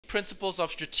Principles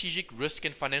of Strategic Risk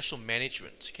and Financial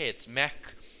Management. Okay, it's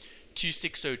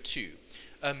Mac2602.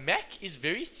 Mac is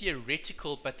very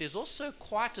theoretical, but there's also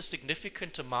quite a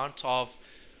significant amount of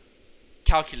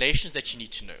calculations that you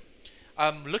need to know.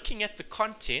 Looking at the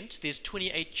content, there's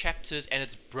 28 chapters and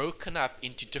it's broken up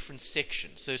into different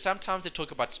sections. So sometimes they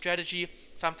talk about strategy,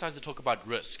 sometimes they talk about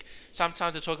risk,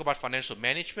 sometimes they talk about financial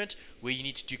management where you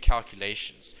need to do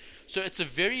calculations. So it's a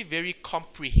very, very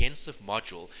comprehensive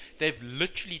module. They've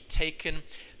literally taken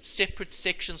separate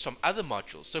sections from other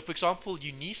modules. So for example,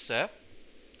 UNISA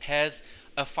has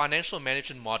a financial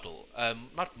management module,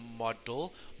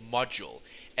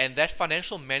 and that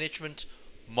financial management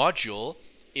module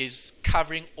is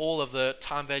covering all of the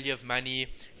time value of money,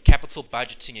 capital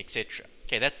budgeting, etc.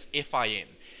 Okay, that's FIM.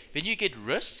 Then you get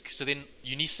risk. So then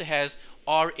UNISA has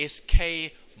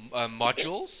RSK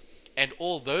modules, and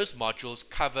all those modules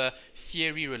cover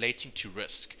theory relating to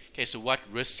risk. Okay, so what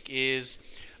risk is,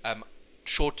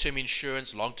 short-term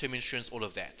insurance, long-term insurance, all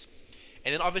of that.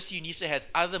 And then obviously UNISA has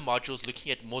other modules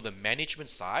looking at more the management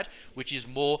side, which is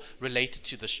more related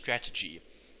to the strategy.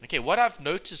 Okay, what I've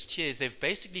noticed here is they've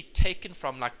basically taken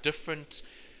from like different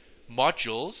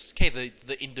modules, okay,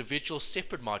 the individual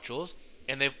separate modules,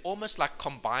 and they've almost like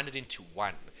combined it into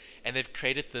one. And they've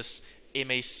created this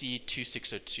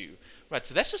MAC2602. Right,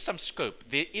 so that's just some scope.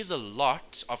 There is a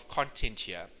lot of content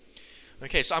here.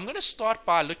 Okay, so I'm going to start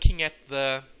by looking at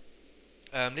the,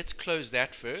 let's close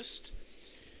that first.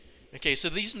 Okay, so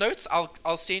these notes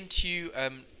I'll send to you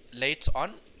later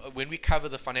on when we cover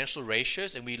the financial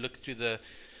ratios and we look through the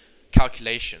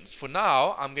calculations. For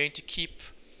now, I'm going to keep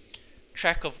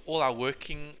track of all our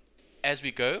working as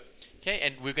we go. Okay,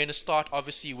 and we're going to start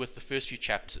obviously with the first few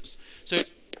chapters. So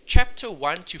chapter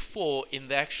 1 to 4 in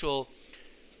the actual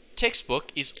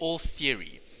textbook is all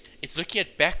theory. It's looking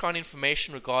at background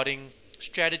information regarding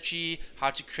strategy,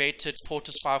 how to create it,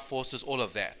 Porter's 5 forces, all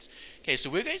of that. Okay, so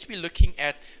we're going to be looking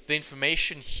at the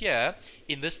information here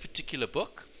in this particular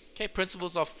book. Okay,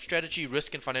 Principles of Strategy,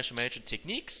 Risk and Financial Management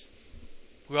Techniques.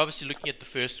 We're obviously looking at the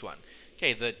first one.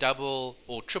 Okay, the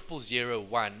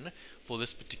 0001 for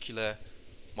this particular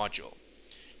module.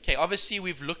 Okay, obviously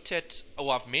we've looked at,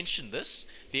 I've mentioned this,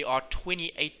 there are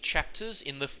 28 chapters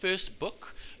in the first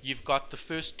book. You've got the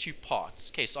first two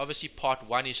parts. Okay, so obviously part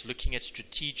 1 is looking at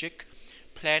strategic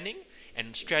planning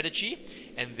and strategy,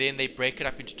 and then they break it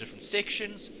up into different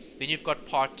sections. Then you've got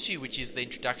part 2, which is the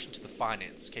introduction to the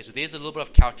finance. Okay, so there's a little bit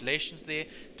of calculations there,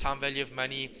 time value of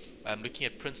money, looking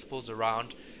at principles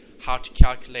around how to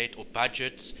calculate or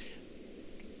budget.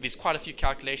 There's quite a few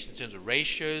calculations in terms of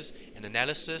ratios and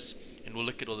analysis, and we'll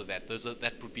look at all of that.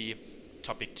 That would be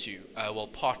topic 2,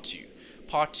 part 2.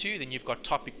 Part 2, then you've got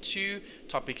topic 2,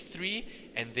 topic 3,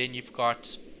 and then you've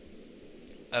got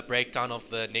a breakdown of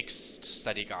the next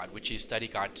study guide, which is study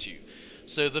guide 2.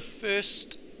 So the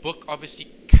first book obviously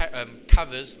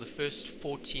covers the first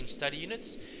 14 study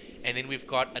units, and then we've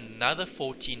got another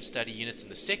 14 study units in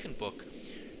the second book,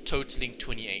 totaling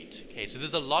 28. Okay, so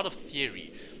there's a lot of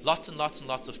theory, lots and lots and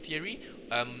lots of theory,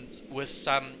 with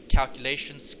some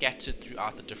calculations scattered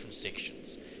throughout the different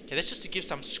sections. Okay, that's just to give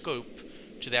some scope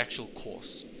to the actual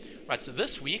course. Right, so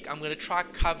this week I'm going to try to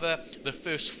cover the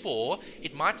first 4.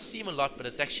 It might seem a lot, but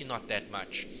it's actually not that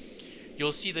much.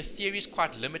 You'll see the theory is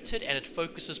quite limited and it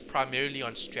focuses primarily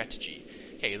on strategy.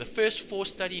 Okay, the first 4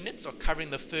 study units are covering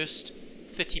the first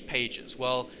 30 pages,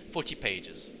 well, 40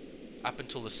 pages, up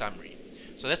until the summary.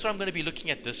 So that's what I'm going to be looking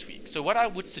at this week. So what I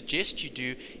would suggest you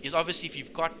do is obviously if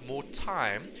you've got more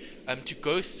time to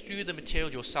go through the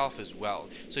material yourself as well.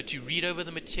 So to read over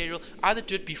the material, either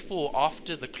do it before or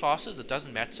after the classes, it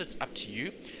doesn't matter, it's up to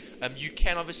you. You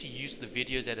can obviously use the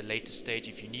videos at a later stage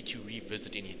if you need to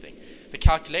revisit anything. The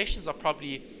calculations are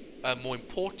probably more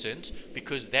important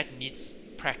because that needs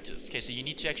practice. Okay, so you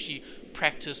need to actually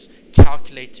practice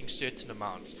calculating certain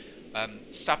amounts,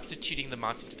 substituting the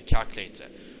amounts into the calculator.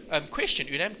 Question,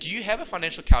 Unam, do you have a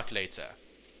financial calculator?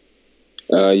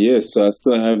 Yes, so I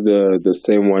still have the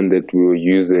same one that we were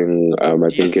using, I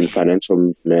think in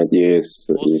financial math, yes.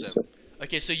 Awesome. Yes.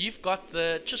 Okay, so you've got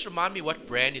just remind me what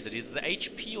brand is it? Is it the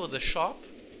HP or the Sharp?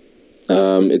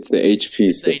 It's the HP.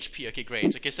 It's the HP, okay,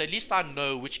 great. Okay, so at least I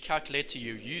know which calculator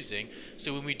you're using.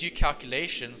 So when we do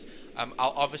calculations,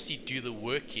 I'll obviously do the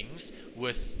workings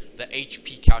with the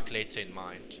HP calculator in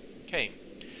mind. Okay,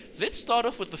 so let's start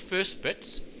off with the first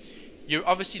bit. You're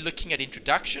obviously looking at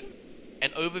introduction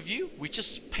and overview. We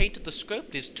just painted the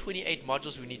scope. There's 28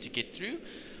 modules we need to get through.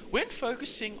 When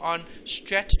focusing on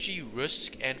strategy,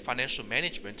 risk, and financial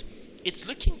management, it's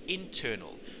looking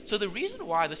internal. So the reason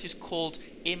why this is called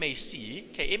MAC,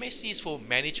 okay, MAC is for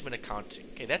management accounting.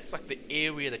 Okay, that's like the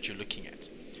area that you're looking at.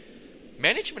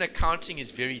 management accounting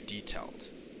is very detailed.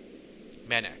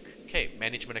 MANAC. Okay,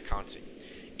 management accounting.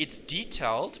 It's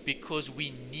detailed because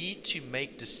we need to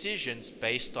make decisions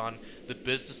based on the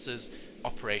business's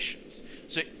operations.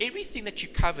 So everything that you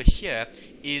cover here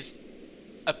is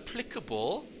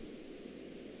applicable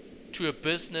to a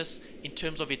business in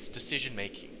terms of its decision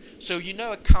making. So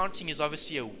accounting is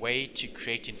obviously a way to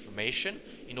create information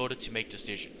in order to make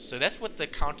decisions. So that's what the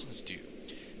accountants do.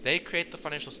 They create the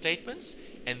financial statements,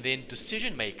 and then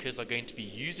decision makers are going to be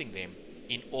using them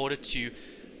in order to,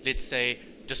 let's say,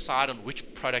 decide on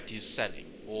which product is selling.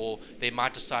 Or they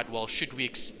might decide, well, should we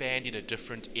expand in a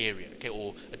different area, okay,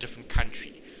 or a different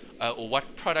country? Or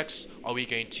what products are we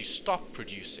going to stop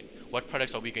producing? What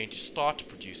products are we going to start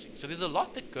producing? So there's a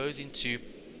lot that goes into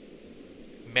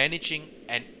managing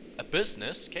a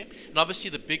business, okay? And obviously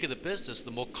the bigger the business,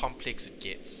 the more complex it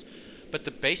gets. But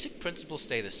the basic principles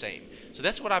stay the same. So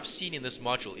that's what I've seen in this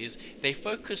module, is they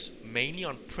focus mainly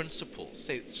on principles.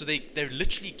 So they're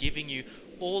literally giving you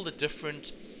all the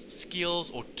different skills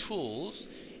or tools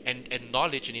and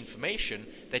knowledge and information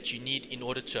that you need in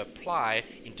order to apply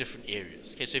in different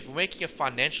areas. Okay, so if we're making a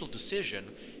financial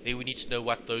decision, then we need to know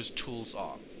what those tools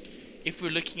are. If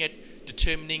we're looking at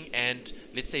determining and,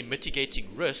 let's say,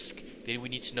 mitigating risk, then we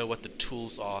need to know what the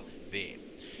tools are there.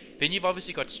 Then you've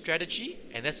obviously got strategy,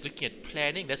 and that's looking at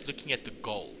planning, that's looking at the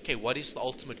goal. Okay, what is the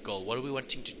ultimate goal? What are we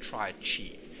wanting to try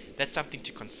achieve? That's something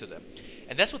to consider.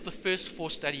 And that's what the first 4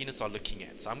 study units are looking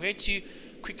at. So I'm going to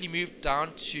quickly move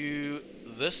down to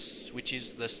this, which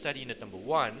is the study unit number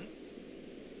 1,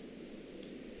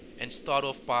 and start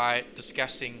off by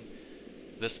discussing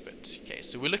this bit. Okay,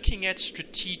 so we're looking at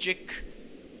strategic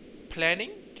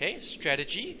planning, okay,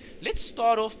 strategy. Let's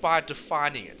start off by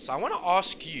defining it. So I want to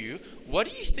ask you, what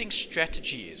do you think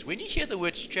strategy is? When you hear the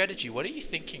word strategy, what are you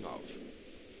thinking of?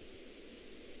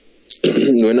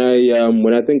 When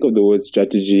I think of the word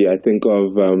strategy, I think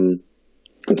of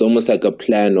it's almost like a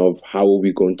plan of how are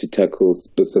we going to tackle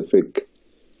specific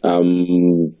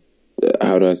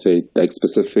how do I say, like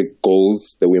specific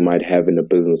goals that we might have in a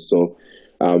business. So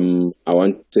I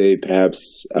want to say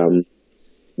perhaps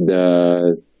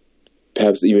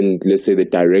even, let's say, the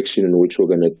direction in which we're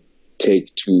going to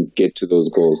take to get to those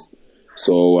goals.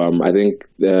 So I think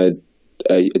that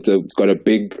it's got a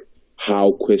big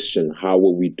how question. How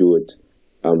will we do it?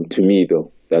 To me,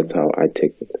 though, that's how I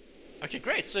take it. Okay,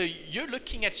 great. So you're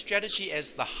looking at strategy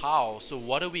as the how. So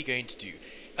what are we going to do?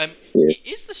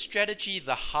 Is the strategy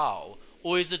the how,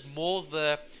 or is it more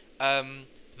the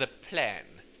plan?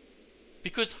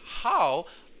 Because how,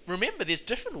 remember, there's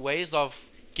different ways of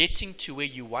getting to where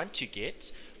you want to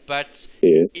get, but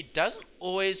it doesn't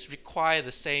always require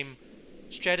the same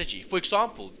strategy. For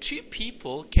example, 2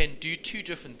 people can do 2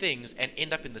 different things and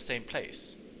end up in the same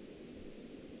place.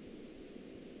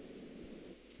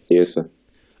 Yes, sir.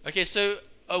 Okay, so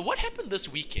what happened this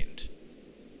weekend?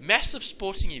 Massive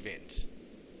sporting event.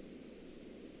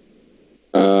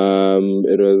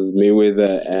 It was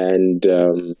Mayweather and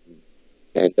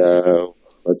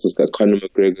what's this guy, Conor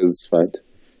McGregor's fight.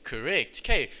 Correct.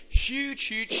 Okay,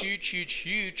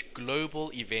 huge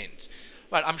global event.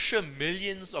 Right, I'm sure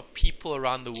millions of people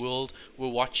around the world were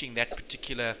watching that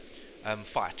particular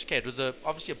fight. Okay, it was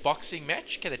obviously a boxing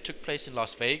match, okay, that took place in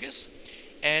Las Vegas,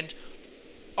 and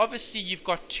obviously you've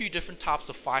got 2 different types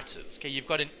of fighters. Okay, you've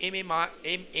got an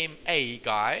MMA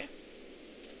guy,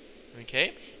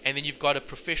 okay, and then you've got a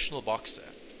professional boxer.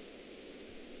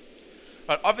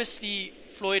 But obviously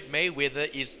Floyd Mayweather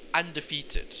is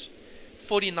undefeated,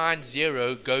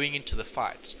 49-0 going into the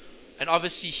fight, and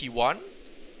obviously he won,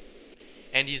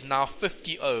 and he's now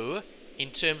 50-0 in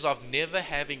terms of never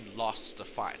having lost a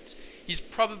fight. He's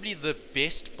probably the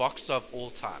best boxer of all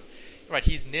time. Right,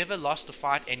 he's never lost a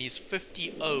fight, and he's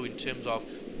 50-0 in terms of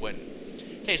win.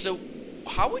 Okay, so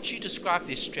how would you describe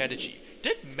their strategy?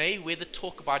 Did Mayweather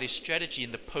talk about his strategy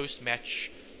in the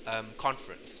post-match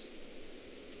conference?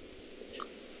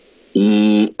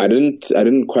 I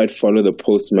didn't quite follow the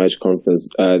post-match conference,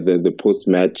 the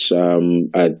post-match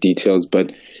details,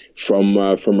 but from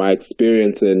my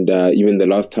experience and even the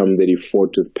last time that he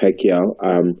fought with Pacquiao,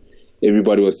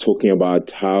 everybody was talking about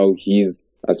how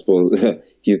his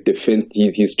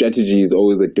strategy is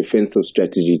always a defensive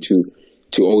strategy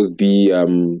to always be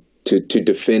to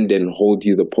defend and hold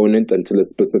his opponent until a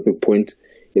specific point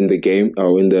in the game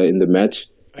or in the match,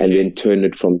 okay, and then turn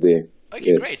it from there.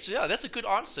 Okay, yes. Great. So yeah, that's a good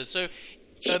answer. So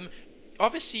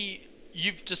obviously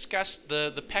you've discussed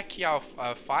the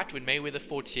Pacquiao fight when Mayweather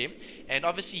fought him, and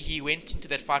obviously he went into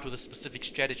that fight with a specific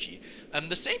strategy.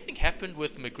 The same thing happened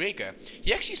with McGregor.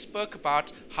 He actually spoke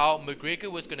about how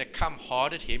McGregor was going to come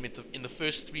hard at him in the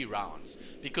first 3 rounds,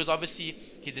 because obviously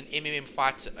he's an MMA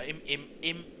fighter,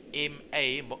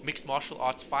 MMA, mixed martial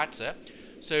arts fighter.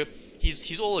 So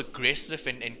he's all aggressive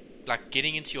and like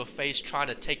getting into your face, trying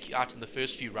to take you out in the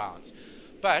first few rounds.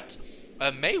 But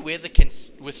Mayweather can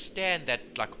withstand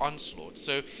that like onslaught.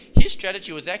 So his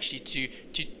strategy was actually to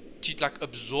like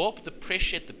absorb the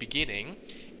pressure at the beginning,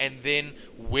 and then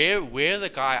wear the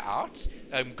guy out,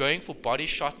 going for body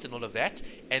shots and all of that,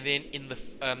 and then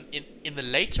in the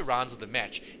later rounds of the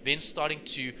match, then starting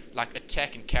to like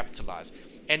attack and capitalize.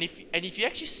 And if you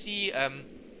actually see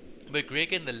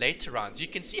McGregor in the later rounds, you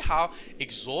can see how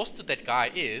exhausted that guy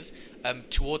is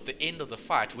toward the end of the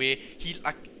fight, where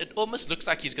it almost looks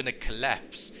like he's going to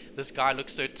collapse. This guy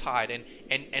looks so tired,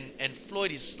 and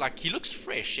Floyd is like, he looks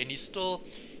fresh and he's still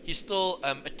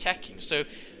attacking. So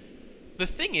the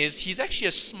thing is, he's actually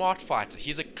a smart fighter.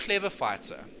 He's a clever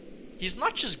fighter. He's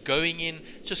not just going in,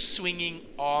 just swinging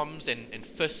arms and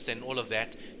fists and all of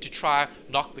that to try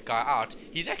knock the guy out.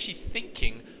 He's actually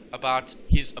thinking about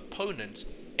his opponent,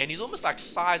 and he's almost like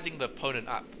sizing the opponent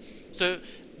up. So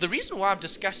the reason why I'm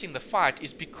discussing the fight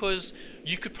is because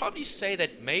you could probably say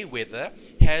that Mayweather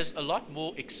has a lot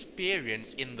more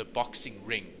experience in the boxing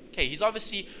ring. Okay, he's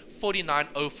obviously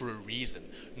 49-0 for a reason.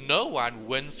 No one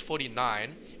wins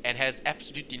 49 and has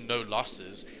absolutely no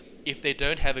losses if they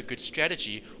don't have a good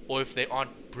strategy, or if they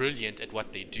aren't brilliant at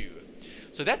what they do.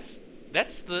 So that's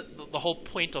the whole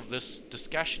point of this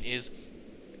discussion, is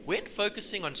when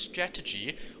focusing on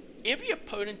strategy, every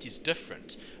opponent is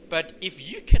different. But if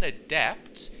you can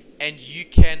adapt and you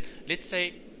can, let's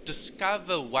say,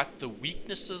 discover what the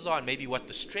weaknesses are and maybe what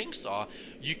the strengths are,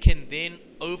 you can then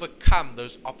overcome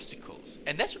those obstacles.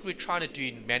 And that's what we're trying to do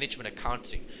in management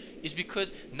accounting, is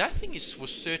because nothing is for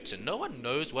certain. No one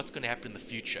knows what's going to happen in the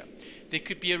future. There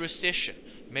could be a recession.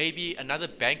 Maybe another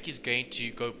bank is going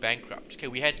to go bankrupt. Okay,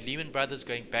 we had Lehman Brothers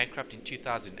going bankrupt in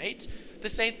 2008. The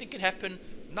same thing can happen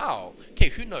now. Okay,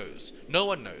 who knows? No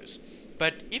one knows.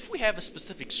 But if we have a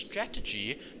specific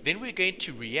strategy, then we're going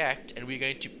to react and we're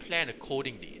going to plan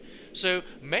accordingly. So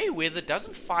Mayweather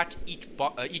doesn't fight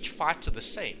each fighter the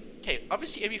same. Okay,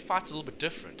 obviously every fight's a little bit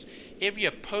different. Every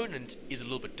opponent is a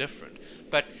little bit different.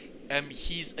 But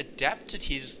he's adapted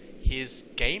his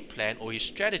game plan, or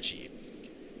his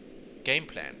game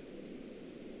plan.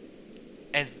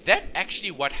 And that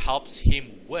actually what helps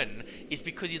him win, is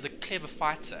because he's a clever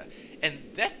fighter.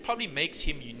 And that probably makes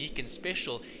him unique and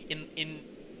special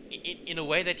in a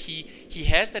way that he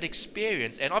has that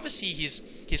experience. And obviously he's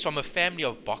from a family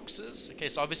of boxers. Okay,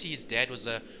 so obviously his dad was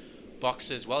a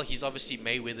boxer as well. He's obviously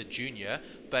Mayweather Jr.,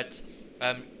 but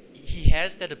he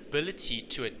has that ability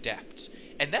to adapt.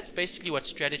 And that's basically what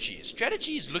strategy is.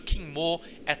 Strategy is looking more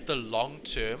at the long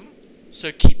term.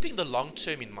 So keeping the long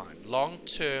term in mind. Long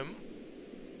term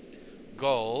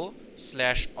goal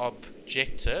 /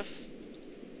 objective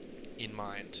in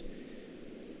mind.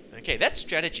 Okay, that's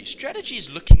strategy. Strategy is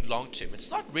looking long term. It's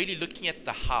not really looking at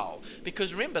the how.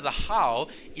 Because remember, the how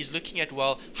is looking at,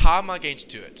 well, how am I going to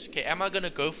do it? Okay, am I going to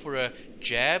go for a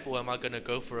jab, or am I going to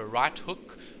go for a right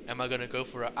hook? Am I going to go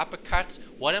for an uppercut?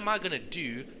 What am I going to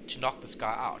do to knock this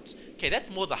guy out? Okay, that's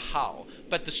more the how.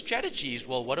 But the strategy is,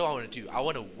 well, what do I want to do? I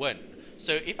want to win.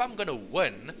 So if I'm going to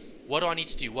win, what do I need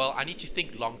to do? Well, I need to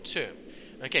think long term.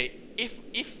 Okay, if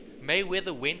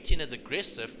Mayweather went in as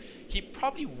aggressive, he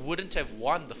probably wouldn't have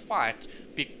won the fight,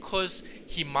 because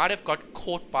he might have got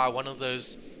caught by one of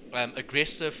those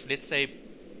aggressive, let's say,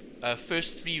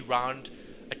 first 3-round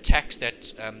attacks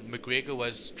that McGregor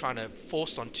was trying to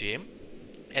force onto him,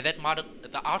 and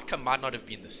the outcome might not have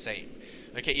been the same.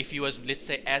 Okay, if he was, let's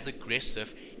say, as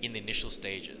aggressive in the initial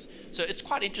stages. So it's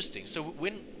quite interesting. So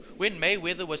when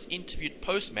Mayweather was interviewed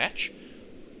post-match,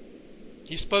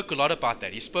 he spoke a lot about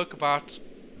that. He spoke about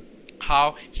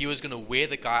how he was going to wear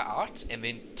the guy out and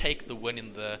then take the win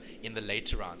in the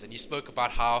later rounds. And he spoke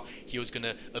about how he was going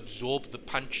to absorb the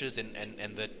punches and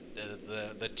the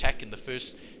attack in the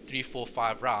first 3, 4,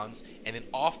 5 rounds, and then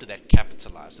after that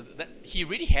capitalize. So that he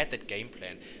really had that game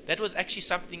plan. That was actually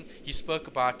something he spoke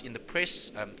about in the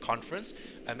press conference,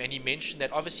 and he mentioned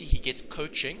that obviously he gets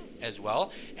coaching as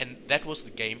well, and that was the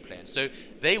game plan. So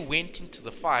they went into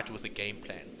the fight with a game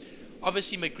plan.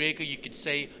 Obviously, McGregor, you could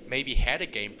say, maybe had a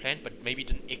game plan, but maybe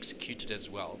didn't execute it as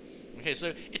well. Okay,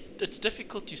 so it's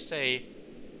difficult to say,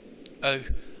 how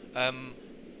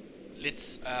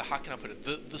can I put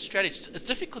it? The strategy, it's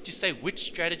difficult to say which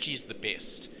strategy is the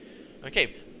best.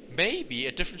 Okay, maybe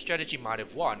a different strategy might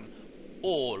have won,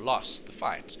 or lost the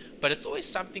fight, but it's always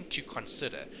something to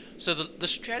consider. So the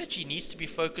strategy needs to be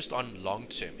focused on long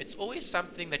term. It's always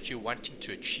something that you're wanting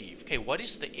to achieve. Okay, what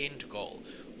is the end goal?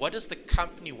 What does the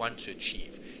company want to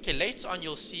achieve? Okay, later on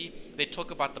you'll see they talk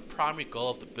about the primary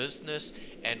goal of the business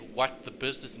and what the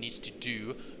business needs to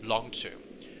do long term.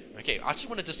 Okay, I just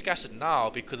want to discuss it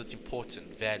now because it's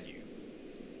important. Value.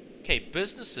 Okay,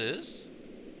 businesses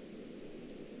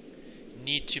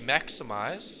need to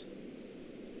maximize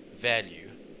value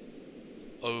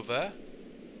over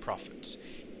profit.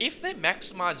 If they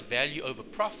maximize value over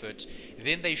profit,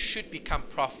 then they should become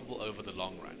profitable over the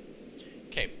long run.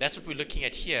 Okay, that's what we're looking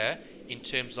at here in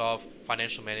terms of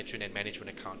financial management and management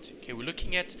accounting. Okay, we're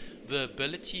looking at the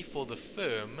ability for the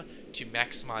firm to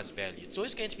maximize value. It's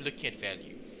always going to be looking at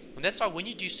value. And that's why when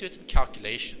you do certain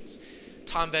calculations,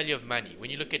 time value of money,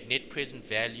 when you look at net present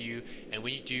value, and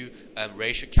when you do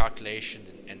ratio calculations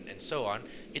and so on,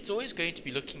 it's always going to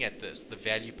be looking at this, the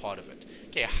value part of it.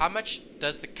 Okay, how much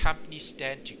does the company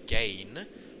stand to gain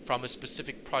from a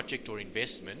specific project or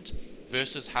investment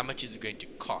versus how much is it going to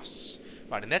cost?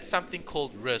 Right, and that's something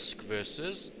called risk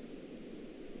versus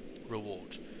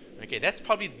reward. Okay, that's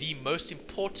probably the most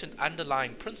important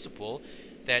underlying principle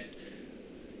that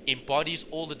embodies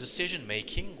all the decision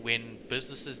making when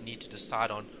businesses need to decide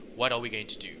on what are we going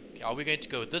to do. Okay, are we going to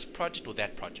go with this project or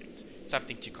that project?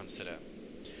 Something to consider.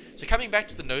 So coming back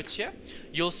to the notes here,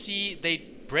 you'll see they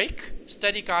break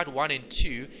study guide 1 and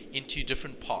 2 into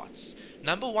different parts.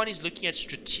 Number 1 is looking at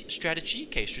strategy,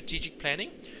 okay, strategic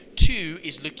planning. 2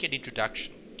 is looking at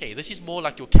introduction. Okay, this is more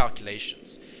like your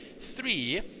calculations.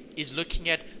 3 is looking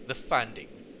at the funding.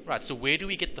 Right, so where do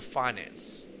we get the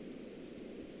finance?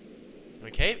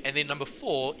 Okay, and then number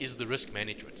 4 is the risk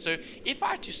management. So if I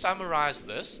had to summarize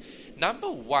this,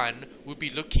 number 1 would be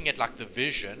looking at like the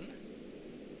vision,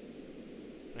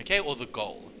 okay, or the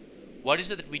goal. What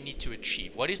is it that we need to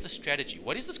achieve? What is the strategy?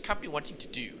 What is this company wanting to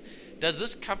do? Does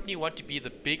this company want to be the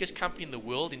biggest company in the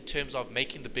world in terms of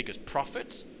making the biggest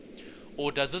profit?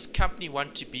 Or does this company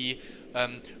want to be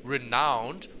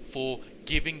renowned for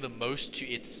giving the most to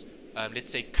its, let's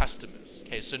say, customers?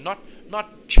 Okay, so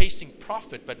not chasing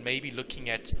profit, but maybe looking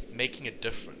at making a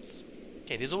difference.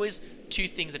 Okay, there's always two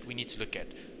things that we need to look at.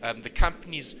 The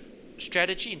company's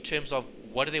strategy in terms of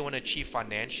what do they want to achieve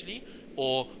financially,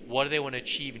 or what do they want to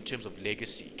achieve in terms of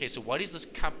legacy. Okay, so what is this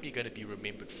company going to be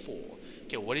remembered for?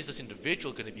 Okay, what is this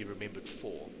individual going to be remembered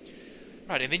for?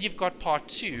 Right, and then you've got part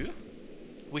 2,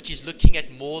 which is looking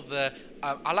at more the,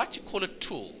 I like to call it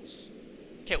tools,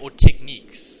 okay, or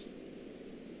techniques.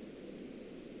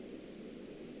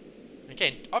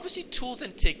 Okay, obviously tools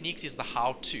and techniques is the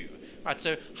how-to. Right,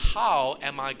 so how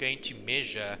am I going to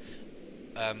measure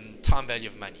time value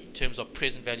of money in terms of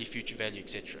present value, future value,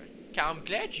 etc. Okay, I'm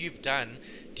glad you've done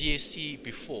DSC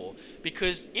before,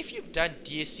 because if you've done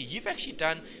DSC, you've actually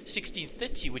done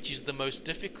 1630, which is the most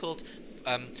difficult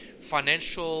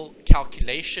financial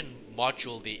calculation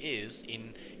module there is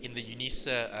in the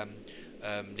UNISA,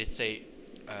 let's say,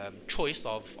 choice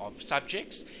of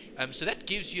subjects. So that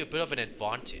gives you a bit of an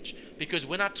advantage, because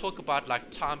when I talk about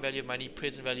like time value of money,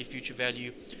 present value, future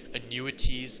value,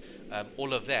 annuities,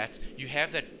 all of that, you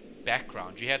have that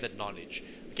background, you have that knowledge.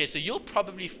 Okay, so you'll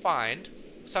probably find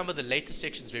some of the later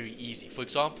sections very easy. For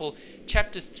example,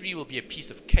 chapter 3 will be a piece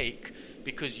of cake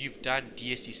because you've done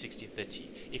DSC 1630.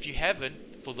 If you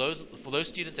haven't, for those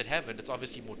students that haven't, it's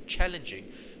obviously more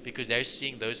challenging because they're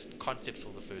seeing those concepts for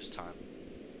the first time.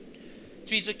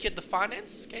 3 is looking at the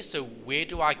finance. Okay, so where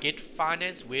do I get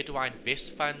finance? Where do I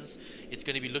invest funds? It's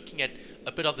going to be looking at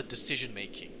a bit of the decision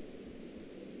making.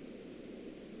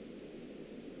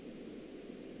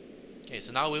 Okay,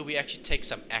 so now where we actually take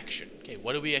some action. Okay,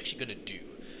 what are we actually going to do?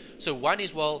 So 1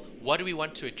 is, well, what do we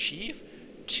want to achieve?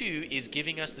 2 is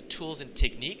giving us the tools and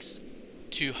techniques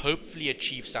to hopefully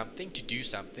achieve something, to do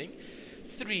something.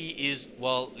 3 is,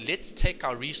 well, let's take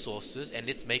our resources and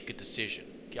let's make a decision.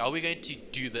 Okay, are we going to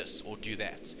do this or do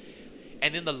that?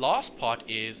 And then the last part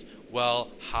is, well,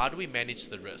 how do we manage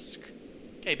the risk?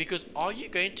 Okay, because are you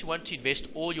going to want to invest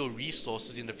all your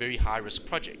resources in a very high risk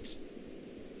project?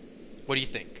 What do you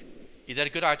think? Is that a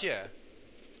good idea?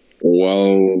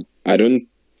 Well, I don't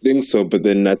think so, but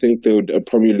then I think they would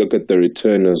probably look at the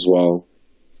return as well.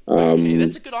 Okay,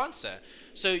 that's a good answer.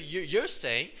 So you're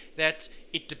saying that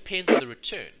it depends on the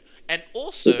return. And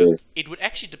also, it would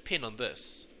actually depend on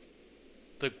this,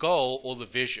 the goal or the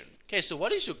vision. Okay, so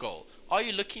what is your goal? Are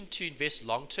you looking to invest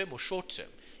long-term or short-term?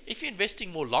 If you're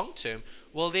investing more long-term,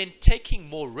 well then taking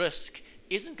more risk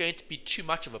isn't going to be too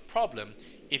much of a problem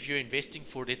if you're investing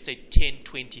for, let's say, 10,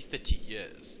 20, 30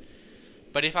 years.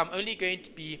 But if I'm only going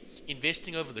to be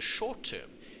investing over the short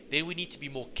term, then we need to be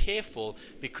more careful,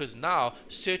 because now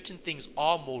certain things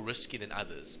are more risky than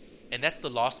others. And that's the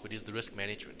last bit, is the risk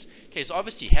management. Okay, so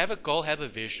obviously have a goal, have a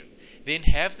vision, then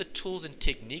have the tools and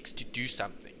techniques to do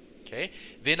something. Okay,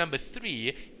 then number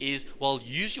 3 is, well,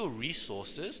 use your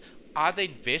resources, either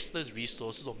invest those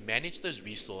resources or manage those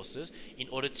resources in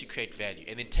order to create value,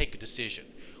 and then take a decision.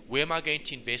 Where am I going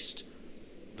to invest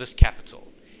this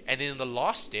capital? And then the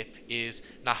last step is,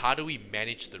 now how do we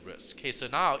manage the risk? Okay, so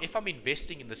now if I'm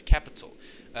investing in this capital,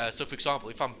 so for example,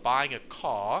 if I'm buying a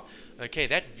car, okay,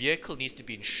 that vehicle needs to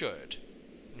be insured.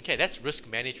 Okay, that's risk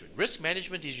management. Risk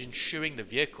management is insuring the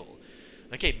vehicle.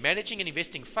 Okay, managing and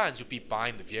investing funds would be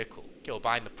buying the vehicle, okay, or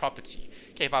buying the property.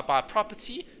 Okay, if I buy a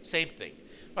property, same thing.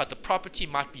 Right, the property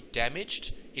might be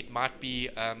damaged, it might be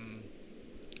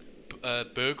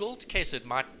burgled. Okay, so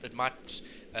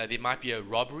there might be a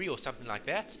robbery or something like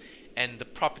that, and the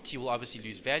property will obviously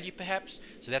lose value perhaps.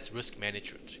 So that's risk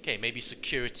management. Okay, maybe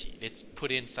security. Let's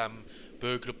put in some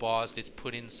burglar bars, let's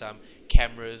put in some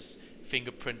cameras,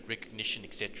 fingerprint recognition,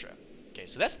 etc. Okay,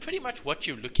 so that's pretty much what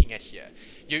you're looking at here.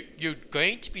 You're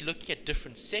going to be looking at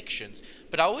different sections,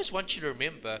 but I always want you to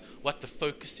remember what the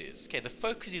focus is. Okay, the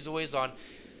focus is always on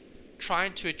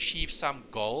trying to achieve some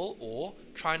goal or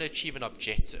trying to achieve an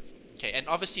objective. Okay, and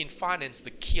obviously in finance,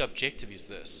 the key objective is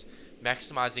this: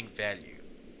 maximizing value.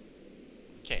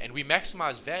 Okay, and we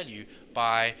maximize value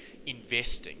by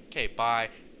investing. Okay, by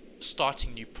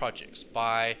starting new projects,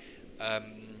 by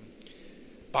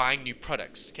buying new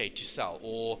products, okay, to sell,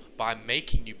 or by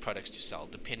making new products to sell,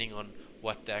 depending on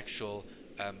what the actual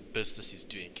business is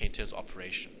doing, okay, in terms of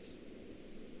operations.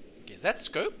 Okay, so that's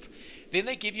scope. Then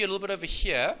they give you a little bit over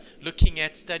here, looking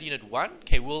at study unit 1.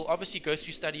 Okay, we'll obviously go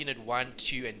through study unit 1,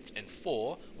 2, and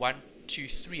 4. 1, 2,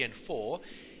 3, and 4.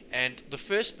 And the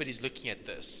first bit is looking at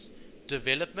this: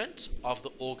 development of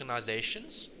the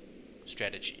organization's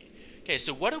strategy. Okay,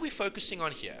 so what are we focusing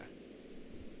on here?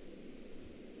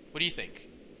 What do you think?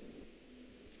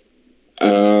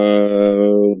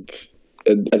 I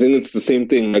think it's the same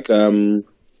thing. Like,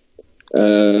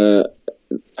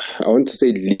 I want to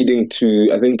say leading to,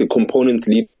 I think the components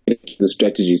lead to the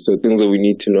strategy. So things that we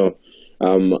need to know.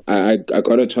 I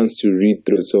got a chance to read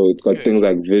through. So it's got things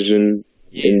like vision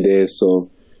in there. So,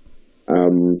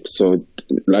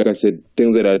 like I said,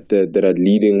 things that are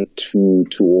leading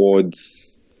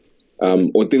towards,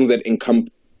 or things that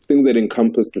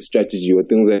encompass the strategy, or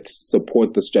things that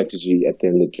support the strategy at the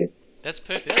end of the day. That's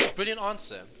perfect. That's a brilliant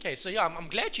answer. Okay, so yeah, I'm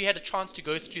glad you had a chance to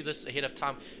go through this ahead of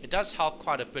time. It does help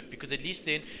quite a bit, because at least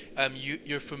then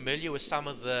you're familiar with some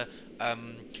of the,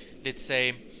 let's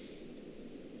say,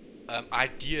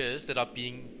 ideas that are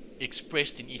being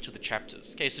expressed in each of the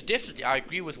chapters. Okay, so definitely I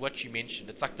agree with what you mentioned.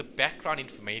 It's like the background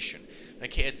information.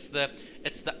 Okay, it's the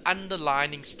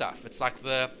underlining stuff. It's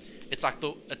the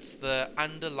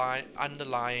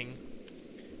underlying,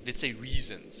 let's say,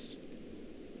 reasons.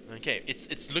 Okay,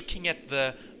 it's looking at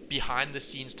the behind the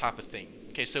scenes type of thing.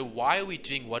 Okay, so why are we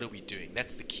doing what are we doing?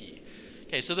 That's the key.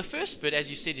 Okay, so the first bit, as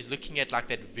you said, is looking at like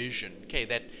that vision. Okay,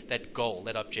 that goal,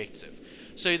 that objective.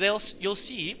 So you'll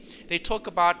see they talk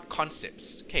about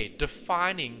concepts. Okay,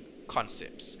 defining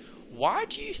concepts. Why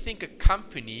do you think a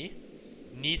company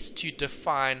needs to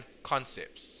define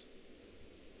concepts?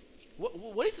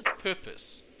 What is its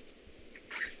purpose?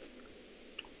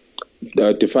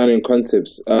 Defining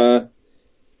concepts.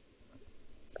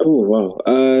 Oh wow!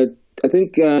 I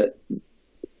think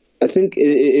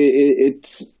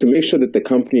it's to make sure that the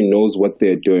company knows what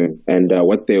they're doing and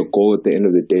what their goal at the end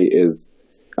of the day is.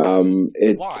 Why?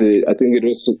 I think it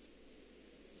also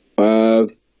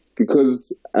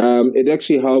because it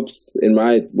actually helps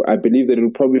I believe that it will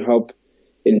probably help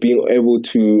in being able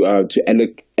to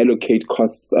allocate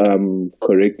costs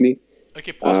correctly.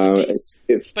 Okay, possibly.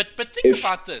 But think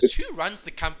about this: who runs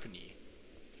the company?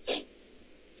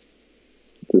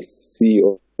 The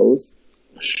CEOs.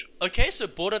 Okay, so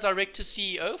board of directors,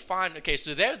 CEO, fine. Okay,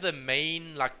 so they're the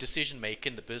main decision maker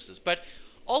in the business. But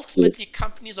ultimately,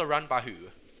 companies are run by who?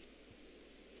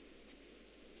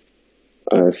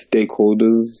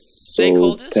 Stakeholders.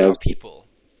 Stakeholders are people.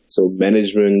 So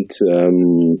management,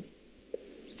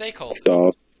 stakeholders,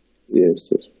 staff.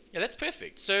 Yes. Yeah, that's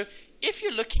perfect. So if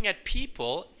you're looking at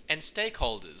people and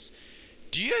stakeholders,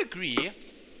 do you agree?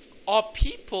 Are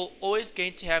people always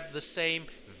going to have the same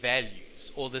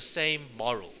values or the same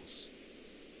morals?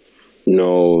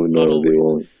 No, they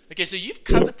won't. Okay, so you've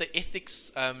covered the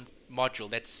ethics module.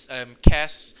 That's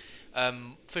CAS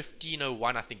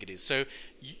 1501, I think it is. So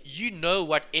you know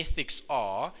what ethics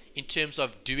are in terms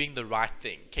of doing the right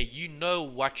thing. Okay, you know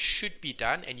what should be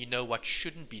done and you know what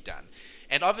shouldn't be done.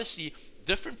 And obviously,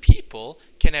 different people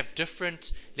can have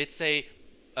different, let's say,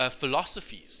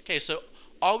 philosophies. Okay, so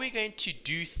are we going to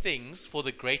do things for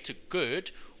the greater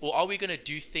good, or are we going to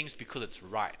do things because it's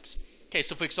right? Okay,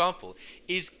 so for example,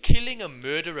 is killing a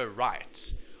murderer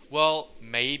right? Well,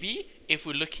 maybe if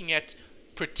we're looking at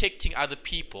protecting other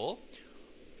people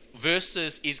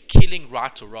versus is killing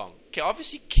right or wrong. Okay,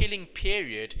 obviously killing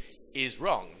period is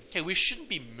wrong. Okay, we shouldn't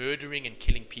be murdering and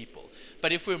killing people.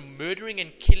 But if we're murdering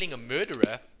and killing a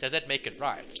murderer, does that make it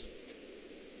right?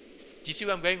 Do you see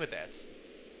where I'm going with that?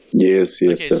 Yes,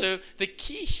 yes. Okay, Sir. so the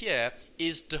key here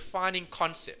is defining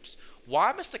concepts.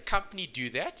 Why must a company do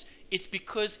that? It's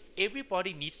because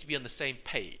everybody needs to be on the same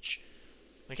page.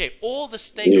 Okay, all the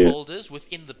stakeholders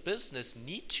within the business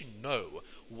need to know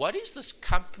what is this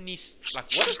company, like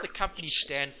what does the company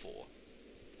stand for?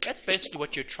 That's basically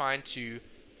what you're trying to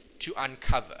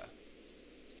uncover.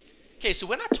 Okay, so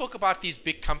when I talk about these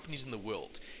big companies in the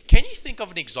world, can you think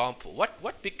of an example?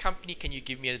 What big company can you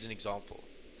give me as an example?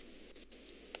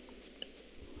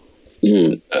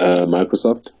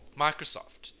 Microsoft.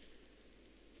 Microsoft.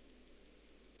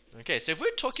 Okay, so if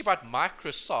we're talking about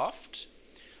Microsoft,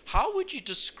 how would you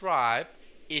describe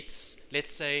its,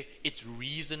 let's say, its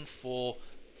reason for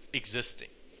existing?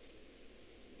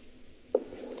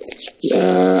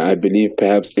 I believe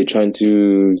perhaps they're trying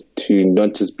to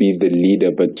not just be the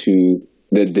leader, but to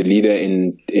the leader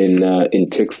in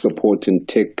tech support and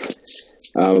tech.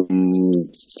 I'm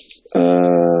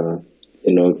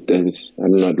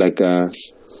not like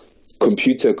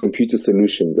computer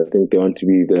solutions. I think they want to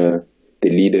be the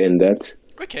leader in that.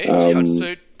 Okay,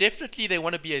 so definitely they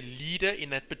want to be a leader in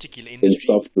that particular industry. In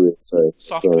software, sorry.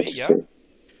 Software, yeah.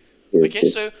 Yes, okay,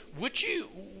 yes. so would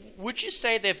you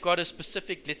say they've got a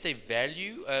specific, let's say,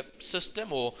 value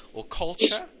system or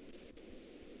culture?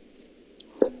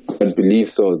 I believe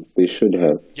so. They should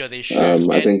have. Yeah, they should. And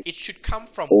I think it should come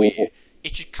from where?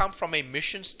 It should come from a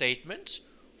mission statement,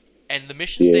 and the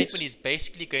mission statement is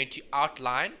basically going to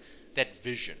outline that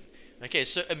vision. Okay,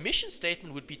 so a mission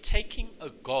statement would be taking a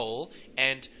goal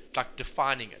and like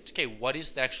defining it. Okay, what is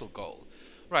the actual goal?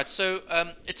 Right, so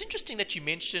it's interesting that you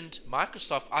mentioned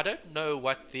Microsoft. I don't know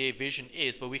what their vision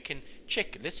is, but we can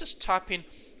check. Let's just type in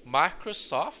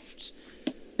Microsoft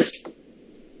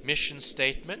mission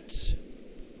statement,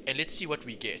 and let's see what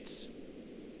we get.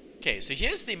 Okay, so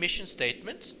here's the mission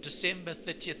statement, December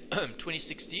 30th,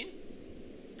 2016.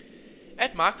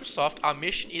 At Microsoft, our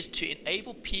mission is to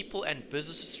enable people and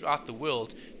businesses throughout the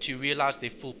world to realize their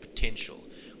full potential.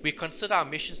 We consider our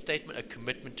mission statement a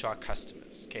commitment to our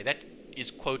customers. Okay, that is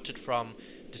quoted from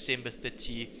December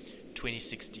 30,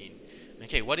 2016.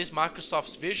 Okay, what is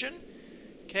Microsoft's vision?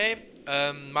 Okay,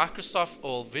 Microsoft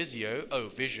or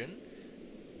Vision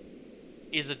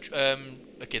is a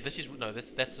okay.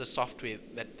 That's the software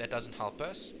that doesn't help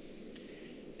us.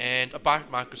 And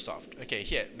about Microsoft. Okay,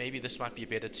 here, maybe this might be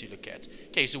better to look at.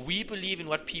 Okay, so we believe in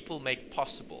what people make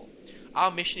possible.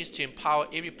 Our mission is to empower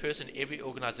every person, every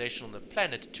organization on the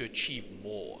planet to achieve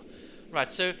more. Right,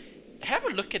 so have a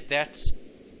look at that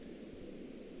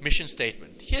mission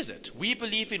statement. Here's it. We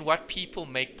believe in what people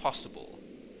make possible.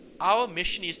 Our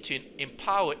mission is to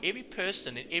empower every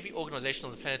person and every organization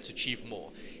on the planet to achieve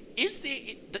more. Does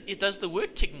the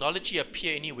word technology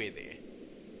appear anywhere there?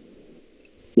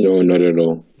 No, not at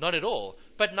all. Not at all.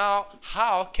 But now,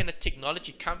 how can a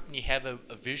technology company have a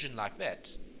vision like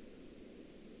that?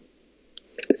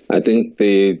 I think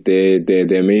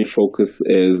their main focus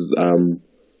is on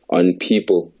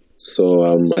people. So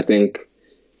I think,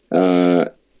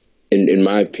 in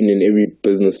my opinion, every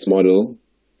business model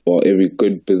or every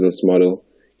good business model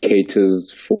caters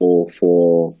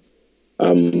for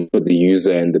the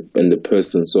user and the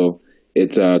person. So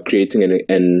it's creating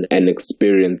an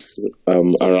experience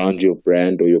around your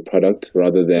brand or your product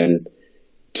rather than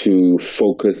to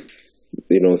focus,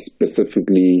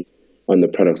 specifically on the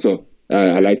product. So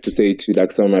I like to say to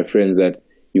like some of my friends that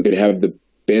you could have the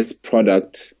best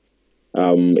product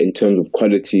in terms of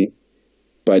quality,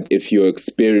 but if your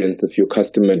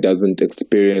customer doesn't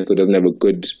experience or doesn't have a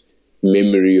good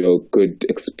memory or good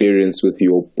experience with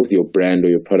your brand or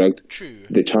your product, True.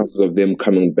 The chances of them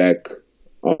coming back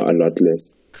are a lot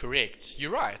less. Correct.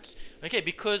 You're right. Okay,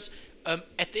 because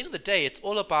at the end of the day, it's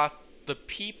all about the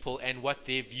people and what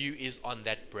their view is on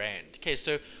that brand. Okay,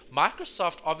 so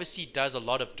Microsoft obviously does a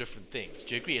lot of different things.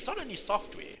 Do you agree? It's not only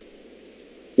software.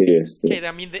 Yes. Okay,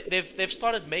 I mean they've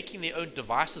started making their own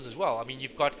devices as well. I mean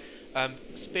you've got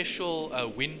special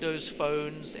Windows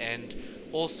phones and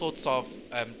all sorts of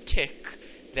tech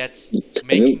that's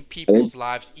making people's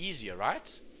lives easier,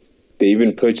 right? They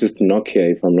even purchased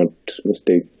Nokia, if I'm not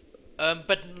mistaken.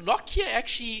 But Nokia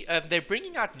actually, they're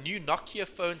bringing out new Nokia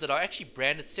phones that are actually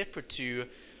branded separate to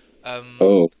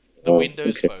the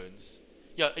Windows phones.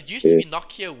 Yeah, it used to Yeah. be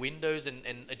Nokia Windows, and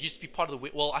it used to be part of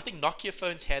the well, I think Nokia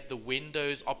phones had the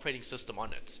Windows operating system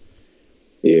on it.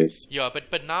 Yes. Yeah,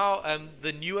 but now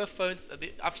the newer phones,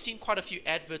 I've seen quite a few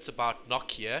adverts about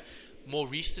Nokia more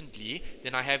recently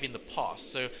than I have in the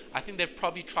past. So I think they've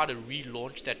probably tried to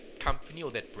relaunch that company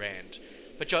or that brand.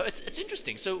 But yeah, it's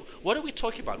interesting. So what are we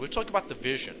talking about? We're talking about the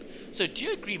vision. So do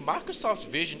you agree Microsoft's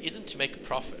vision isn't to make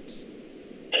profits?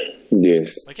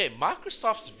 Yes. Okay,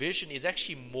 Microsoft's vision is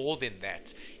actually more than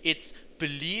that. It's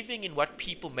believing in what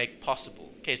people make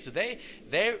possible. Okay, so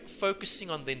they're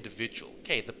focusing on the individual,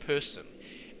 okay, the person.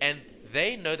 And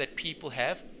they know that people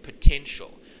have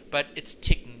potential, but it's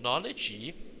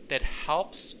technology that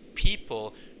helps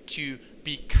people to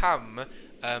become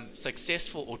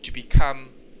successful or to become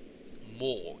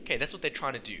more. Okay, that's what they're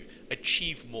trying to do.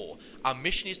 Achieve more. Our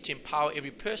mission is to empower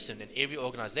every person and every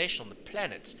organization on the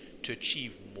planet to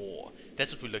achieve more.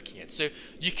 That's what we're looking at. So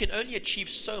you can only achieve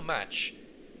so much,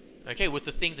 okay, with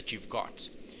the things that you've got.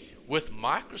 With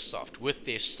Microsoft, with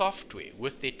their software,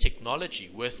 with their technology,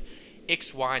 with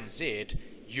X, Y, and Z,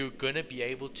 you're going to be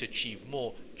able to achieve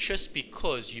more just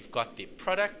because you've got their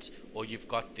product, or you've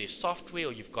got their software,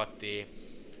 or you've got their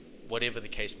whatever the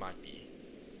case might be.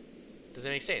 Does that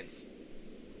make sense?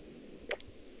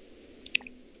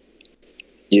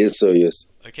 Yes, sir,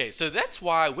 yes. Okay, so that's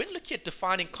why when looking at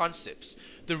defining concepts,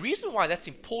 the reason why that's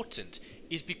important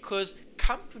is because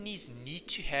companies need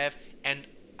to have an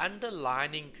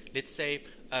underlining, let's say,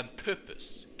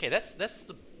 purpose. Okay, that's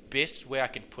the best way I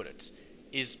can put it,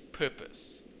 is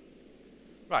purpose.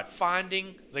 Right,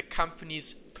 finding the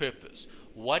company's purpose.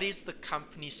 What is the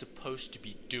company supposed to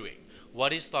be doing?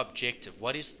 What is the objective?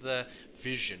 What is the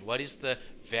vision? What is the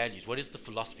values? What is the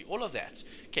philosophy? All of that.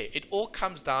 Okay, it all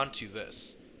comes down to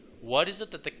this. What is it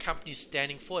that the company is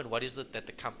standing for, and what is it that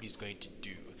the company is going to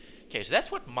do? Okay, so that's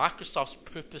what Microsoft's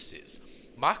purpose is.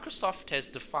 Microsoft has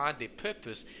defined their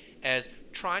purpose as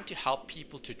trying to help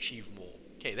people to achieve more.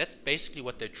 Okay, that's basically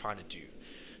what they're trying to do.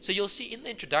 So you'll see in the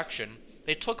introduction,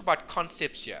 they talk about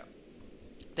concepts here.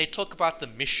 They talk about the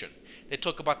mission. They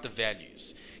talk about the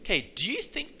values. Okay, do you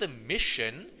think the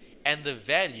mission and the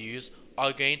values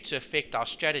are going to affect our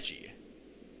strategy?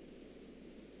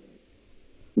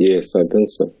 Yes, I think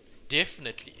so.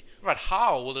 Definitely. Right,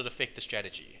 how will it affect the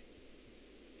strategy?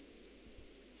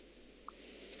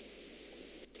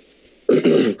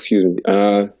 Excuse me.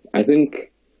 I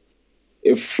think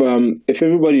if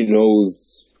everybody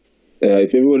knows,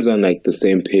 if everyone's on like the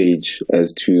same page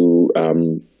as to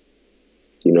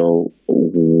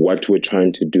what we're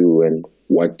trying to do and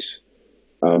what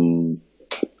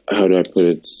how do I put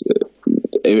it?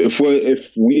 If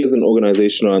we as an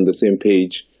organization are on the same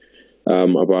page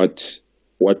about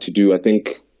what to do, I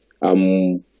think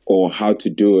or how to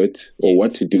do it or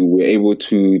what to do, we're able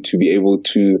to be able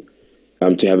to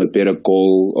have a better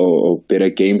goal or better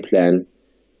game plan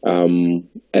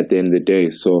at the end of the day.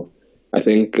 So I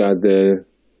think the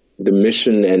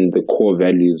mission and the core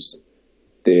values,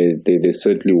 they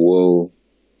certainly will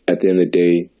at the end of the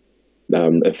day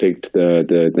affect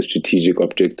the strategic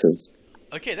objectives.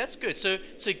 Okay, that's good. So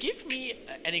give me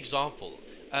an example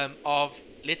of,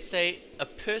 let's say, a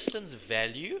person's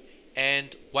value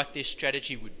and what their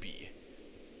strategy would be.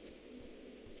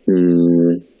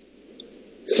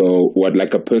 So what,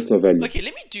 like a personal value? Okay,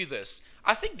 let me do this.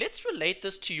 I think let's relate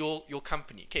this to your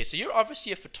company. Okay, so you're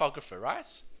obviously a photographer,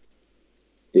 right?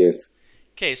 Yes.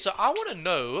 Okay, so I want to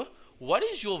know, what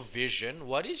is your vision?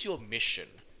 What is your mission?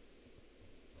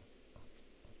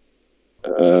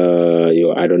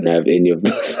 I don't have any of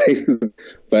those things,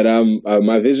 but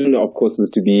my vision, of course, is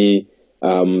to be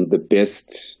the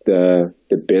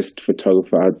best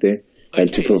photographer out there,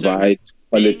 and to provide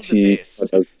quality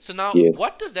products. So now, yes.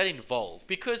 What does that involve?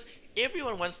 Because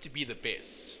everyone wants to be the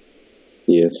best.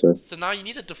 Yes, sir. So now you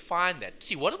need to define that.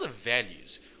 See, what are the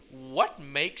values? What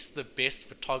makes the best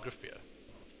photographer?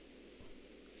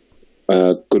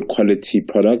 Good quality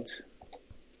product.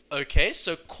 Okay,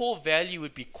 so core value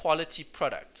would be quality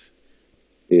product.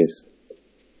 Yes.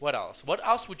 What else? What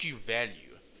else would you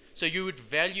value? So you would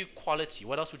value quality.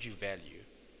 What else would you value?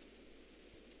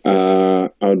 A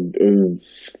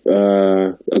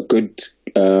good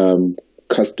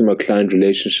customer-client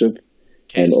relationship.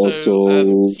 Okay, and so also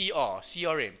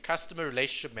CRM, customer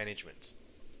relationship management.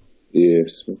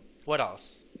 Yes. What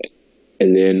else?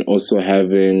 And then also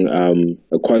having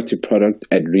a quality product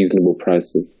at reasonable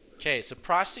prices. Okay, so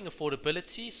pricing,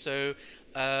 affordability. So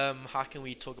how can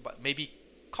we talk about maybe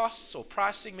costs or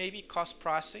pricing, maybe cost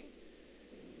pricing?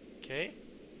 Okay.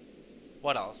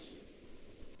 What else?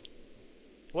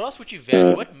 What else would you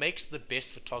value? What makes the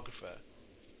best photographer?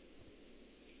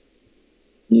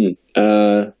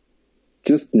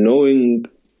 just knowing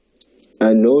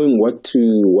what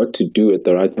to do at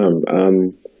the right time.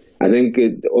 I think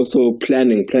also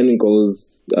planning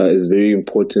goals is very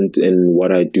important in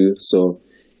what I do. So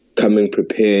coming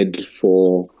prepared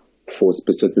for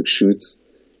specific shoots,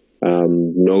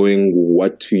 knowing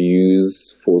what to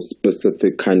use for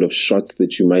specific kind of shots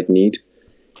that you might need.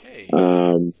 Okay.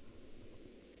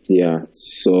 Yeah.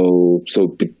 So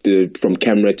from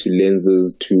camera to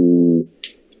lenses to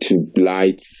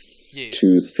lights, yes,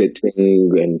 to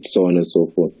setting and so on and so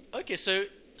forth. Okay, so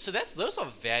those are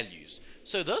values.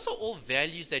 So those are all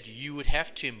values that you would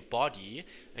have to embody,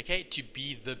 okay, to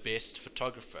be the best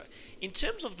photographer. In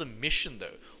terms of the mission,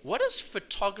 though, what does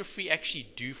photography actually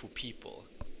do for people?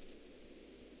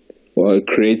 Well, it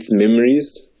creates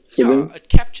memories for them. It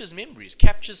captures memories,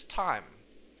 captures time.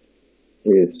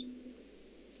 Yes.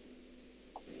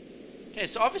 Okay,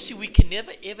 so obviously we can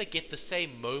never ever get the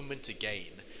same moment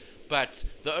again, but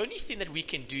the only thing that we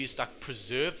can do is like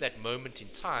preserve that moment in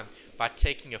time by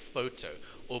taking a photo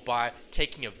or by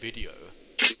taking a video,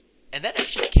 and that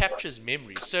actually captures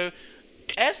memories. So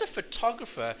as a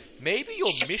photographer, maybe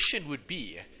your mission would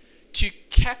be to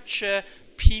capture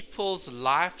people's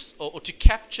lives, or to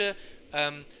capture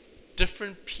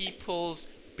different people's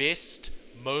best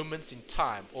moments in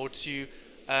time, or to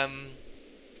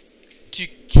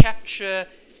capture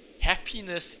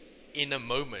happiness in a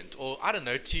moment, or I don't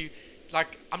know,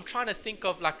 I'm trying to think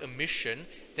of like a mission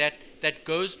that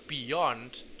goes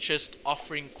beyond just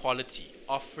offering quality,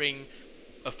 offering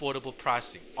affordable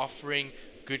pricing, offering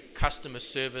good customer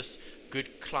service,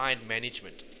 good client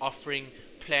management, offering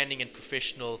planning and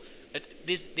professional.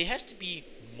 There has to be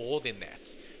more than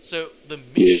that. So the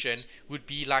mission would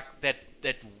be like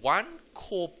that one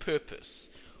core purpose.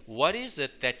 What is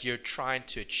it that you're trying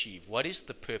to achieve? What is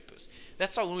the purpose?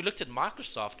 That's why when we looked at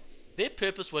Microsoft, their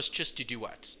purpose was just to do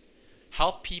what?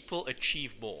 Help people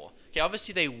achieve more. Okay,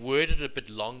 obviously they worded it a bit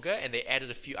longer and they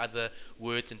added a few other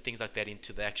words and things like that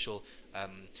into the actual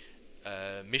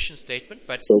mission statement.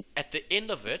 But at the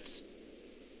end of it,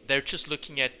 they're just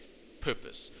looking at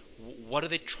purpose. What are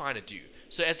they trying to do?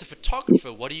 So as a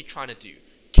photographer, what are you trying to do?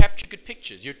 Capture good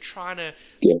pictures. You're trying to...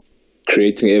 Yeah.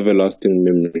 Creating everlasting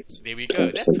memories. There we go.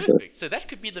 That's perfect. So that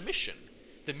could be the mission.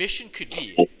 The mission could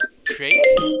be create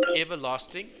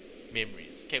everlasting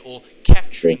memories, okay, or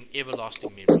capturing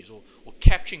everlasting memories, or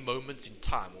capturing moments in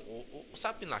time, or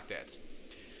something like that.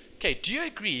 Okay, do you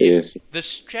agree? Yes. The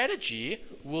strategy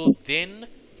will then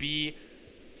be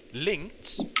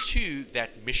linked to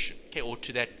that mission, okay, or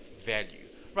to that value.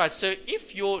 Right, so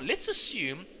let's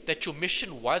assume that your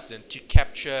mission wasn't to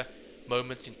capture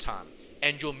moments in time,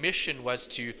 and your mission was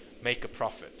to make a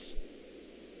profit.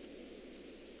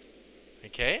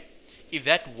 Okay? If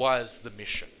that was the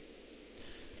mission.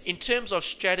 In terms of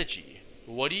strategy,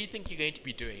 what do you think you're going to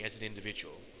be doing as an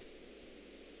individual?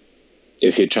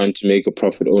 If you're trying to make a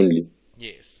profit only?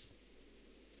 Yes.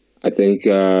 I think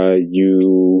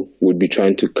you would be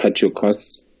trying to cut your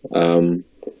costs and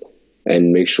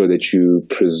make sure that you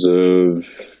preserve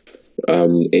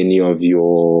any of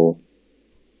your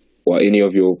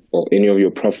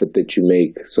profit that you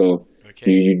make. So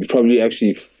you'd probably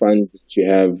actually find that you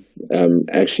have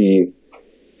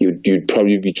you'd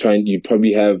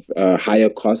probably have higher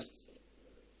costs,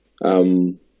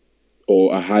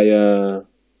 or a higher,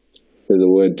 there's a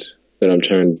word that I'm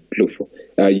trying to look for.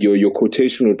 Your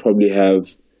quotation would probably have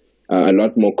a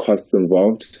lot more costs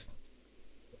involved,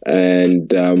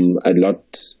 and a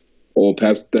lot, or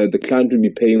perhaps the client would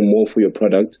be paying more for your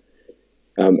product,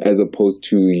 as opposed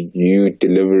to you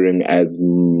delivering as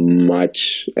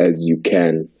much as you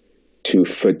can to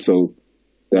fit. So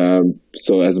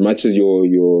as much as your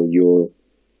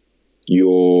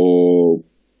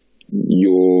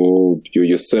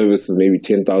service is maybe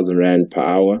 10,000 Rand per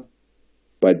hour,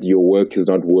 but your work is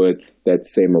not worth that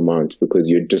same amount because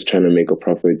you're just trying to make a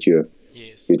profit. You're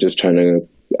just trying to,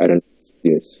 I don't know,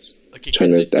 yes. Okay,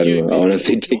 trying to, I don't know, I want to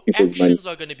say take people's money. Actions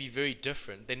are going to be very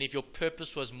different than if your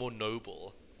purpose was more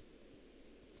noble.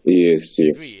 Yes.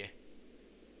 Agree?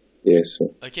 Yes.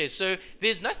 Okay, so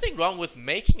there's nothing wrong with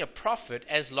making a profit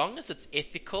as long as it's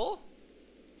ethical.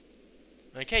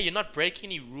 Okay, you're not breaking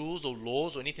any rules or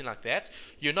laws or anything like that.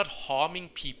 You're not harming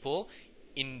people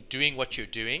in doing what you're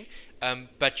doing,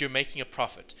 but you're making a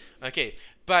profit. Okay,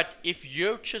 but if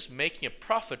you're just making a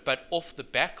profit but off the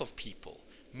back of people,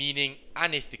 meaning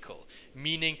unethical,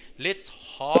 meaning let's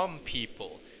harm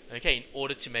people, okay, in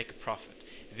order to make a profit,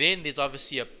 then there's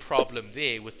obviously a problem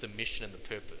there with the mission and the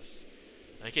purpose.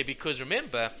 Okay, because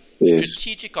remember,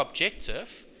 strategic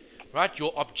objective, right?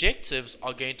 Your objectives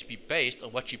are going to be based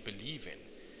on what you believe in.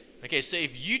 Okay, so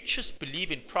if you just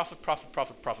believe in profit,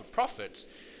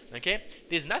 Okay,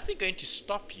 there's nothing going to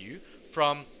stop you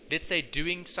from, let's say,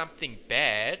 doing something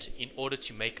bad in order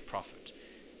to make a profit.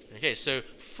 Okay, so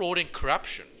fraud and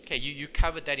corruption. Okay, you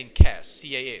covered that in CAS.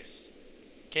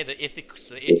 Okay, the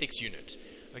ethics unit.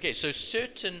 Okay, so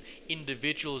certain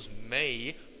individuals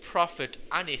may profit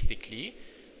unethically,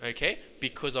 okay,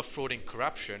 because of fraud and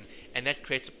corruption, and that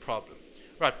creates a problem.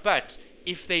 Right, but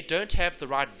if they don't have the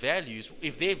right values,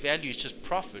 if their value is just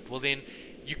profit, well then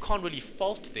you can't really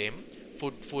fault them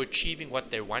for achieving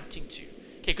what they're wanting to.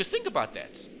 Okay, because think about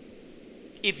that.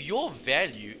 If your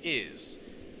value is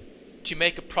to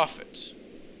make a profit,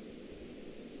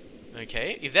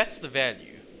 okay, if that's the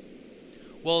value,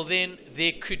 well then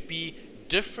there could be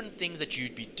different things that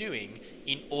you'd be doing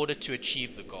in order to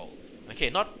achieve the goal. Okay,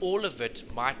 not all of it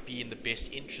might be in the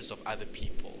best interest of other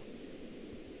people.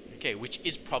 Okay, which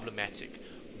is problematic.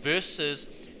 Versus,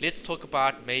 let's talk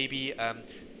about maybe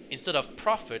instead of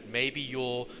profit, maybe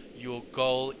your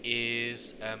goal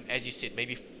is, as you said,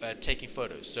 maybe taking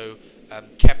photos, so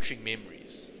capturing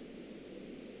memories.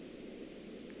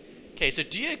 Okay, so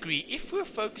do you agree, if we're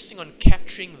focusing on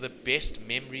capturing the best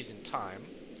memories in time,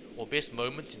 or best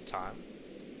moments in time,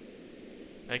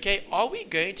 okay, are we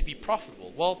going to be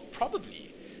profitable? Well,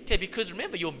 probably. Okay, because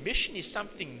remember, your mission is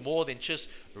something more than just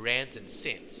rands and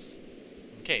cents.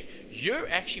 Okay, you're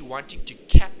actually wanting to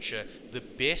capture the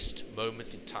best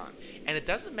moments in time, and it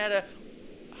doesn't matter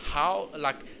how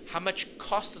much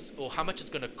costs or how much it's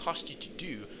going to cost you to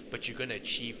do, but you're going to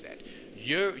achieve that.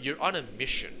 You're on a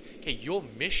mission. Okay, your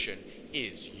mission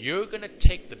is you're going to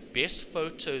take the best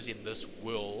photos in this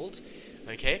world.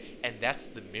 Okay, and that's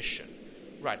the mission.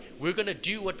 Right, we're going to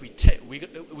do what we're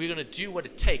going to do what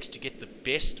it takes to get the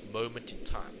best moment in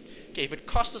time. Okay, if it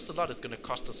costs us a lot, it's going to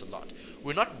cost us a lot.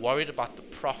 We're not worried about the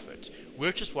profit.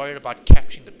 We're just worried about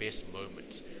capturing the best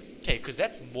moment. Okay, because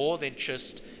that's more than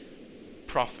just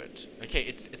profit. Okay,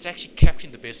 it's actually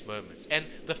capturing the best moments. And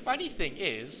the funny thing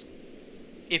is,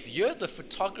 if you're the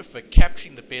photographer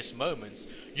capturing the best moments,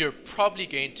 you're probably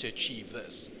going to achieve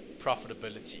this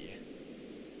profitability.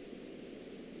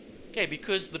 Okay,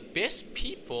 because the best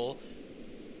people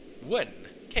win.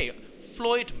 Okay,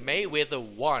 Floyd Mayweather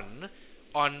won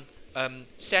on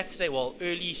Saturday, well,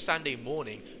 early Sunday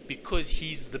morning, because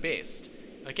he's the best.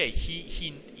 Okay,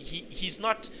 he's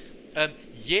not.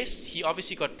 Yes, he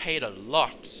obviously got paid a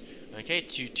lot. Okay,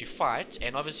 to fight,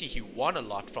 and obviously he won a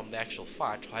lot from the actual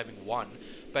fight, having won.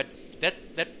 But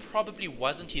that probably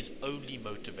wasn't his only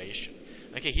motivation.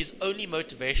 Okay, his only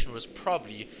motivation was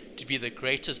probably to be the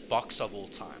greatest boxer of all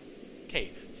time.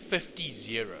 Okay,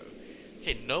 50-0.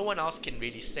 Okay, no one else can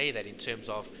really say that in terms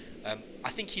of. I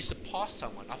think he surpassed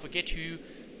someone. I forget who.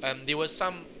 There was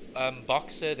some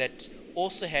boxer that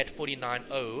also had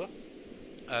 49-0,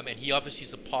 and he obviously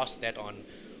surpassed that on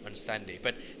Sunday.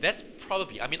 But that's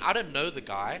probably. I mean, I don't know the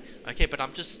guy. Okay, but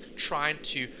I'm just trying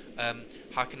to.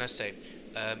 How can I say?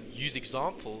 Use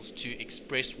examples to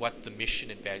express what the mission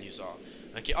and values are.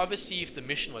 Okay, obviously, if the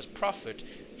mission was profit,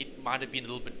 it might have been a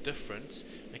little bit different.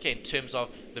 Okay, in terms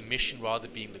of the mission rather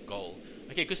being the goal.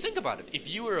 Okay, because think about it. If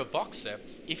you were a boxer,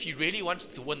 if you really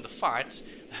wanted to win the fight,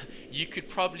 you could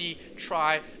probably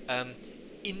try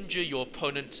injure your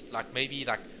opponent, like maybe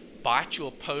like bite your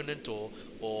opponent, or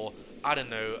I don't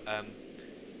know,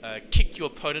 kick your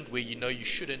opponent where you know you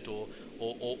shouldn't, or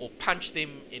punch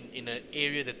them in an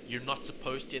area that you're not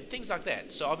supposed to, and things like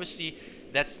that. So obviously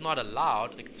that's not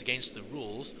allowed. It's against the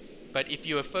rules. But if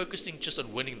you are focusing just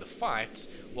on winning the fight,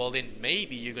 well then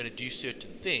maybe you're going to do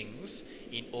certain things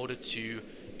in order to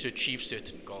achieve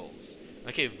certain goals.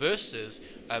 Okay, versus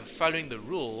following the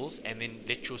rules and then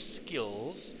let your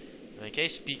skills, okay,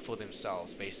 speak for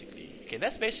themselves, basically. Okay,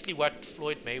 that's basically what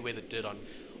Floyd Mayweather did on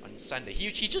Sunday. He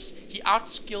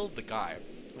outskilled the guy.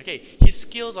 Okay, his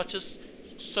skills are just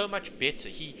so much better.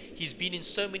 He's been in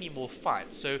so many more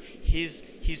fights. So his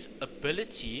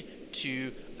ability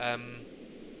to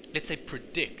let's say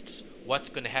predict what's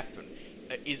going to happen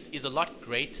is a lot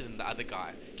greater than the other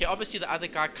guy. Okay, obviously the other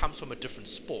guy comes from a different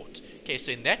sport. Okay,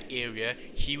 so in that area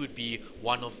he would be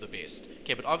one of the best.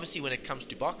 Okay, but obviously when it comes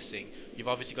to boxing, you've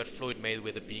obviously got Floyd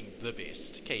Mayweather being the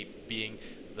best. Okay, being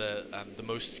the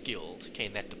most skilled. Okay,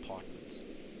 in that department.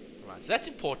 Right, so that's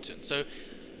important. So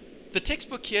the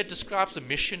textbook here describes a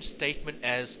mission statement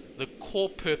as the core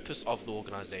purpose of the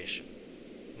organization.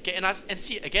 Okay, and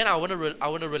see again, I want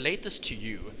to relate this to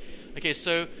you. Okay,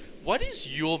 so what is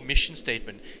your mission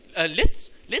statement?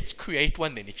 Let's create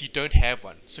one then. If you don't have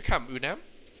one, so come, Unam.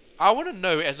 I want to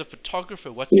know as a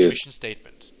photographer what's the mission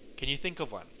statement. Can you think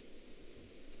of one?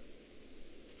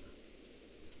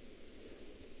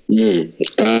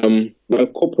 My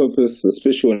core purpose,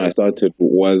 especially when I started,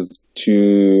 was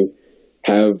to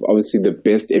have obviously the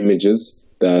best images,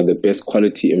 the best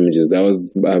quality images. That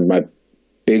was my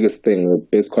biggest thing, the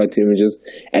best quality images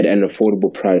at an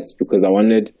affordable price, because I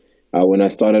wanted, when I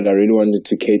started, I really wanted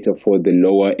to cater for the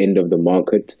lower end of the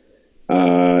market,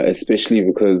 especially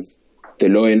because the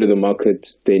lower end of the market,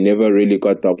 they never really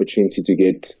got the opportunity to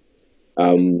get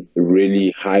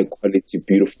really high quality,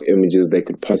 beautiful images that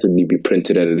could possibly be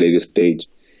printed at a later stage.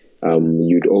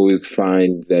 You'd always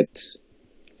find that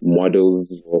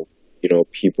models or,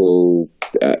 people,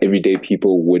 everyday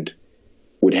people would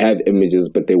have images,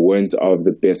 but they weren't of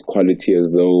the best quality,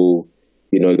 as though,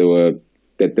 they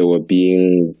were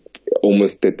being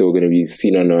almost, that they were going to be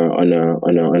seen on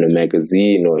a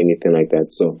magazine or anything like that.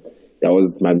 So that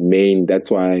was my main, that's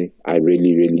why I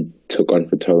really, really took on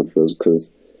photographers,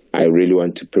 because I really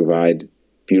want to provide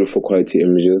beautiful quality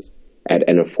images at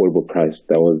an affordable price.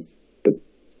 That was the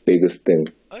biggest thing.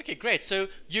 Okay, great. So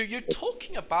you're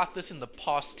talking about this in the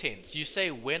past tense. You say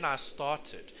when I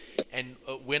started, and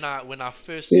when I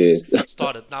first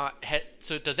started. Now,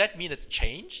 so does that mean it's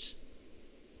changed?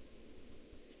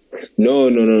 No.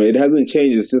 It hasn't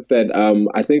changed. It's just that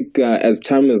I think as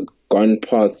time has gone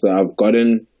past, I've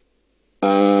gotten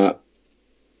my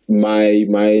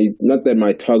not that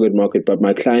my target market, but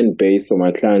my client base or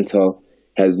my clientele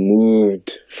has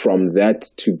moved from that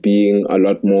to being a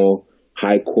lot more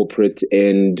high corporate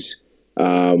end,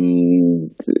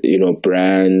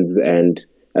 brands. And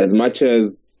as much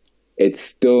as it's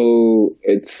still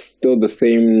the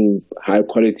same high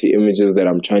quality images that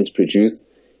I'm trying to produce,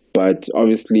 but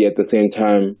obviously at the same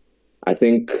time, I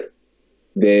think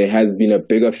there has been a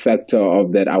bigger factor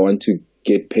of that I want to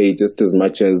get paid just as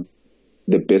much as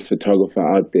the best photographer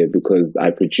out there, because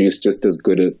I produce just a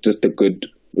good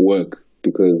work.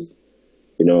 Because,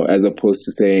 as opposed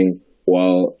to saying,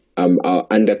 well, I'll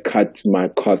undercut my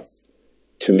costs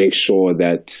to make sure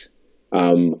that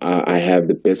I have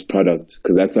the best product,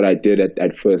 because that's what I did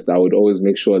at first. I would always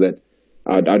make sure that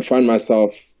I'd find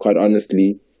myself, quite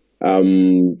honestly,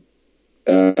 under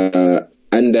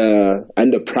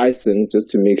pricing, just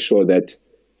to make sure that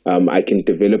I can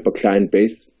develop a client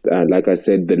base, like I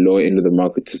said, the lower end of the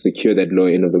market, to secure that lower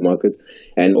end of the market,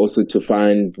 and also to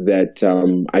find that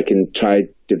I can try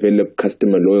develop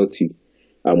customer loyalty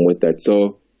with that.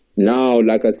 So now,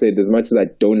 like I said, as much as I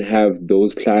don't have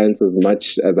those clients as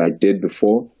much as I did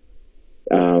before,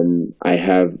 I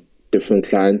have different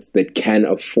clients that can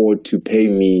afford to pay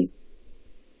me,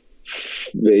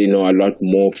 a lot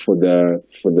more for the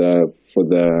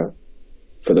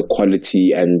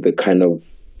quality and the kind of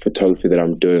photography that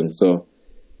I'm doing. So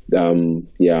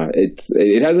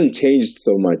it hasn't changed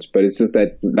so much, but it's just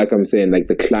that, like I'm saying, like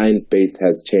the client base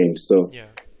has changed. So Yeah.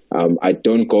 I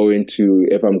don't go into,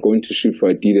 if I'm going to shoot for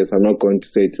Adidas, I'm not going to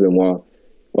say to them, well,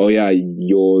 oh yeah,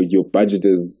 your budget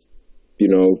is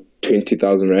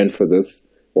 20,000 rand for this.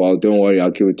 Well, don't worry,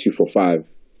 I'll give it to you for 5,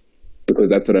 because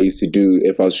that's what I used to do.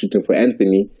 If I was shooting for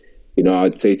Anthony,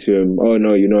 I'd say to him, oh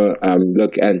no,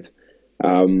 look, Ant,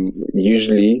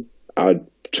 usually I'd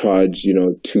charge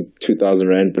 2,000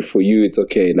 rand, but for you it's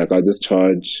okay, like I'll just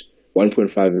charge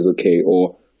 1.5 is okay.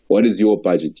 Or what is your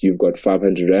budget? You've got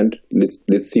 500 rand,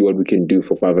 let's see what we can do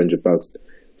for 500 bucks.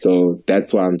 So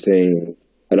that's why I'm saying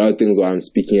a lot of things, why I'm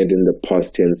speaking it in the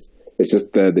past tense. It's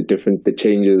just the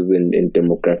changes in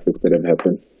demographics that have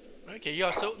happened. Okay, yeah.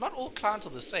 So not all clients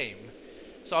are the same.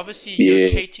 So obviously Yeah.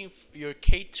 you're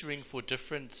catering for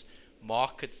different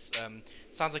markets.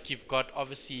 Sounds like you've got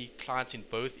obviously clients in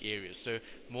both areas. So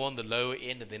more on the lower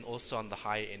end and then also on the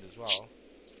higher end as well.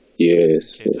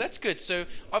 Yes. Okay, so that's good. So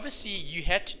obviously you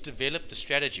had to develop the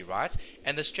strategy, right?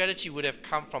 And the strategy would have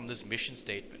come from this mission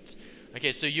statement.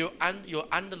 Okay, so your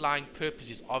underlying purpose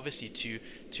is obviously to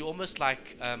almost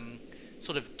like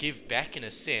sort of give back in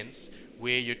a sense,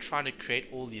 where you're trying to create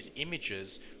all these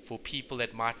images for people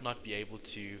that might not be able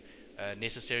to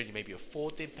necessarily maybe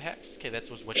afford them, perhaps. Okay,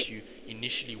 that was what you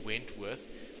initially went with.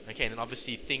 Okay, and then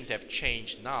obviously things have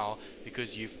changed now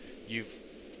because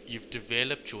you've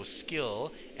developed your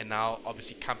skill, and now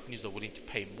obviously companies are willing to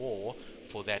pay more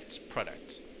for that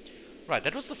product. Right,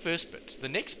 that was the first bit. The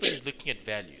next bit is looking at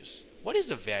values. What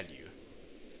is a value?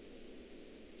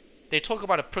 They talk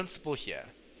about a principle here.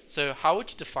 So how would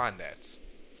you define that?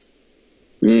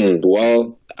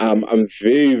 Well, I'm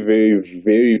very, very,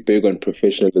 very big on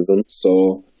professionalism.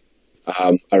 So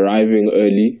arriving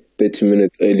early, 30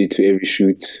 minutes early to every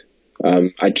shoot.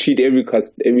 I treat every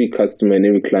customer and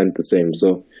every client the same.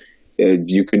 So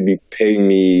you could be paying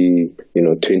me,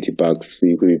 $20.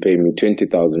 You could be paying me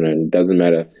 20,000 rand. It doesn't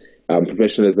matter.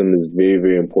 Professionalism is very,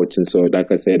 very important. So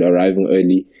like I said, arriving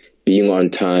early, being on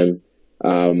time.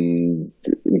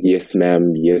 Yes,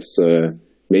 ma'am. Yes, sir.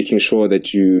 making sure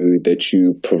that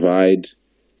you provide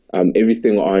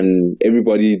everything on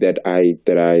everybody that I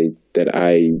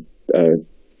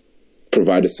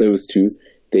provide a service to.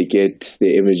 They get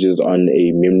their images on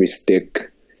a memory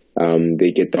stick.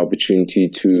 They get the opportunity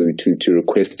to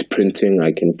request printing.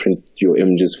 I can print your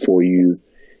images for you.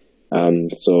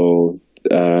 Those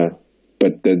are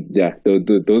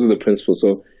the principles.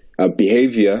 So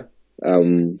behavior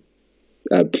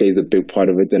plays a big part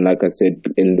of it. And like I said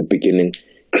in the beginning,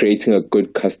 creating a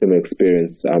good customer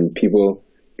experience. People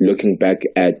looking back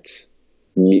at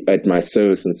me, at my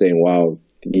service, and saying, "Wow,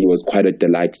 he was quite a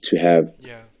delight to have."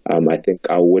 Yeah. I think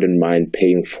I wouldn't mind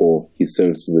paying for his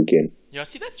services again. Yeah,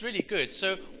 see, that's really good.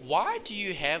 So why do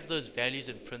you have those values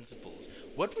and principles?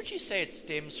 What would you say it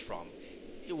stems from?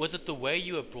 Was it the way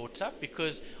you were brought up?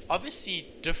 Because obviously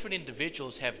different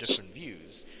individuals have different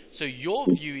views. So your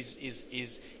view is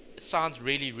it sounds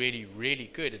really, really, really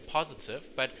good and positive,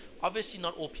 but obviously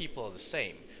not all people are the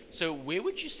same. So where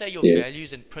would you say your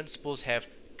values and principles have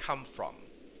come from?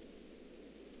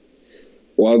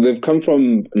 Well, they've come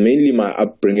from mainly my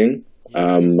upbringing,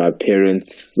 my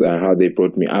parents, how they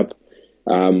brought me up.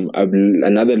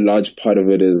 Another large part of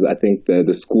it is, I think,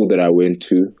 the school that I went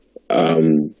to. I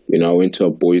went to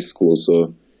a boys' school,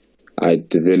 so I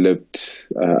developed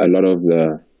a lot of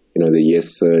the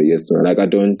yes sir, yes sir. Like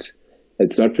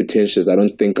it's not pretentious. I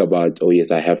don't think about, oh yes,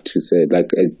 I have to say it.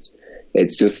 Like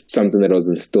it's just something that was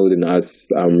instilled in us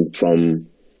from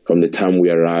the time we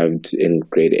arrived in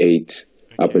grade 8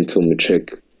 up until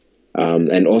matric.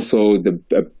 And also the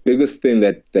biggest thing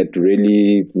that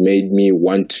really made me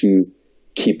want to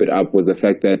keep it up was the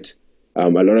fact that a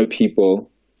lot of people,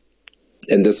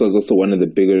 and this was also one of the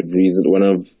bigger reasons,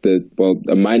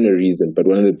 a minor reason, but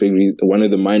one of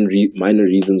the minor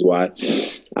reasons why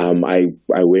I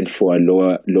went for a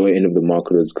lower end of the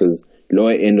market was because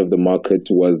lower end of the market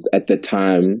was at the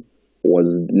time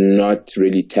was not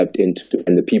really tapped into,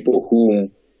 and the people who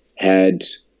had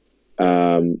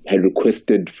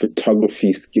requested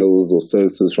photography skills or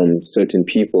services from certain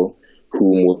people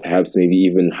who were perhaps maybe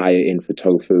even higher end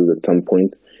photographers at some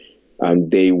point,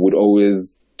 they would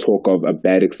always talk of a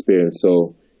bad experience.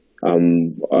 So,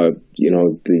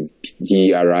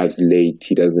 he arrives late.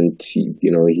 He doesn't.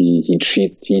 He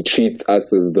treats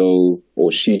us as though,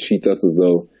 or she treats us as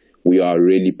though we are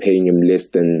really paying him less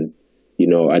than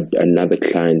another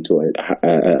client or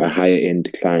a higher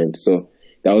end client. So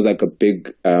that was like a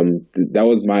big. That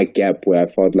was my gap where I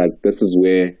felt like this is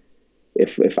where,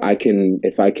 if I can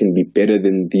be better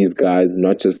than these guys,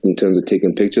 not just in terms of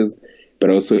taking pictures, but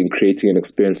also in creating an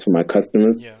experience for my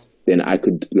customers, then I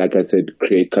could, like I said,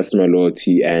 create customer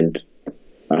loyalty and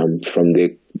from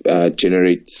there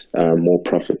generate more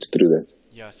profits through that.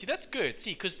 Yeah, see, that's good.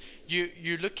 See, because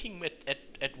you're looking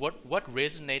at what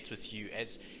resonates with you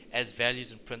as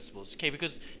values and principles. Okay,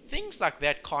 because things like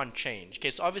that can't change.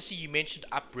 Okay, so obviously you mentioned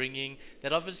upbringing.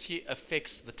 That obviously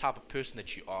affects the type of person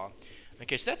that you are.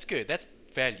 Okay, so that's good. That's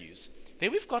values.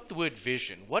 Then we've got the word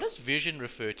vision. What does vision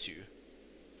refer to?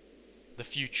 The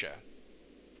future.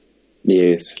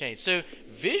 Yes. Okay, so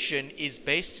vision is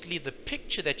basically the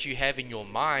picture that you have in your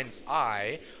mind's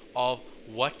eye of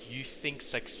what you think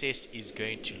success is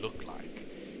going to look like.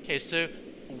 Okay, so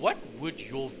what would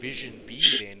your vision be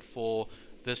then for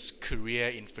this career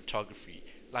in photography?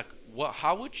 Like,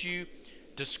 how would you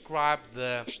describe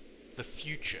the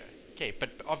future? Okay, but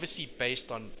obviously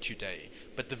based on today.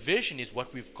 But the vision is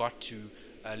what we've got to,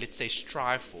 let's say,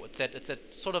 strive for. It's that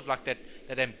sort of like that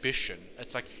ambition.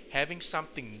 It's like having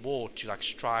something more to like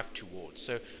strive towards.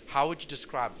 So how would you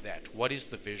describe that? What is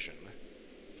the vision?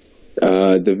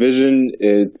 The vision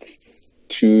is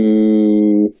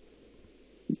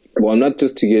not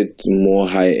just to get more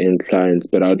high-end clients,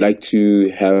 but I would like to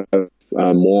have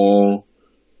more.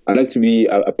 I'd like to be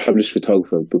a published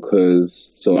photographer,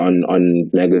 so on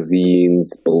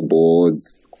magazines,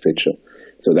 billboards, etc.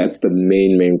 So that's the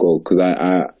main goal. Because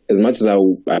I as much as I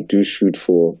do shoot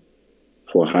for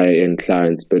higher end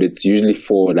clients, but it's usually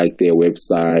for like their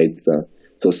websites.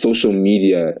 So social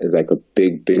media is like a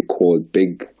big core,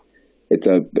 it's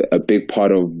a big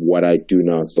part of what I do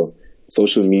now. So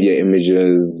social media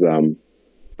images.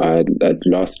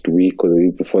 Last week or the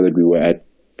week before that, we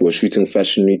were shooting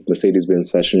Fashion Week, Mercedes-Benz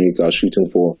Fashion Week. I was shooting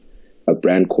for a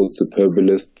brand called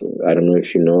Superbalist. I don't know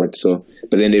if you know it. So,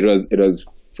 but then it was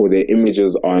for their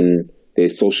images on their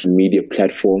social media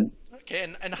platform.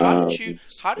 Okay, and how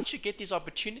did you get these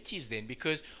opportunities then?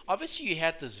 Because obviously you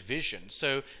had this vision,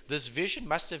 so this vision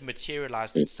must have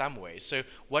materialized in some way. So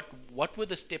what were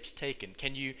the steps taken?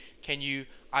 Can you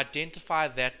identify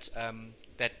that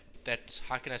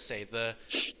how can I say, the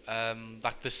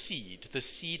like the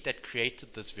seed that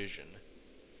created this vision?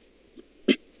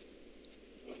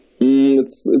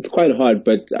 it's quite hard,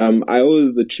 but I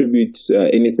always attribute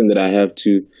anything that I have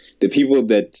to the people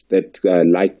that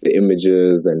like the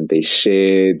images and they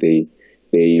share, they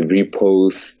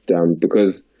repost,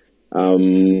 because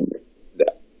I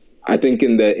think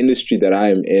in the industry that I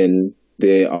am in,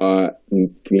 there are,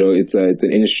 it's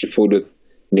an industry filled with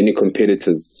many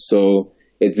competitors, so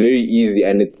it's very easy,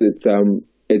 and it's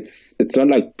not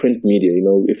like print media.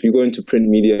 If you go into print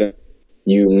media,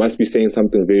 you must be saying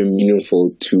something very meaningful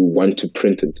to want to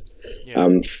print it. Yeah.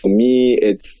 For me,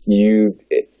 it's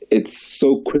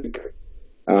so quick.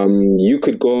 You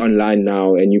could go online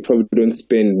now and you probably don't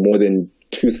spend more than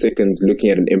 2 seconds looking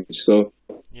at an image. So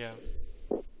yeah.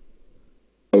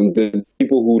 The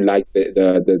people who like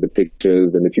the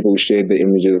pictures and the people who shared the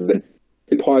images, and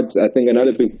I think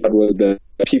another big part was the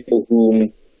people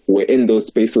who were in those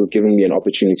spaces giving me an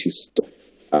opportunity. So,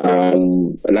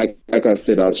 like I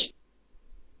said, I was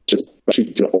just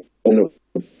shooting on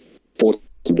a force.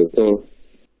 So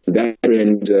that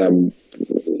friend,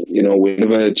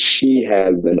 whenever she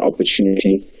has an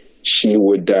opportunity, she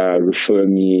would refer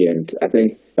me, and I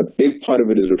think a big part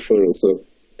of it is referral. So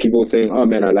people think, "Oh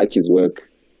man, I like his work.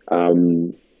 Let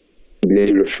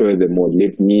me refer them, or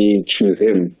let me choose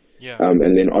him." Yeah.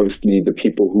 And then obviously the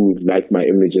people who like my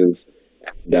images,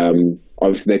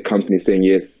 obviously that company saying,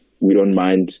 yes, we don't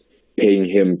mind paying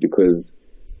him because,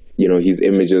 his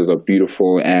images are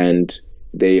beautiful and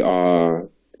they are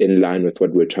in line with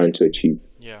what we're trying to achieve.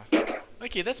 Yeah.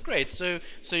 Okay, that's great. So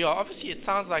yeah, obviously it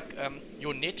sounds like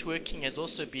your networking has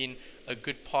also been a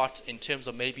good part in terms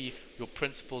of maybe your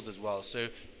principles as well. So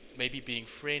maybe being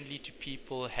friendly to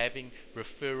people, having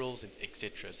referrals,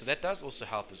 etc. So that does also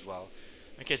help as well.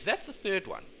 Okay, so that's the third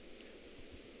one.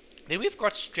 Then we've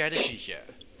got strategy here.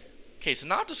 Okay, so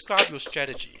now describe your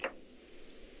strategy.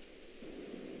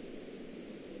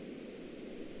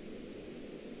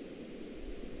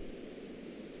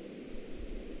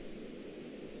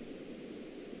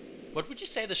 What would you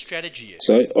say the strategy is?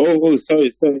 Sorry. Sorry.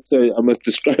 I must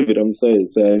describe it. I'm sorry.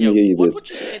 Let me hear you what this. Would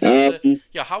you say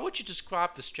how would you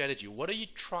describe the strategy? What are you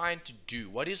trying to do?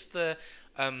 What is the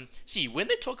see, when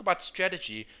they talk about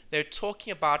strategy, they're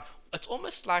talking about, it's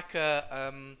almost like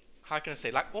a how can I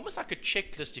say, almost like a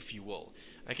checklist, if you will.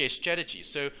 Okay, strategy.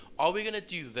 So are we going to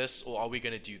do this or are we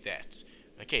going to do that?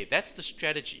 Okay, that's the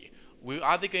strategy. We're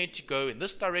either going to go in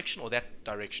this direction or that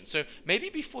direction. So maybe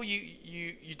before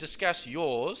you discuss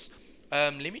yours,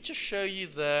 let me just show you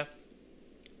the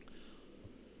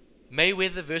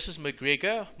Mayweather versus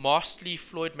McGregor. Masterly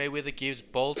Floyd Mayweather gives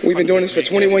bold. We've been doing this for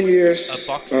 21 years. A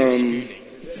boxing schooling.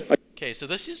 Okay, so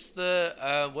this is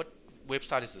the what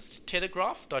website is this?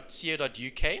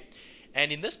 Telegraph.co.uk,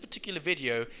 and in this particular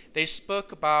video, they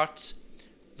spoke about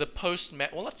the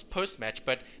post-match. Well, not post-match,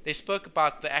 but they spoke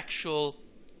about the actual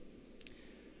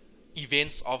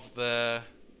events of the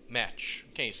match.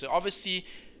 Okay, so obviously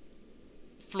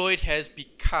Floyd has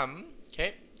become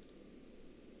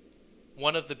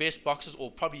one of the best boxers,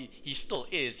 or probably he still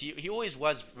is. He always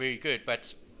was very good,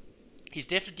 but he's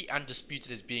definitely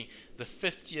undisputed as being the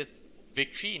 50th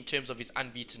victory in terms of his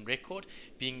unbeaten record,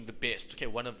 being the best. Okay,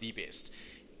 one of the best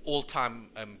all-time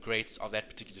greats of that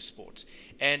particular sport.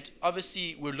 And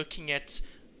obviously we're looking at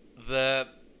the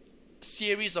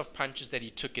series of punches that he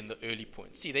took in the early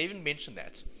points. See, they even mentioned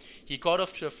that he got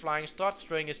off to a flying start,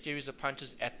 throwing a series of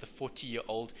punches at the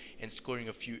 40-year-old and scoring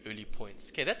a few early points.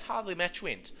 Okay, that's how the match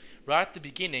went. Right at the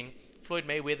beginning, Floyd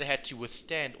Mayweather had to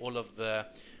withstand all of the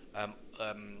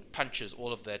punches,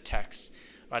 all of the attacks.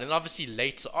 Right, and obviously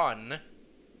later on,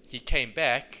 he came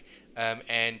back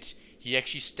and he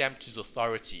actually stamped his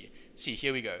authority. See,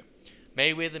 here we go.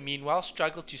 Mayweather, meanwhile,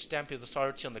 struggled to stamp his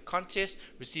authority on the contest,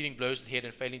 receiving blows to the head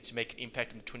and failing to make an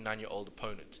impact on the 29-year-old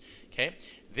opponent. Okay,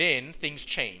 then things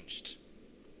changed.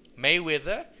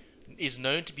 Mayweather is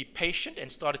known to be patient and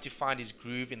started to find his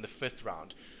groove in the 5th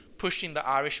round. Pushing the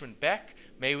Irishman back,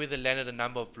 Mayweather landed a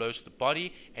number of blows to the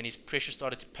body, and his pressure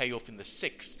started to pay off in the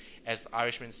 6th as the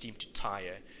Irishman seemed to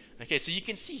tire. Okay, so you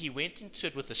can see he went into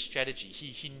it with a strategy.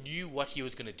 He knew what he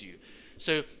was going to do.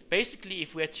 So basically,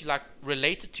 if we had to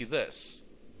relate it to this,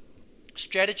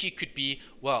 strategy could be,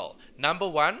 well, number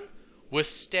one,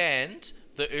 withstand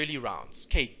the early rounds.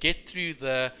 Okay, get through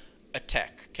the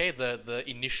attack. Okay, the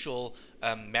initial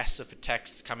massive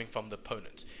attacks coming from the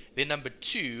opponent. Then number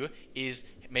two is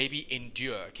maybe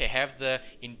endure. Okay, have the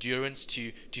endurance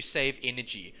to save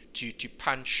energy, to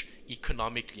punch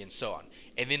economically and so on.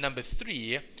 And then number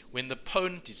three, when the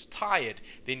opponent is tired,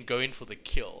 then go in for the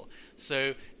kill.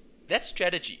 So that's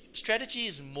strategy. Strategy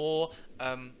is more,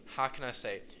 how can I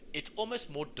say, it's almost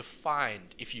more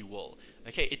defined, if you will.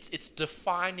 Okay, it's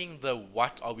defining the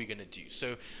what are we going to do.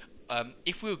 So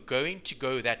if we're going to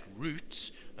go that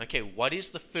route, okay, what is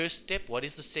the first step? What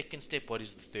is the second step? What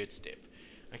is the third step?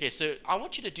 Okay, so I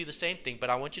want you to do the same thing, but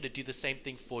I want you to do the same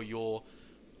thing for your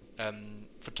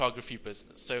photography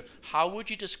business. So how would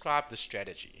you describe the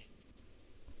strategy?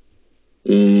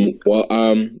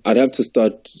 I'd have to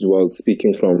start,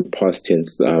 speaking from past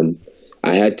tense.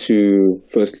 I had to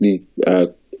firstly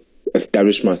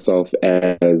establish myself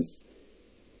as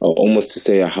almost to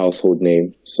say a household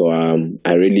name. So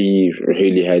I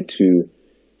really had to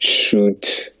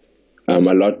shoot a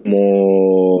lot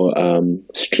more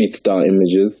street style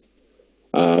images.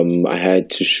 I had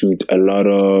to shoot a lot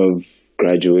of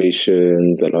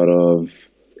graduations, a lot of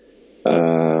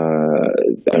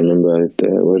I remember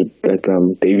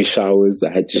baby showers.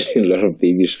 I had to shoot a lot of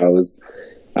baby showers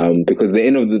because the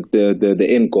end of the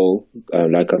end goal,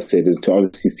 like I've said, is to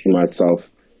obviously see myself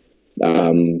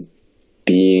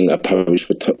being a published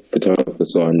photographer,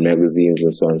 so on magazines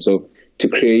and so on. So to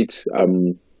create,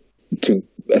 to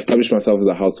establish myself as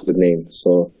a household name,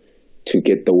 so to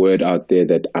get the word out there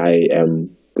that I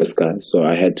am this guy. So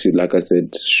I had to, like I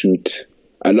said, shoot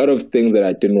a lot of things that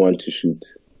I didn't want to shoot.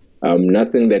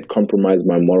 Nothing that compromised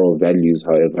my moral values,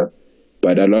 however,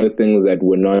 but a lot of things that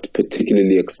were not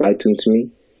particularly exciting to me.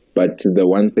 But the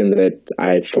one thing that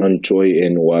I found joy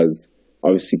in was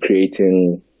obviously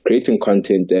creating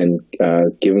content and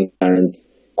giving clients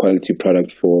quality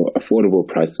product for affordable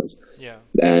prices. Yeah.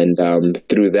 And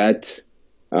through that,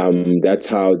 that's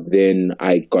how then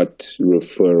I got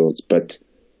referrals. But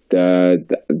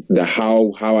the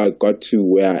how I got to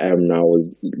where I am now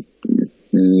was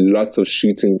lots of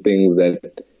shooting things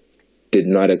that did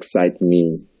not excite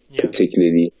me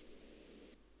particularly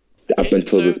up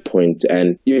until this point,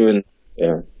 and even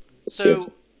So yes.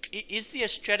 Is there a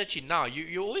strategy now?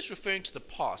 You're always referring to the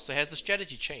past. So has the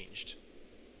strategy changed?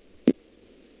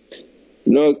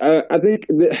 No, I think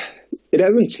it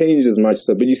hasn't changed as much.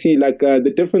 So, but you see, like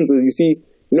the difference is, you see,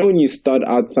 when you start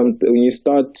out when you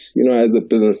start, as a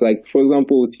business, like for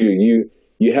example with you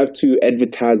have to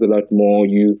advertise a lot more.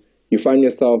 You find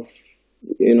yourself,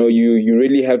 you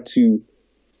really have to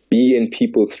be in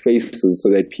people's faces so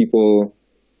that people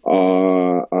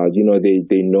are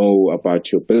they know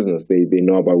about your business. They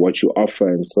know about what you offer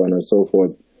and so on and so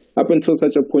forth. Up until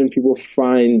such a point, people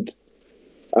find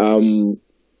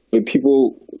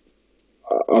people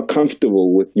are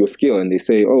comfortable with your skill and they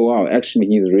say, oh wow, actually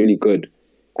he's really good.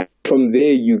 And from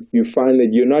there you find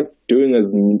that you're not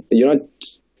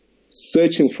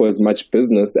searching for as much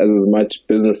business as much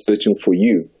business searching for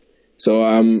you. So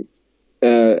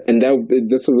and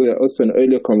this was also an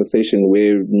earlier conversation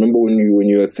where, remember when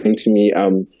you were saying to me,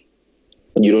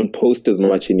 you don't post as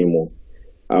much anymore.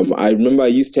 I remember I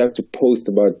used to have to post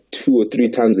about 2 or 3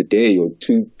 times a day or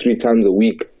 2-3 times a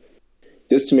week,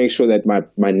 just to make sure that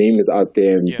my name is out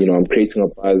there and I'm creating a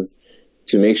buzz,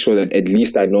 to make sure that at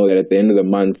least I know that at the end of the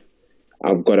month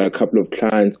I've got a couple of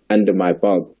clients under my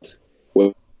belt.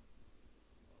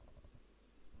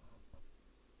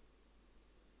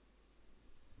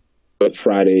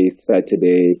 Friday,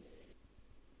 Saturday,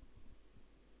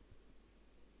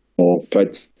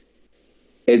 but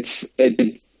it's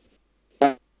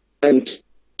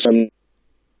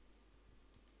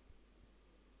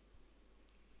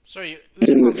sorry,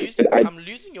 I'm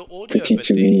losing your audio a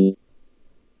bit.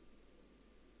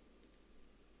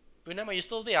 Unam, are you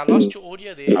still there? I lost your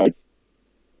audio there. I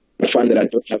find that I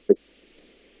don't have it.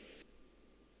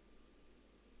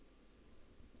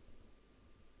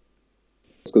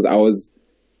 Because I was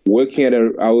working at a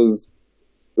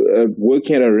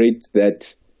rate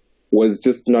that was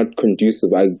just not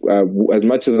conducive. As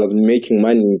much as I was making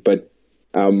money, but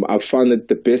I found that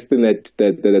the best thing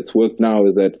that's worked now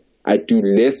is that I do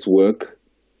less work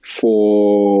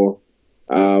for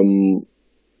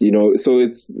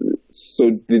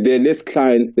so there are less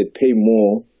clients that pay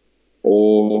more,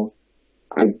 or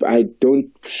I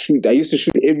don't shoot. I used to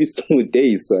shoot every single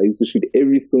day, so I used to shoot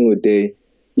every single day,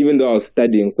 even though I was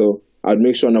studying. So I'd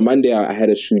make sure on a Monday I had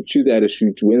a shoot, Tuesday I had a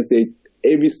shoot, Wednesday,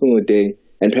 every single day,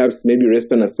 and perhaps maybe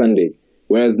rest on a Sunday.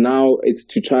 Whereas now it's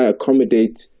to try to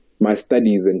accommodate my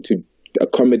studies and to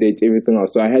accommodate everything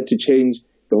else. So I had to change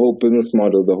the whole business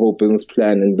model, the whole business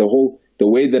plan, and the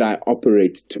way that I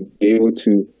operate to be able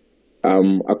to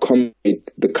accommodate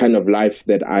the kind of life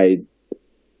that I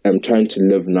am trying to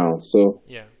live now. So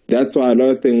that's why a lot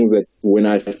of things that when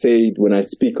I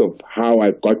speak of how I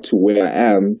got to where I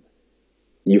am,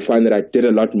 you find that I did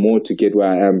a lot more to get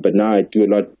where I am, but now I do a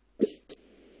lot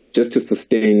just to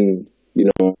sustain,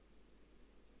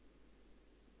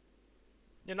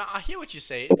 I hear what you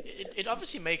say. It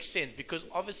obviously makes sense, because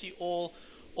obviously all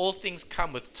all things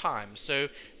come with time. So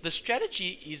the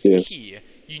strategy is Yes. key.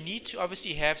 You need to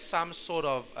obviously have some sort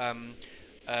of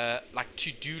like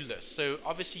to-do list. So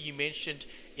obviously you mentioned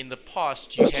in the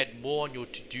past you had more on your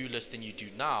to-do list than you do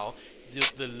now.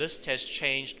 The list has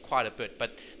changed quite a bit,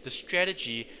 but the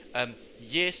strategy,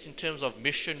 yes, in terms of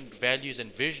mission, values,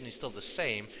 and vision is still the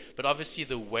same, but obviously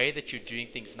the way that you're doing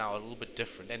things now are a little bit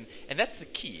different, and that's the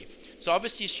key. So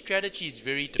obviously strategy is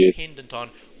very dependent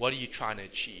on what are you trying to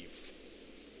achieve.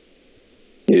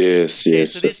 Yes, Okay,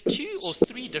 yes. so there's 2 or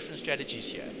 3 different strategies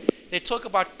here. They talk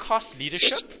about cost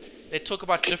leadership, they talk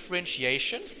about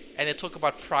differentiation, and they talk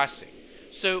about pricing.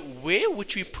 So where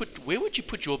would you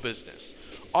put your business?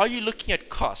 Are you looking at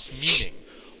cost, meaning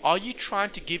are you trying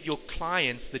to give your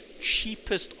clients the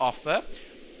cheapest offer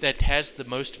that has the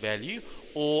most value,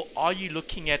 or are you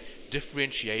looking at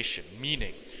differentiation,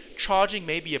 meaning charging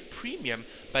maybe a premium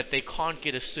but they can't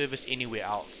get a service anywhere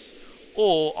else?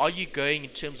 Or are you going in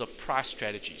terms of price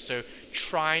strategy, so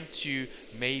trying to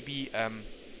maybe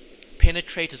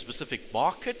penetrate a specific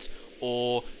market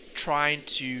or trying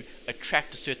to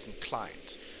attract a certain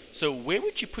client? So where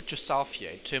would you put yourself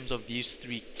here in terms of these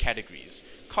 3 categories?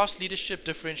 Cost leadership,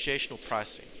 differentiation, or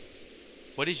pricing?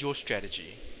 What is your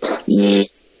strategy?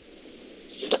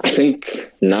 I think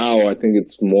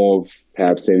it's more of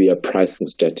perhaps maybe a pricing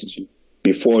strategy.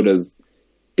 Before, there's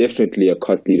definitely a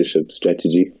cost leadership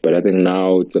strategy, but I think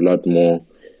now it's a lot more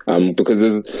because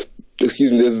there's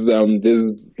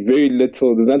very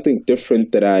little, there's nothing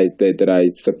different that I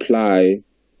supply,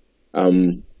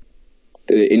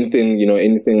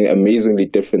 anything amazingly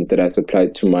different that I supply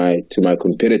to my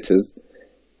competitors.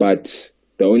 But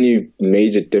the only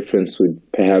major difference would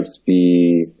perhaps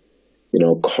be,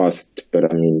 cost. But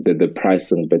I mean the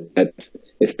pricing. But that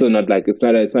it's still not like it's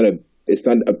not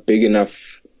a big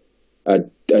enough a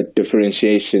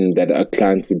differentiation that a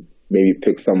client would maybe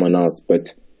pick someone else.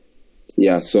 But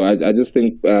yeah, so I just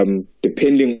think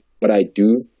depending what I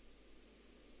do,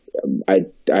 I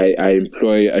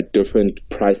employ a different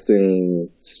pricing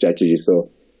strategy. So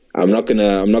I'm not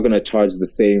gonna charge the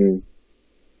same.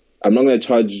 I'm not gonna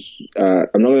charge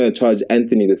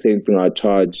Anthony the same thing I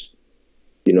charge,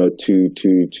 to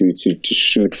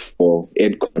shoot for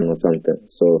Edcon or something.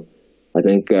 So I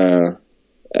think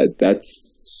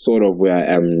that's sort of where I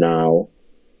am now.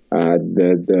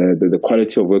 The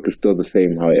quality of work is still the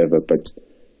same, however, but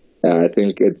I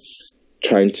think it's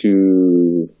trying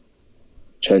to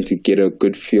get a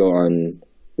good feel on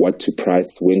what to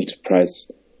price, when to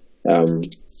price,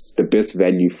 the best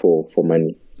value for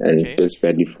money and best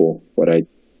value for what I do.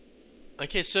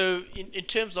 Okay, so in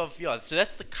terms of, so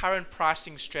that's the current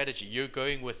pricing strategy. You're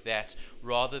going with that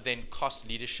rather than cost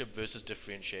leadership versus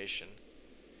differentiation.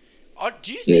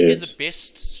 Do you think is the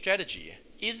best strategy?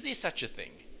 Is there such a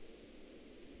thing?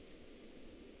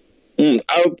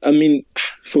 I mean,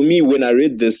 for me, when I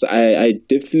read this, I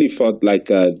definitely felt like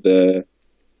the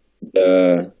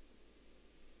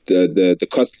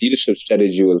cost leadership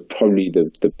strategy was probably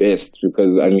the best,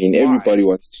 because I mean, everybody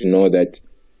wants to know that,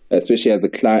 especially as a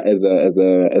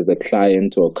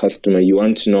client or a customer, you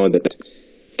want to know that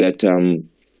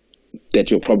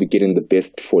you're probably getting the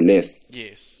best for less.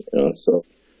 Yes. So.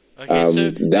 Okay,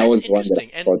 so that was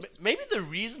interesting. One that and maybe the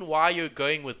reason why you're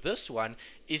going with this one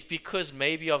is because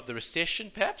maybe of the recession,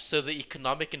 perhaps, so the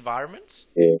economic environment?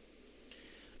 Yes.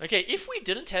 Okay, if we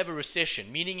didn't have a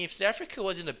recession, meaning if South Africa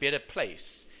was in a better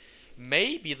place,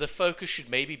 maybe the focus should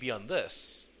maybe be on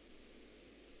this.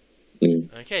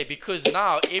 Okay, because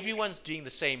now everyone's doing the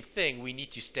same thing, we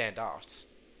need to stand out.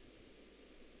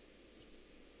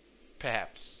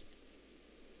 Perhaps.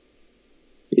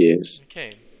 Yes.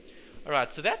 Okay. All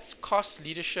right, so that's cost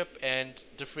leadership and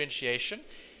differentiation,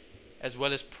 as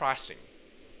well as pricing.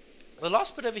 The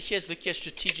last bit over here is looking at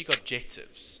strategic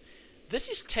objectives. This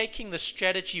is taking the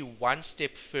strategy one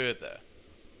step further.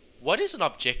 What is an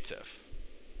objective?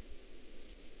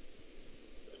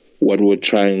 What we're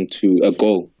trying to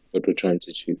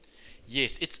achieve.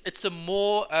 Yes, it's a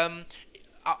more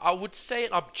I would say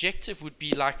an objective would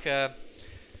be like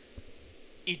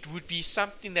it would be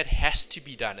something that has to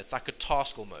be done. It's like a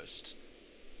task almost.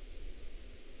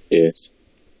 Yes.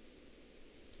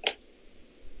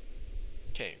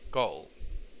 Okay, goal.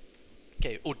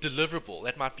 Okay, or deliverable.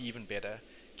 That might be even better.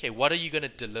 Okay, what are you going to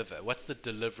deliver? What's the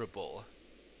deliverable?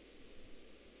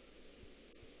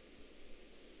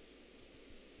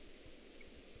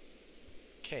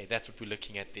 Okay, that's what we're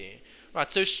looking at there.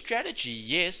 Right, so strategy,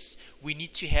 yes, we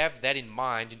need to have that in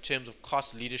mind in terms of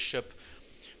cost leadership,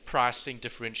 pricing,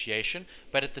 differentiation,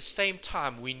 but at the same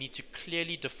time we need to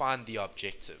clearly define the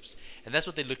objectives, and that's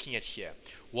what they're looking at here.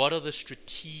 What are the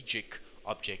strategic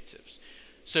objectives?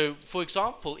 So, for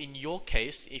example, in your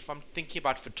case, if I'm thinking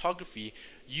about photography,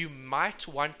 you might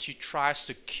want to try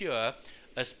secure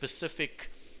a specific,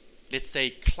 let's say,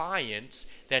 client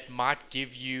that might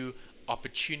give you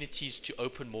opportunities to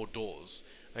open more doors.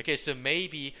 Okay, so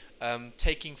maybe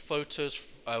taking photos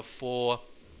for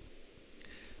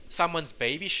someone's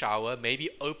baby shower maybe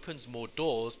opens more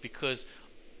doors because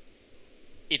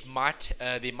there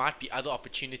might be other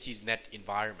opportunities in that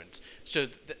environment. So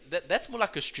that's more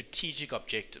like a strategic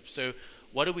objective. So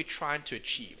what are we trying to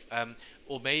achieve?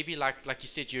 Or maybe like you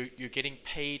said, you're getting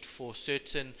paid for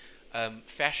certain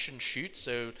fashion shoots.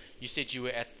 So you said you were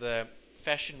at the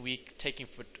fashion week taking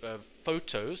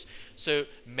photos. So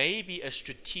maybe a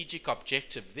strategic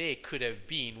objective there could have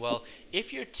been, well,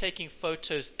 if you're taking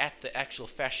photos at the actual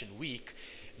fashion week,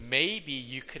 maybe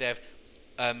you could have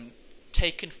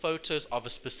taken photos of a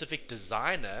specific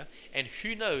designer, and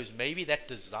who knows, maybe that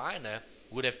designer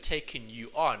would have taken you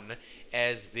on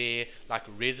as their like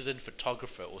resident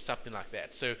photographer or something like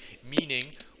that. So meaning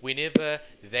whenever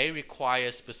they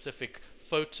require specific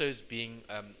photos being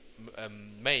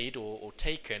made or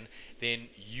taken, then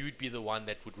you'd be the one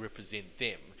that would represent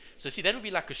them. So see, that would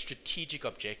be like a strategic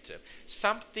objective,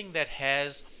 something that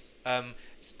has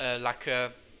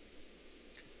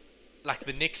like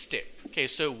the next step. Okay,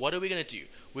 so what are we going to do?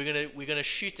 We're going to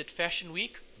shoot at Fashion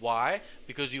Week. Why?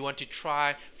 Because we want to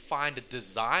try find a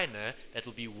designer that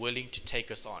will be willing to take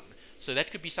us on. So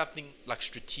that could be something like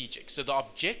strategic. So the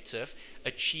objective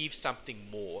achieves something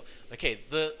more. Okay,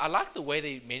 I like the way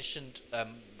they mentioned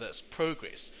this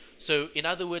progress. So in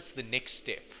other words, the next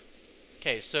step.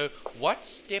 Okay, so what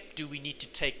step do we need to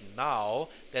take now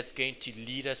that's going to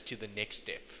lead us to the next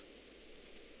step?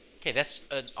 Okay, that's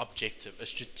an objective, a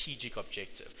strategic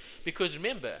objective. Because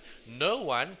remember, no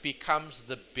one becomes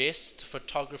the best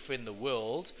photographer in the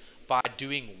world by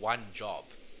doing one job.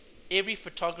 Every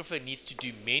photographer needs to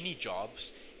do many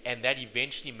jobs, and that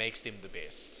eventually makes them the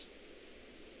best.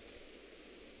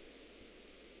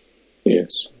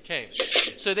 Yes. Okay,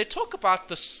 so they talk about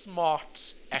the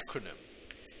SMART acronym.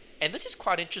 And this is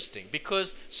quite interesting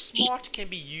because SMART can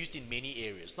be used in many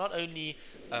areas, not only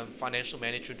financial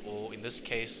management, or in this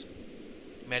case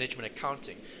management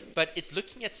accounting, but it's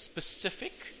looking at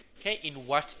specific, okay, in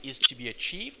what is to be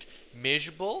achieved,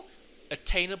 measurable,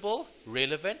 attainable,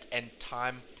 relevant, and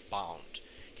time bound.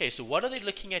 Okay, so what are they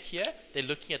looking at here? They're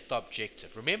looking at the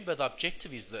objective. Remember, the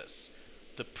objective is this,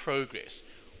 the progress.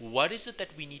 What is it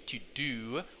that we need to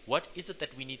do? What is it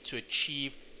that we need to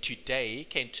achieve today,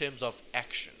 okay, in terms of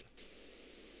action?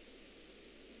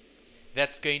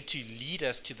 That's going to lead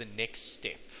us to the next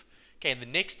step. Okay, and the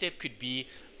next step could be,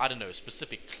 I don't know, a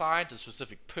specific client, a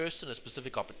specific person, a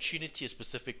specific opportunity, a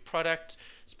specific product,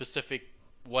 specific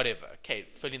whatever. Okay,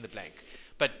 fill in the blank.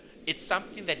 But it's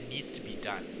something that needs to be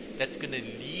done. That's going to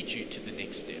lead you to the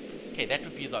next step. Okay, that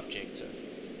would be the objective.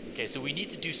 Okay, so we need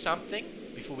to do something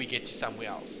before we get to somewhere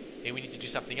else. Then we need to do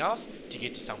something else to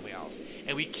get to somewhere else.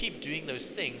 And we keep doing those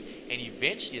things, and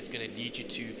eventually it's going to lead you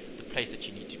to the place that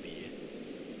you need to be.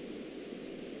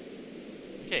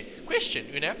 Okay, question,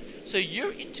 Una. So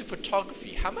you're into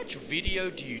photography. How much video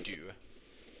do you do?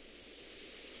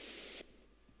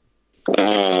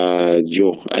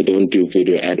 I don't do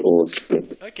video at all. So,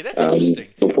 okay, that's interesting.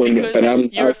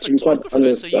 But you're a photographer,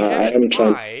 honest, so you have I am an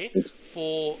trying eye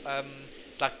for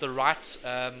like the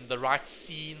right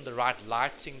scene, the right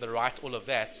lighting, the right all of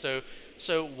that. So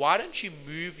why don't you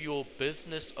move your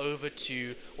business over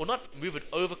to, or not move it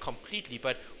over completely,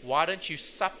 but why don't you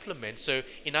supplement? So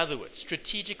in other words,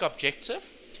 strategic objective.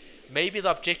 Maybe the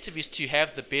objective is to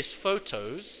have the best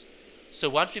photos. So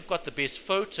once we've got the best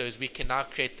photos, we can now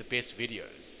create the best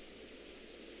videos.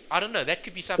 I don't know. That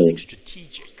could be something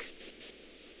strategic.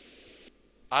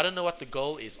 I don't know what the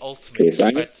goal is ultimately,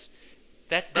 but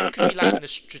that could be like a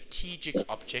strategic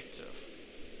objective.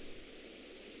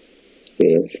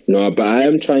 Yes. No, but I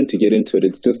am trying to get into it.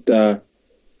 It's just the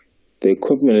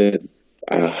equipment is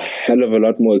a hell of a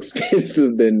lot more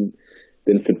expensive than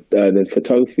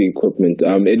photography equipment.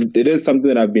 It is something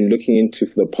that I've been looking into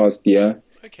for the past year.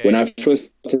 Okay. When I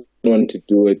first wanted to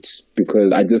do it,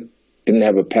 because I just didn't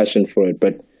have a passion for it.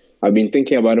 But I've been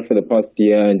thinking about it for the past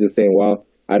year and just saying, well,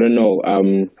 I don't know.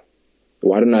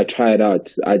 Why don't I try it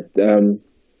out?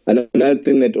 Another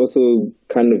thing that also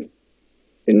kind of,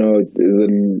 is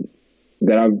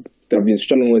that I've been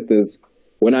struggling with is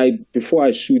before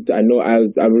I shoot, I know I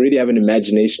already have an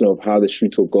imagination of how the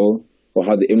shoot will go or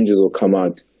how the images will come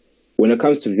out. When it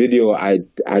comes to video, I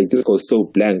just go so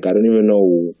blank. I don't even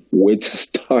know where to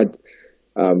start.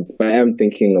 But I am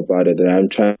thinking about it and I'm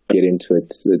trying to get into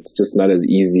it. It's just not as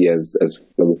easy as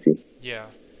photography. Yeah.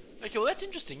 Okay, well that's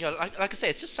interesting. Like I say,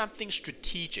 it's just something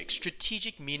strategic.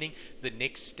 Strategic meaning the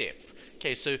next step.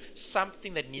 Okay, so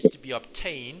something that needs to be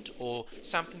obtained or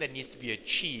something that needs to be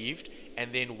achieved,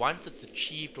 and then once it's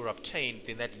achieved or obtained,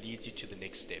 then that leads you to the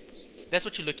next step. That's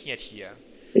what you're looking at here.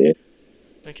 Yeah.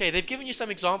 Okay, they've given you some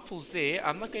examples there.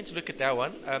 I'm not going to look at that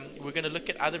one. We're going to look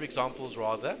at other examples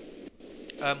rather.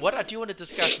 What I do want to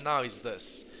discuss now is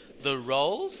this: the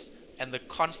roles and the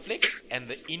conflicts and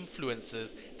the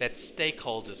influences that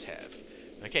stakeholders have.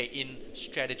 Okay, in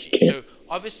strategy. So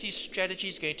obviously strategy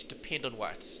is going to depend on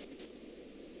what?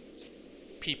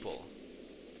 People.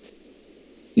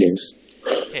 Yes.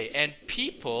 Okay, and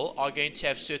people are going to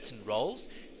have certain roles.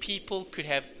 People could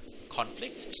have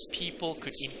conflict. People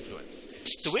could influence.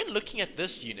 So when looking at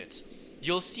this unit,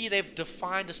 you'll see they've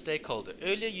defined a stakeholder.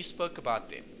 Earlier you spoke about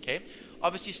them. Okay,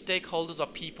 obviously stakeholders are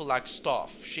people like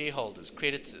staff, shareholders,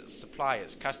 creditors,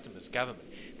 suppliers, customers, government.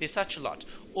 There's such a lot.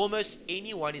 Almost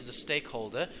anyone is a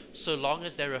stakeholder so long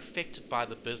as they're affected by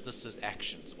the business's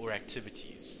actions or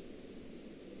activities.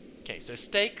 Okay, so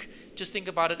stake, just think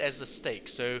about it as a stake.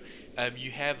 So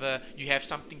you have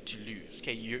something to lose.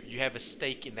 Okay, you have a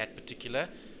stake in that particular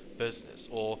business,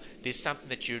 or there's something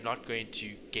that you're not going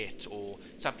to get, or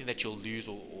something that you'll lose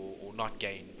or not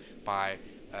gain by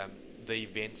the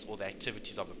events or the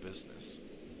activities of a business.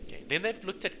 Okay, then they've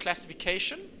looked at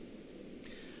classification.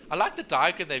 I like the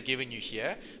diagram they've given you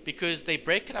here because they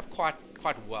break it up quite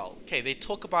well. Okay, they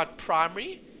talk about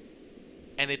primary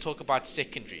and they talk about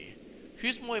secondary.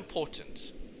 Who's more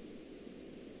important?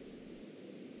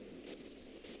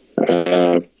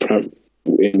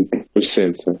 In which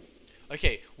sense?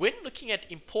 Okay, when looking at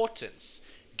importance,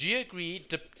 do you agree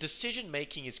decision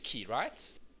making is key,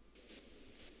 right?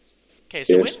 Okay,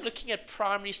 so Yes. when looking at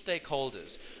primary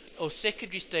stakeholders or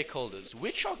secondary stakeholders,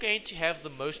 which are going to have the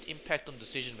most impact on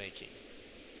decision making?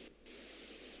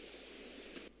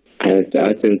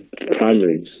 I think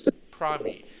primaries.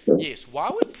 Primary. Yeah. Yes. Why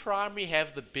would primary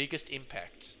have the biggest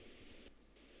impact?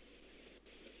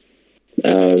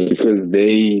 Because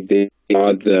they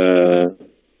are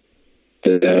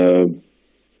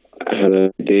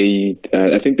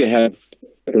I think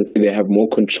they have more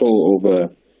control over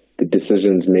the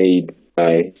decisions made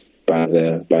by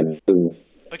the business.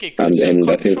 Okay, good. So and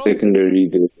I think control. secondary.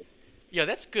 Yeah,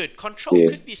 that's good. Control Yeah.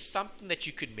 could be something that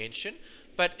you could mention,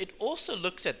 but it also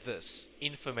looks at this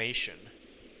information.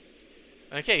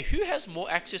 Okay, who has more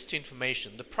access to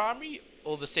information, the primary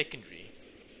or the secondary?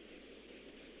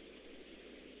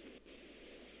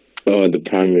 Oh, the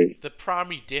primary. The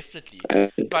primary, definitely.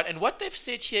 But and what they've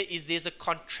said here is there's a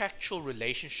contractual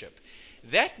relationship.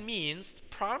 That means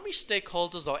primary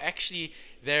stakeholders are actually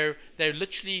they're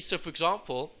literally. So, for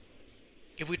example,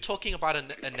 if we're talking about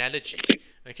an analogy,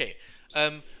 okay,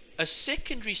 a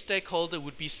secondary stakeholder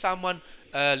would be someone,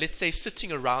 let's say,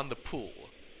 sitting around the pool.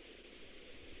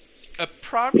 A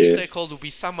primary Yeah. stakeholder would be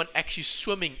someone actually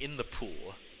swimming in the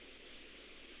pool.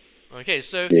 Okay,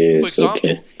 so Yes, for example,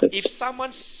 okay. if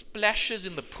someone splashes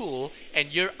in the pool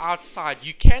and you're outside,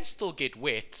 you can still get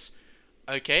wet,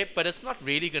 okay, but it's not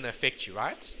really going to affect you,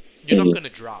 right? You're not going to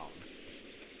drown.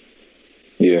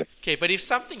 Yeah. Okay, but if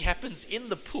something happens in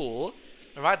the pool,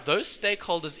 all right, those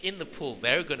stakeholders in the pool,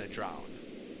 they're going to drown.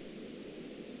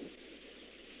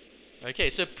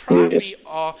 Okay, so primary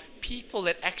are people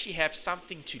that actually have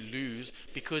something to lose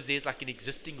because there's like an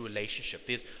existing relationship.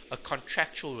 There's a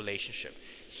contractual relationship.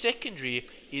 Secondary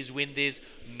is when there's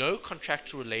no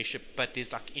contractual relationship, but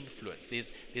there's like influence.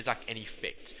 There's like an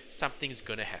effect. Something's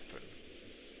going to happen.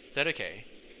 Is that okay?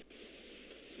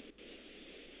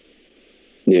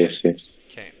 Yes, yes.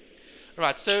 Okay.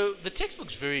 Alright, so the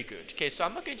textbook's very good. Okay, so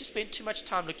I'm not going to spend too much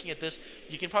time looking at this.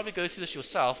 You can probably go through this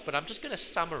yourself, but I'm just going to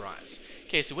summarize.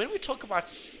 Okay, so when we talk about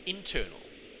internal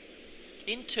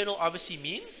obviously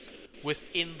means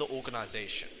within the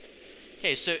organization.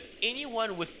 Okay, so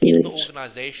anyone within the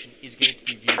organization is going to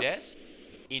be viewed as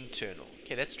internal.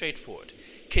 Okay, that's straightforward.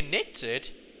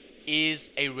 Connected is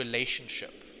a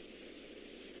relationship.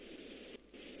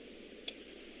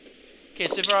 Okay,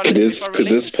 so if I Could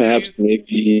relate this this perhaps to...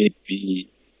 maybe be...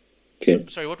 Okay.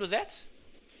 Sorry, what was that?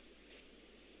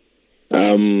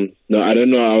 No, I don't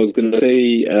know. I was going to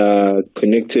say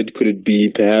connected. Could it be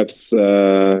perhaps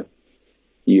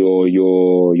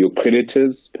your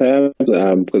creditors, perhaps?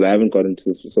 Because I haven't got into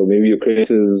this. So maybe your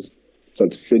creditors,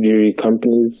 subsidiary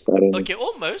companies. I don't know. Okay,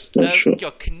 almost. Not sure.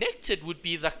 Yeah, connected would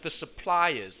be like the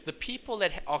suppliers, the people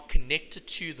that are connected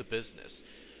to the business.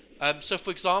 So, for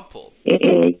example,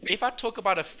 if I talk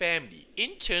about a family,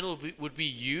 internal would be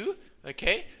you,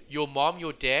 okay, your mom,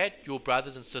 your dad, your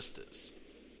brothers and sisters.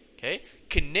 Okay,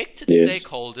 connected Yes.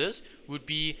 stakeholders would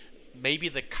be maybe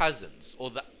the cousins or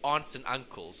the aunts and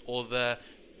uncles or the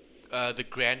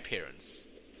grandparents.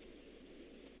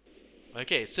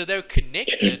 Okay, so they're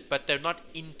connected, but they're not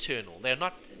internal. They're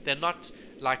not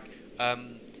like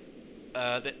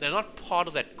they're not part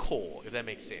of that core, if that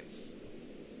makes sense.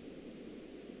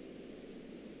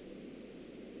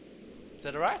 Is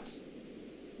that alright?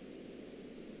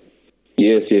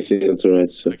 Yes, that's all right.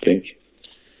 So Okay. thank you.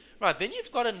 Right, then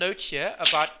you've got a note here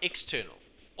about external.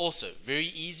 Also, very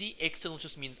easy. External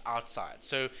just means outside.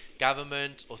 So,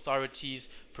 government, authorities,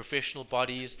 professional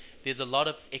bodies, there's a lot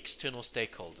of external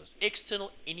stakeholders.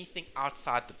 External, anything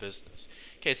outside the business.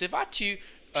 Okay, so if I had to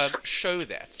show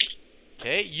that,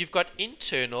 okay, you've got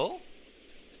internal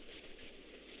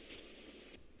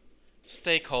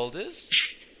stakeholders,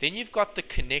 then you've got the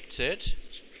connected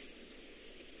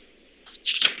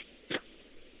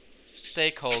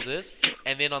stakeholders,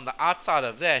 and then on the outside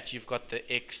of that you've got the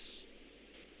external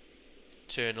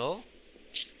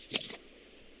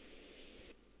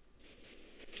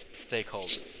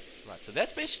stakeholders. Right, so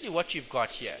that's basically what you've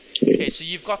got here. Okay, so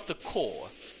you've got the core.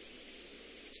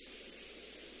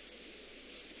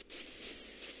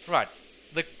 Right,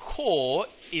 the core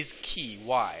is key.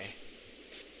 Why?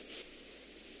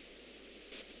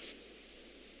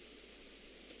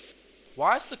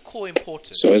 Why is the core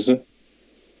important? So is it?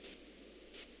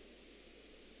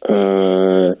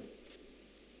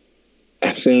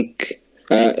 I think.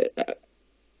 How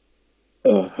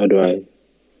do I?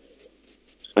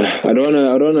 I don't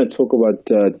wanna talk about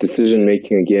decision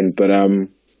making again, but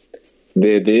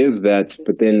there is that.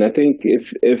 But then I think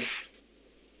if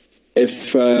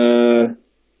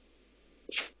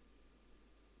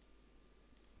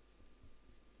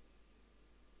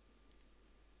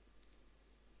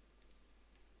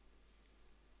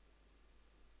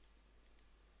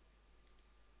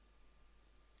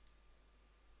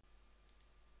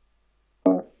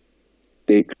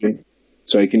they can,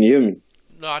 sorry, can you hear me?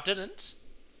 No, I didn't.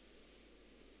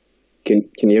 Can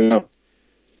you hear me now?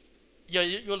 Yeah,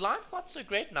 your line's not so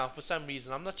great now for some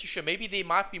reason. I'm not too sure. Maybe there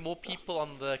might be more people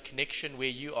on the connection where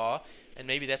you are, and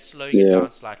maybe that's slowing it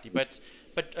down slightly. But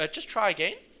just try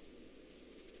again.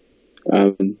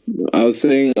 I was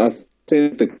saying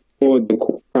the core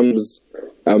comes.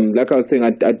 Like I was saying,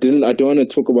 I don't want to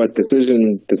talk about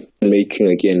decision making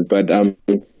again. But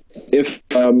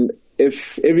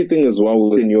if everything is well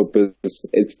within your business,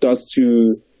 it starts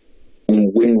to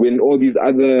when all these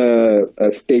other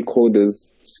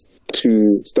stakeholders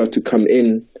start to come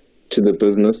in to the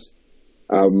business,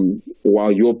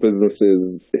 while your business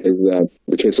is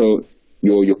okay. So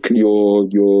your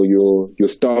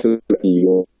staff,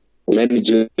 your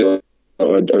managers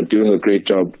are doing a great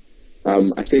job.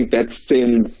 I think that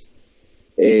sends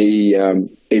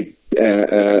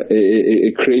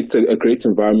it creates a great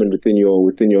environment within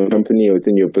your company or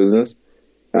within your business.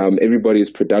 Everybody is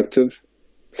productive.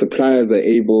 Suppliers are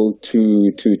able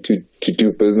to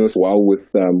do business well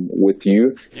with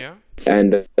you. Yeah.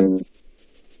 And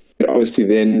obviously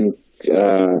then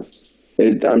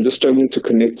I'm just struggling to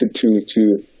connect it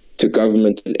to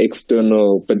government and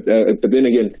external. But then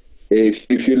again,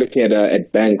 if you're looking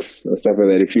at banks and stuff like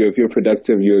that, if you're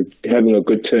productive, you're having a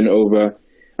good turnover,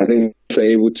 I think they're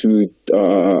able to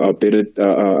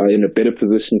are in a better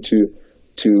position to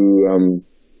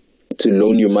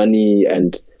loan you money.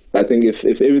 And I think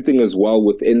if everything is well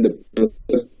within the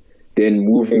business, then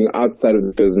moving outside of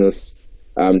the business,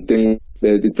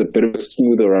 it's a bit of a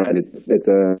smoother ride.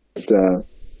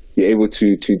 You're able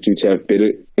to have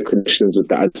better connections with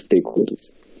the other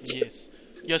stakeholders. Yes.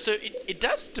 Yeah, so it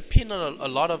does depend on a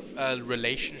lot of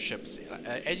relationships.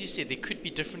 As you said, there could be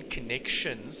different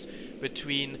connections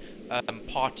between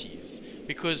parties.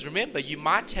 Because remember, you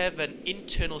might have an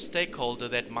internal stakeholder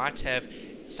that might have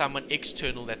someone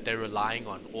external that they're relying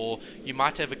on. Or you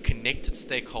might have a connected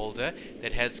stakeholder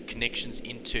that has connections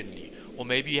internally. Or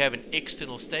maybe you have an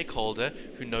external stakeholder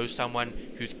who knows someone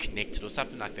who's connected or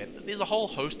something like that. There's a whole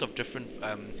host of different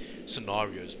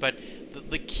scenarios. But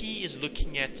the key is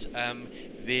looking at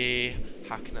their,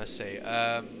 how can I say,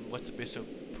 what's the best way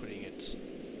of putting it?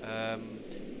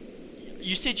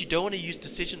 You said you don't want to use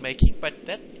decision making, but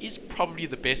that is probably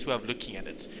the best way of looking at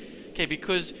it. Okay,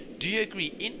 because do you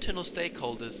agree, internal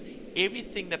stakeholders,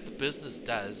 everything that the business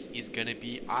does is going to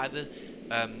be either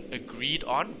agreed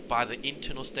on by the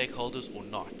internal stakeholders or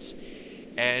not.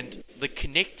 And the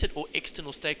connected or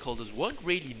external stakeholders won't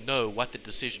really know what the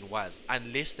decision was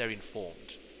unless they're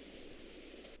informed.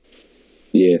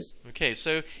 Yes. Okay,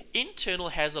 so internal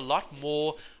has a lot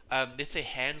more, let's say,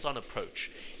 hands-on approach.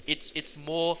 It's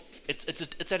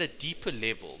at a deeper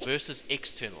level versus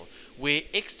external, where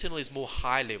external is more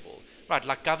high level. Right,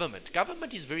 like government.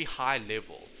 Government is very high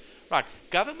level. Right.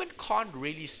 Government can't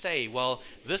really say, well,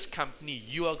 this company,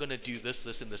 you are going to do this,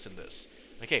 this, and this, and this.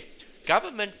 Okay.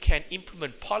 Government can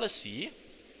implement policy,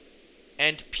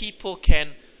 and people can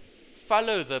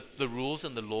follow the rules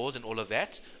and the laws and all of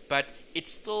that, but it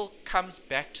still comes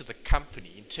back to the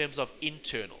company in terms of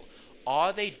internal.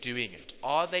 Are they doing it?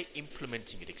 Are they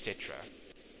implementing it, etc.?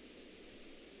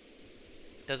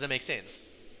 Does that make sense?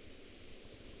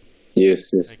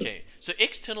 Yes, yes. Okay. So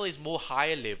external is more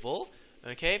higher level,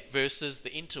 okay, versus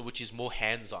the internal, which is more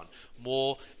hands-on,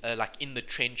 more like in the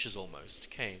trenches almost.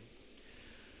 Okay.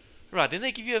 Right, then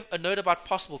they give you a note about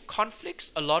possible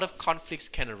conflicts. A lot of conflicts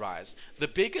can arise. The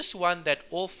biggest one that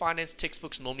all finance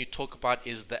textbooks normally talk about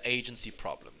is the agency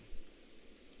problem.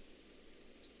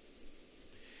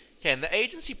 Okay, and the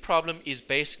agency problem is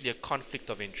basically a conflict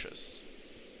of interest.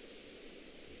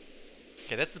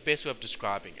 Okay, that's the best way of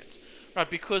describing it. Right,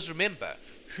 because remember,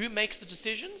 who makes the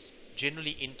decisions?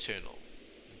 Generally internal.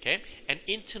 Okay, and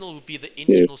internal would be the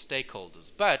internal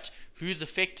stakeholders. But who's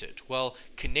affected? Well,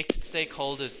 connected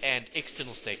stakeholders and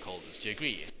external stakeholders. Do you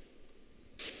agree?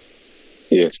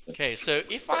 Yes. Okay, so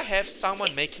if I have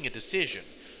someone making a decision,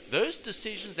 those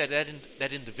decisions that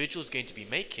individual is going to be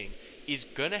making is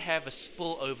going to have a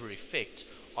spillover effect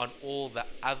on all the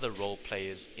other role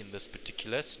players in this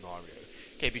particular scenario.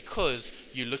 Okay, because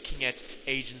you're looking at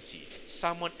agency,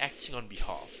 someone acting on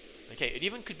behalf. Okay, it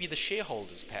even could be the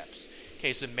shareholders perhaps.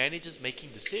 Okay, so managers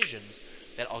making decisions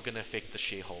that are going to affect the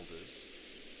shareholders.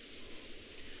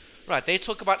 Right, they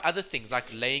talk about other things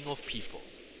like laying off people.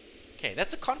 Okay,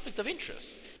 that's a conflict of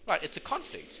interest. Right, it's a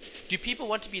conflict. Do people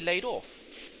want to be laid off?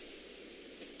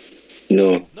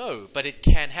 No. No, but it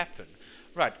can happen.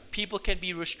 Right, people can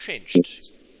be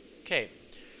retrenched. Okay,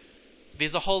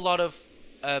 there's a whole lot of,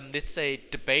 let's say,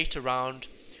 debate around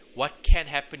what can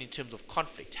happen in terms of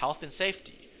conflict, health and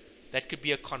safety. That could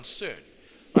be a concern.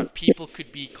 Right, people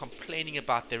could be complaining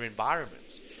about their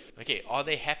environment. Okay, are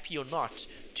they happy or not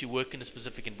to work in a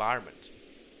specific environment?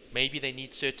 Maybe they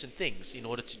need certain things in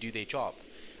order to do their job.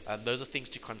 Those are things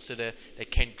to consider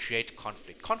that can create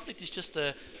conflict. Conflict is just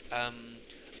a,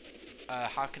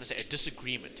 how can I say, a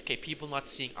disagreement. Okay, people not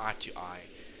seeing eye to eye.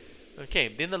 Okay,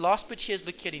 then the last bit here is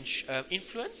looking at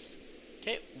influence.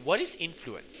 Okay, what is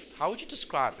influence? How would you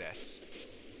describe that?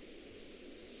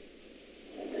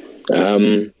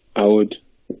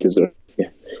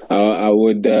 I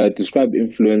would describe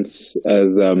influence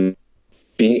as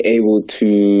being able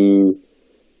to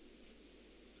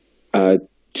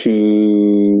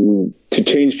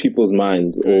change people's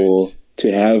minds, or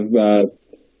to have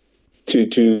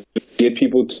to get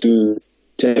people to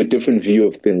have a different view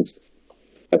of things.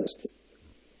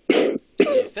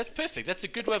 Yes, that's perfect. That's a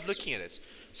good way of looking at it.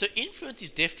 So influence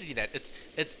is definitely that.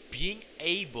 It's being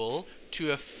able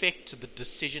to affect the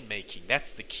decision making.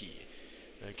 That's the key.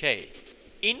 Okay.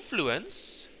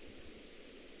 Influence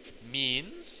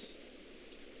means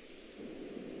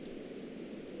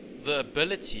the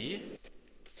ability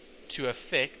to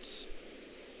affect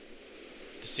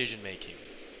decision making.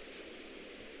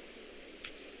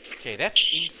 Okay, that's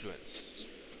influence.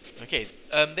 Okay,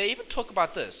 they even talk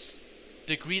about this.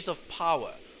 Degrees of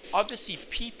power. Obviously,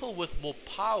 people with more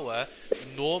power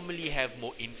normally have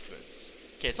more influence.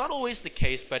 Okay, it's not always the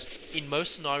case, but in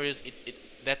most scenarios,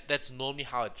 that's normally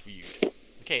how it's viewed.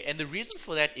 Okay, and the reason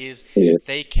for that is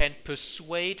they can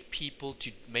persuade people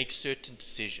to make certain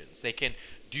decisions. They can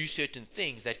do certain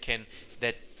things that can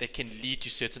lead to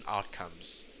certain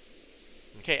outcomes.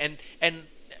 Okay, and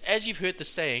as you've heard the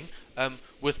saying,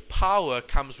 with power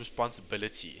comes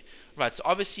responsibility. Right, so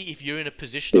obviously if you're in a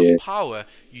position of power,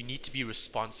 you need to be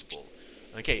responsible.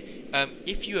 Okay,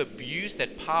 if you abuse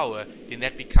that power, then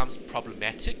that becomes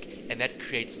problematic, and that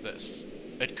creates this.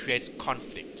 It creates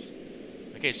conflict.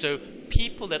 Okay, so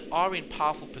people that are in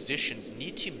powerful positions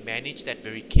need to manage that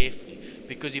very carefully,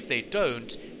 because if they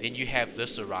don't, then you have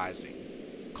this arising,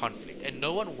 conflict. And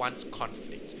no one wants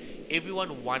conflict.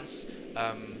 Everyone wants,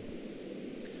 how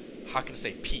can I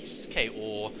say, peace, okay,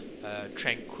 or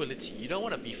tranquility. You don't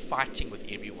want to be fighting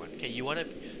with everyone. Okay, you want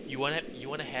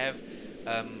to have,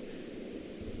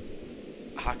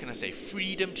 how can I say,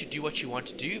 freedom to do what you want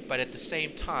to do, but at the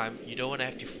same time, you don't want to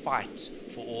have to fight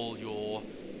for all your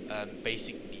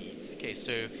basic needs. Okay,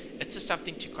 so it's just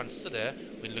something to consider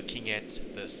when looking at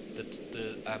this,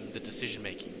 the decision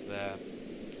making,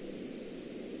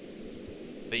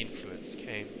 the influence.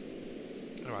 Okay.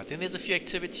 All right. Then there's a few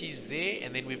activities there,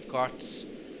 and then we've got.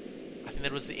 I think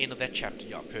that was the end of that chapter.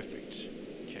 Yeah, perfect.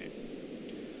 Okay.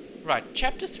 Right.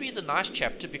 Chapter 3 is a nice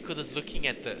chapter because it's looking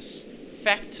at this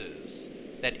factors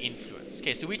that influence.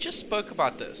 Okay, so we just spoke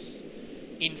about this.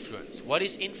 Influence. What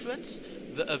is influence?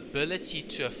 The ability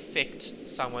to affect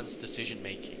someone's decision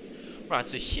making. Right,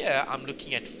 so here I'm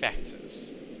looking at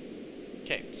factors.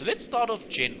 Okay, so let's start off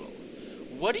general.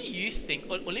 What do you think,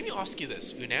 or let me ask you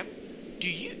this, Unam. Do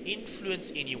you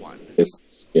influence anyone? Yes.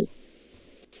 Yeah.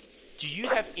 Do you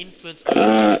have influence over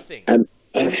anything?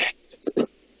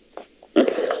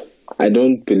 I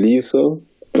don't believe so,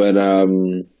 but I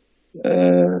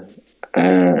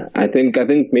think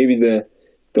maybe the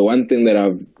one thing that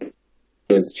I've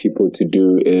influenced people to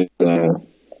do is,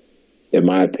 in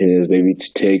my opinion, is maybe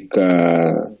to take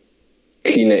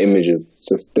cleaner images,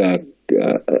 just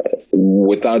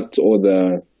without all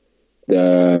the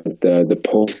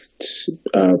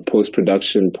post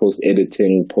production, post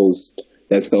editing, post.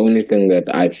 That's the only thing that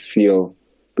I feel,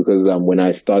 because when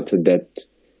I started, that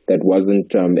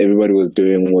wasn't everybody was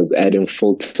doing was adding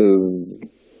filters.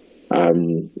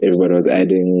 Everybody was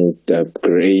adding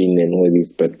grain and all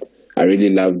these, but I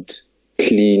really loved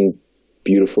clean,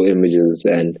 beautiful images,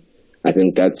 and I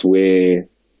think that's where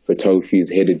photography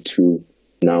is headed to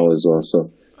now as well.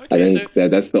 So okay, I think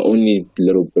that's the only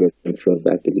little bit of influence,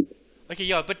 I believe. Okay,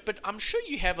 yeah, but I'm sure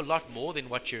you have a lot more than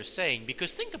what you're saying,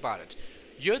 because think about it.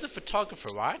 You're the photographer,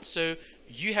 right? So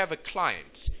you have a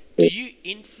client. Do you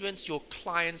influence your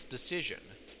client's decision?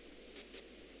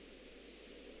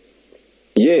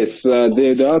 Yes,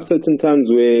 there are certain times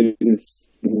where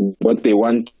it's what they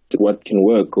want, what can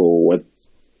work, or what.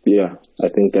 Yeah, I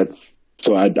think that's.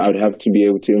 So I'd have to be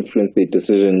able to influence their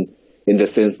decision in the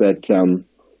sense that,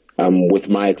 with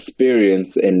my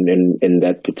experience in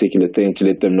that particular thing, to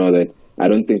let them know that I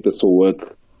don't think this will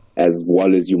work as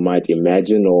well as you might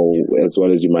imagine or as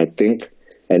well as you might think,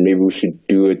 and maybe we should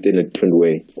do it in a different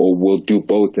way, or we'll do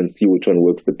both and see which one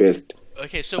works the best.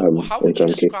 Okay, so how would you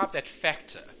describe that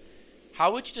factor?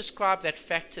 How would you describe that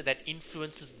factor that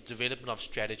influences the development of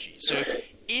strategy? So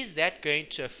is that going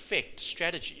to affect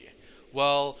strategy?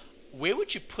 Well, where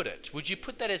would you put it? Would you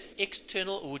put that as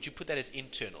external, or would you put that as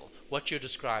internal, what you're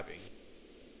describing?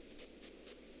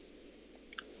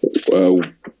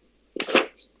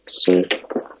 So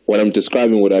what I'm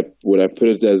describing, would I put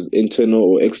it as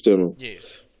internal or external?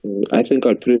 Yes. I think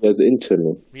I'd put it as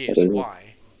internal. Yes,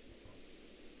 why?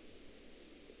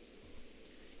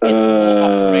 It's more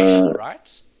operational,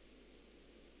 right?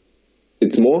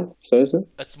 It's more? Sorry, sir?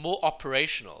 It's more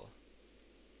operational.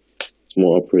 It's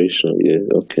more operational, yeah,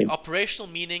 okay. Operational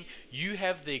meaning you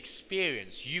have the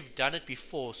experience, you've done it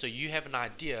before, so you have an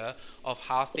idea of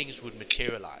how things would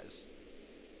materialize.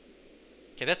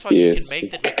 Okay, that's why you can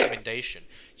make that recommendation.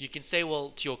 You can say, well,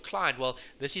 to your client, well,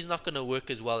 this is not going to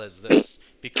work as well as this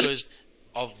because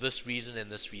of this reason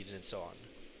and so on.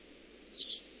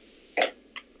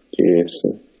 Yes.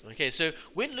 Okay, so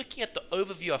when looking at the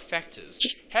overview of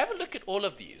factors, have a look at all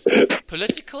of these.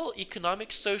 Political,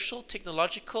 economic, social,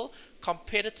 technological,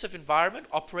 competitive environment,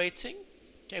 operating.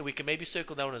 Okay, we can maybe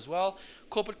circle that one as well.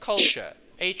 Corporate culture,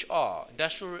 HR,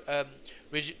 industrial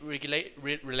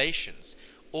relations,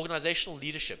 organizational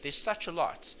leadership. There's such a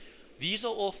lot. These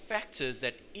are all factors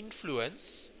that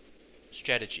influence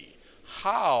strategy.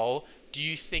 How do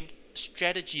you think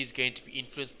strategy is going to be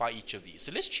influenced by each of these?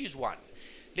 So let's choose one.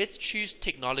 Let's choose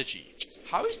technology.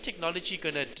 How is technology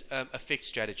going to affect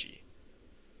strategy?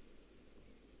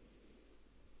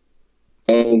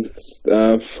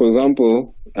 For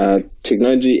example,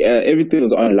 technology, everything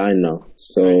is online now.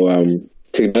 So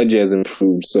technology has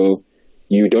improved. So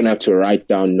you don't have to write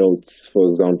down notes, for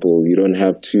example. You don't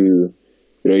have to,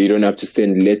 you don't have to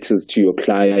send letters to your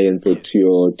clients or to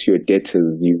your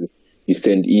debtors. You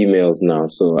send emails now.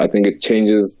 So I think it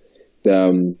changes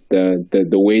the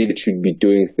way that you'd be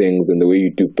doing things and the way you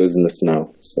do business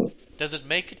now. So does it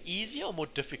make it easier or more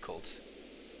difficult?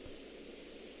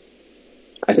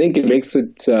 I think it makes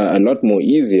it a lot more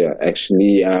easier,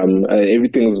 actually.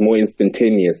 Everything is more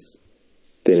instantaneous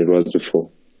than it was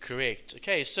before. Correct.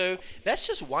 Okay, so that's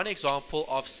just one example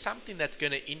of something that's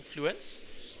going to influence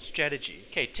strategy.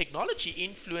 Okay, technology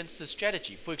influences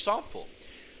strategy. For example,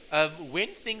 when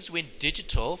things went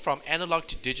digital, from analog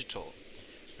to digital,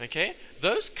 okay,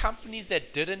 those companies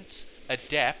that didn't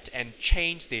adapt and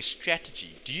change their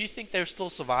strategy, do you think they're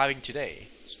still surviving today?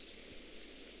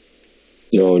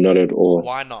 No, not at all.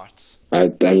 Why not? I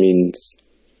mean,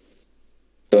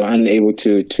 they're unable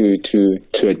to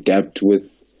adapt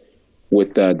with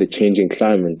the changing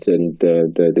climate and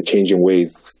the changing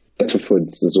ways.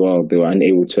 Foods as well. They were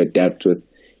unable to adapt with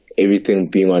everything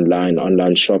being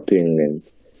online shopping, and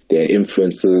their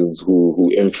influencers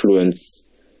who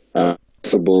influence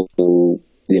possible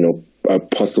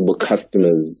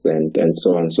customers and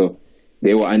so on. So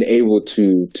they were unable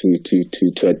to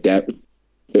adapt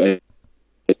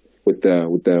with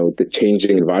the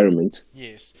changing environment.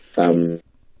 Yes.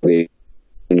 They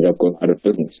ended up going out of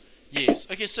business. Yes.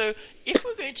 Okay, so if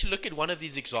we're going to look at one of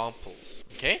these examples,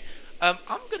 okay, I'm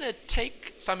going to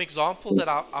take some examples that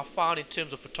I found in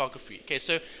terms of photography. Okay,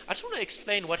 so I just want to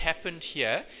explain what happened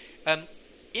here.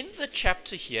 In the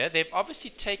chapter here, they've obviously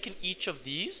taken each of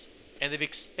these and they've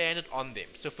expanded on them.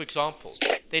 So, for example,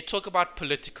 they talk about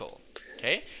political.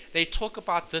 Okay, they talk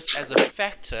about this as a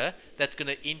factor that's going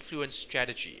to influence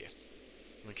strategy.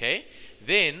 Okay,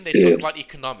 then they talk about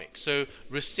economic. So,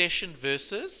 recession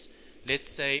versus, let's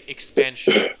say,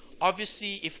 expansion.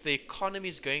 Obviously, if the economy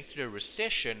is going through a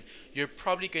recession, you're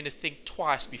probably going to think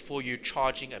twice before you're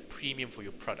charging a premium for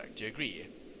your product. Do you agree?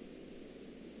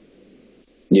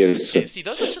 Yes. Okay, see,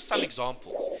 those are just some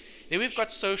examples. Then we've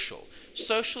got social.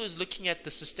 Social is looking at the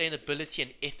sustainability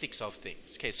and ethics of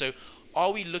things. Okay, so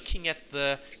are we looking at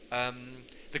the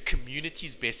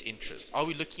community's best interest? Are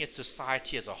we looking at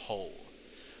society as a whole?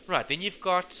 Right, then you've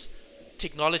got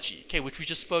technology, okay, which we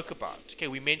just spoke about. Okay,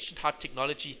 we mentioned how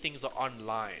technology, things are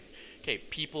online. Okay,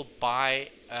 people buy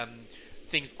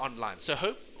things online.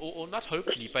 So or not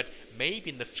hopefully, but maybe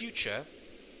in the future,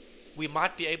 we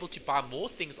might be able to buy more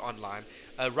things online.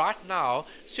 Right now,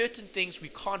 certain things we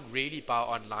can't really buy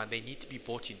online. They need to be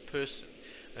bought in person.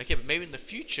 Okay, but maybe in the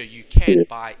future you can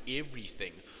buy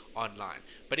everything online.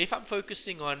 But if I'm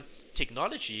focusing on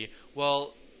technology,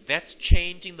 well, that's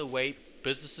changing the way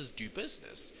businesses do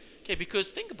business. Okay, because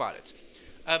think about it.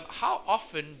 How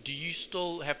often do you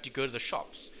still have to go to the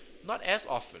shops? Not as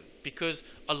often, because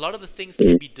a lot of the things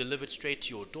can be delivered straight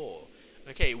to your door.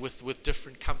 Okay, with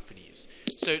different companies.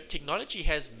 So technology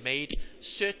has made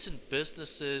certain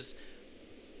businesses,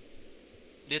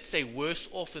 let's say, worse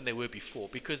off than they were before.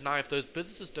 Because now if those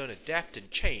businesses don't adapt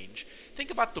and change, think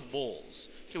about the malls.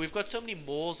 Okay, we've got so many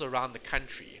malls around the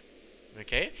country.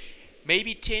 Okay,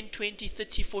 maybe 10, 20,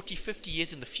 30, 40, 50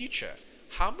 years in the future,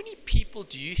 how many people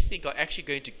do you think are actually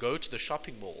going to go to the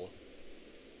shopping mall?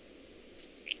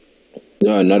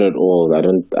 No, not at all.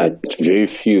 Very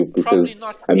few, because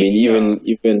I mean,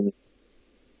 even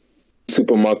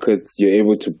supermarkets, you're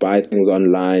able to buy things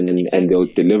online and they'll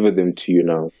deliver them to you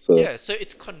now. So yeah, so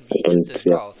it's convenience as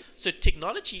well. So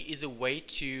technology is a way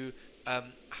to,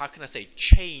 how can I say,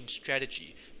 change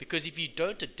strategy. Because if you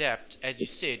don't adapt, as you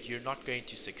said, you're not going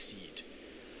to succeed.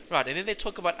 Right, and then they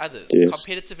talk about others.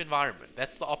 Competitive environment,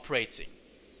 that's the operating.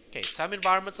 Okay, some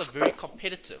environments are very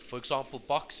competitive. For example,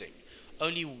 boxing.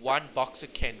 Only one boxer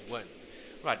can win.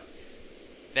 Right,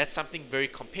 that's something very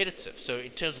competitive. So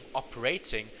in terms of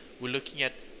operating, we're looking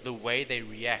at the way they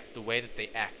react, the way that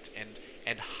they act,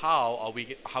 and how are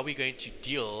we going to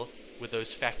deal with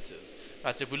those factors.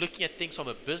 Right, so if we're looking at things from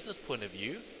a business point of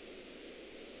view,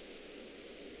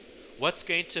 what's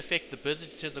going to affect the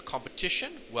business in terms of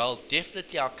competition? Well,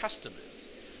 definitely our customers,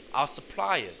 our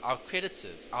suppliers, our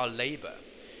creditors, our labor.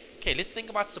 Okay, let's think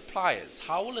about suppliers.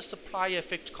 How will a supplier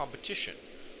affect competition?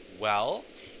 Well,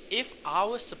 if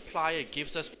our supplier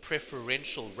gives us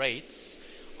preferential rates,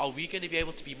 are we going to be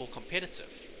able to be more competitive?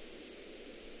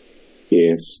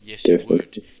 Yes, yes, definitely. You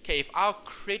would. Okay, if our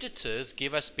creditors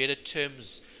give us better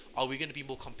terms, are we going to be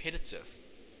more competitive?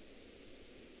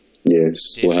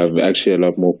 Yes, we'll have actually a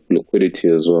lot more liquidity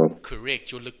as well.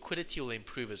 Correct, your liquidity will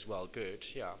improve as well. Good,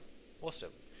 yeah,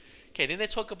 awesome. Okay, then they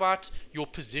talk about your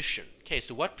position. Okay,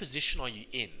 so what position are you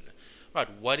in? Right,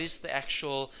 what is the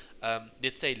actual,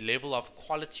 let's say, level of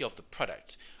quality of the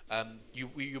product?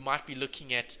 You might be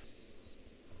looking at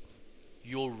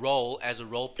your role as a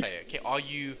role player. Okay, are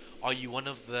you one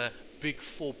of the big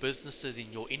four businesses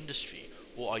in your industry,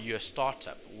 or are you a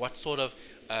startup? What sort of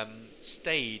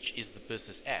stage is the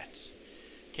business at?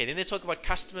 Okay, then they talk about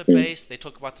customer base. They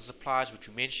talk about the suppliers, which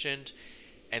we mentioned,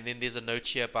 and then there's a note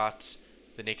here about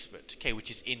the next bit, okay, which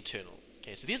is internal.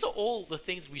 Okay, so these are all the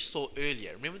things we saw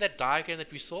earlier. Remember that diagram that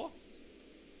we saw?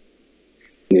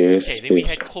 Yes. Okay, then we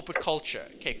had corporate culture.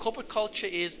 Okay, corporate culture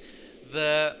is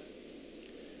the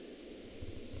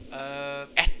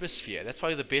atmosphere. That's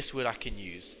probably the best word I can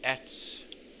use.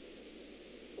 Atmosphere.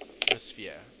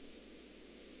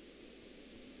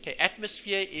 Okay,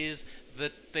 atmosphere is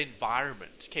the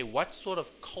environment. Okay, what sort of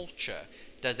culture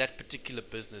does that particular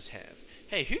business have?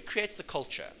 Hey, who creates the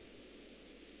culture?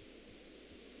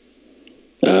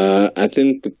 I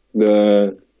think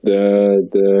the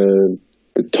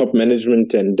top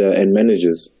management and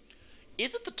managers.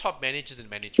 Is it the top managers and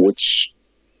management? Which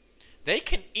they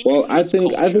can influence I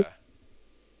think.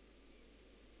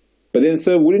 But then,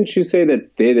 sir, wouldn't you say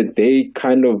that they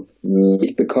kind of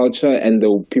make the culture, and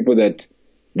the people that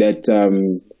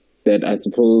I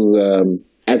suppose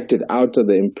acted out are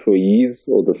the employees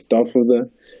or the staff of the.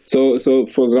 So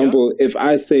for example, if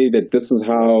I say that this is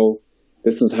how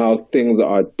things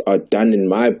are done in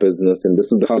my business, and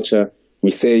this is the culture,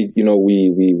 we say,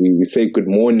 we say good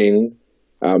morning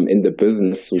in the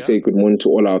business. We say good morning to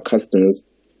all our customers,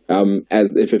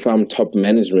 as if I'm top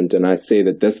management and I say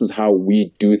that this is how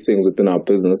we do things within our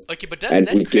business. Okay, but and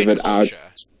we give it culture?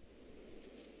 out.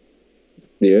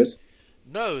 Yes.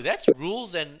 No, that's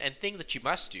rules and things that you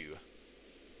must do.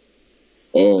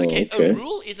 Oh, okay. A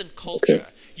rule isn't culture. Okay.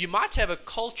 You might have a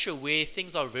culture where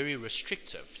things are very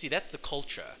restrictive. See, that's the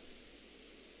culture.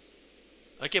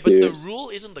 Okay, but the rule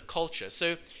isn't the culture.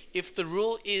 So if the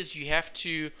rule is you have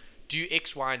to do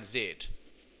X, Y, and Z,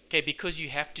 okay, because you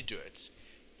have to do it,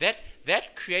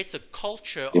 that creates a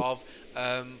culture of,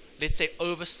 let's say,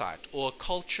 oversight, or a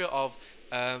culture of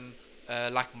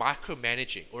like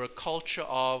micromanaging, or a culture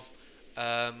of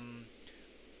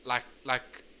like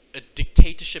a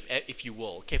dictatorship, if you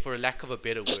will, okay, for a lack of a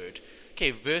better word,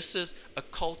 okay, versus a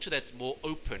culture that's more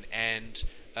open and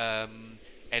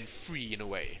free in a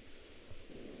way.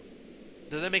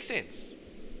 Does that make sense?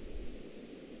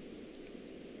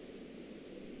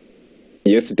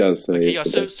 Yes, it does. Okay,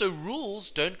 yes, yeah. So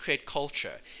rules don't create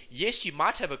culture. Yes, you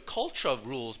might have a culture of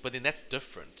rules, but then that's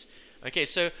different. Okay,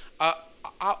 so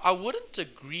I wouldn't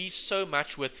agree so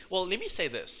much with. Well, let me say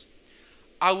this.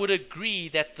 I would agree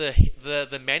that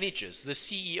the managers, the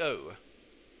CEO,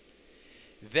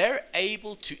 they're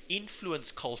able to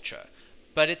influence culture,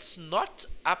 but it's not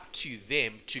up to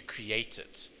them to create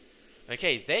it.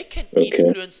 Okay, they can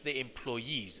influence the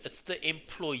employees. It's the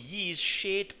employees'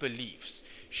 shared beliefs,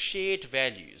 shared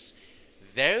values.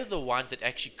 They're the ones that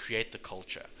actually create the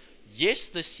culture. Yes,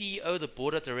 the CEO, the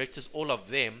board of directors, all of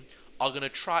them are going to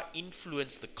try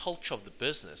influence the culture of the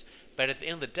business, but at the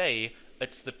end of the day,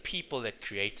 it's the people that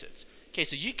create it. Okay,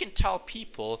 so you can tell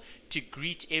people to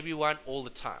greet everyone all the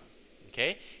time,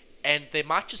 okay, and they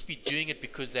might just be doing it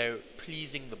because they're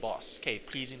pleasing the boss, okay,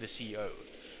 pleasing the CEO,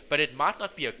 but it might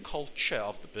not be a culture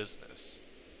of the business.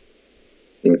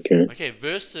 Okay,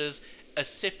 versus a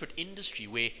separate industry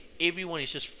where everyone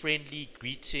is just friendly,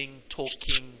 greeting,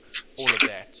 talking, all of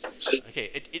that.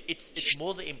 Okay, it's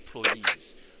more the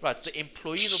employees. Right, the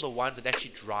employees are the ones that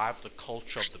actually drive the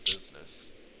culture of the business.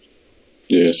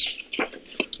 Yes.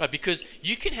 Right, because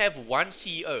you can have one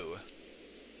CEO,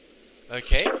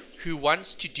 okay, who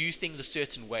wants to do things a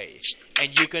certain way,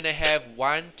 and you're going to have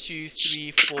 1, 2,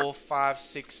 3, 4, 5,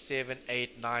 6, 7,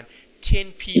 8, 9,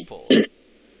 10 people,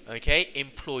 okay,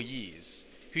 employees.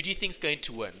 Who do you think is going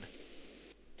to win?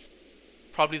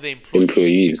 Probably the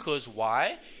employees. Because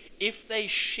why? If they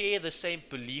share the same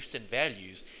beliefs and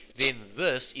values, then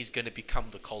this is going to become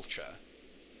the culture.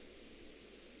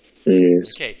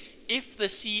 Yes. Okay, if the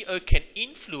CEO can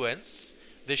influence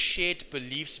the shared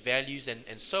beliefs, values,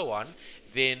 and so on,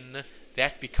 then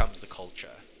that becomes the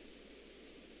culture.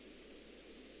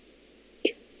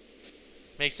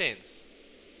 Make sense?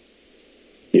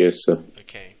 Yes, sir.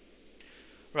 Okay.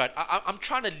 Right, I'm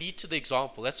trying to lead to the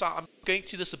example. That's why I'm going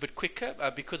through this a bit quicker,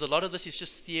 because a lot of this is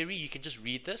just theory. You can just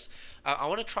read this. I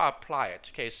want to try apply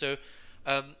it. Okay, so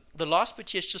the last bit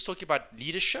here is just talking about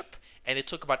leadership, and they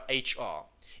talk about HR.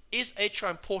 Is HR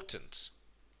important?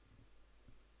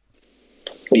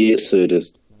 Yes, sir, it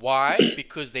is. Why?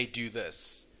 Because they do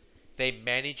this. They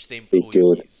manage the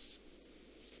employees.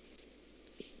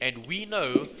 And we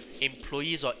know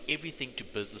employees are everything to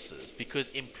businesses, because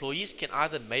employees can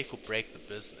either make or break the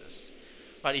business.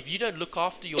 But if you don't look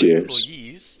after your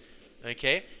employees,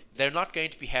 okay, they're not going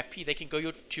to be happy. They can go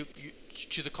to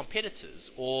the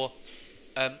competitors, or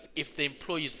if the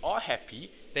employees are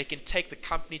happy, they can take the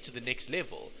company to the next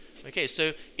level. Okay,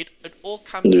 so it all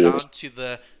comes down to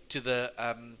the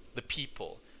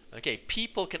people. Okay,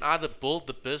 people can either build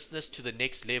the business to the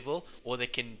next level, or they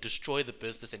can destroy the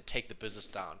business and take the business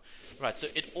down. Right, so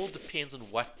it all depends on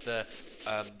what the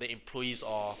employees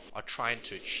are trying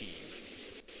to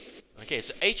achieve. Okay,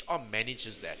 so HR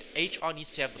manages that. HR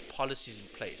needs to have the policies in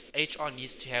place. HR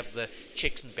needs to have the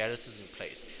checks and balances in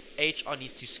place. HR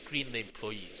needs to screen the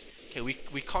employees. Okay,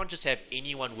 we can't just have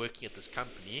anyone working at this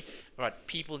company. Right,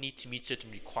 people need to meet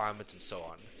certain requirements and so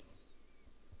on.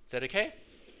 Is that okay?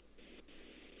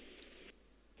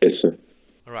 Yes, sir.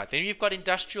 Alright, then we've got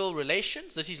industrial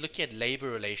relations. This is looking at labor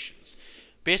relations.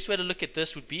 Best way to look at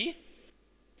this would be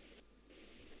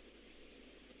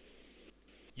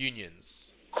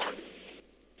unions.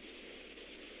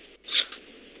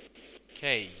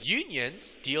 Okay,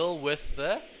 unions deal with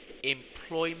the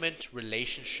employment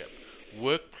relationship,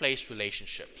 workplace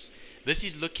relationships. This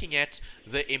is looking at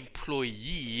the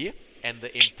employee and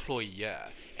the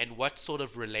employer and what sort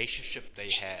of relationship they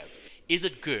have. Is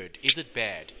it good? Is it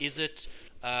bad? Is it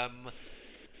how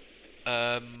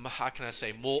can I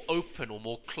say, more open or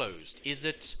more closed? Is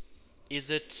it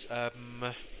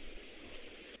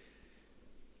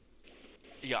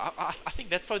Yeah, I think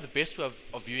that's probably the best way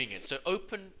of viewing it. So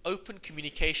open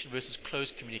communication versus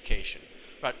closed communication,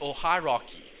 right? Or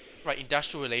hierarchy, right?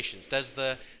 Industrial relations. Do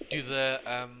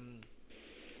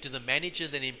the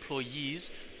managers and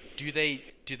employees do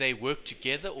they work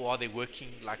together, or are they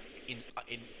working like in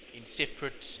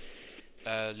separate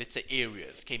let's say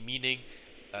areas? Okay, meaning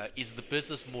is the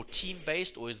business more team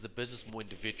based, or is the business more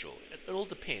individual? It all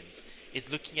depends. It's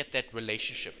looking at that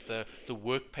relationship, the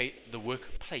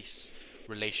workplace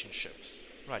relationships.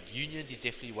 Right, unions is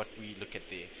definitely what we look at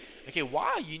there. Okay,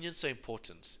 why are unions so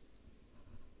important?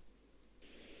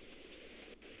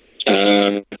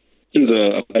 Very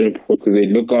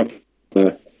important.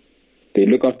 They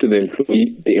look after the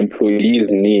employees'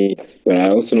 needs. But I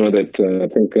also know that I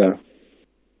think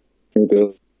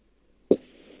those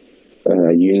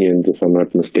unions, if I'm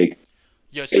not mistaken,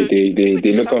 Yeah, so they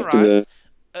look after the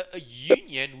a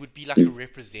union would be like a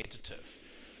representative.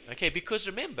 Okay, because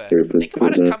remember, think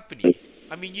about a representative. company.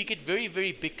 I mean, you get very,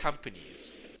 very big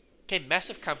companies. Okay,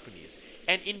 massive companies.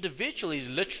 And individual is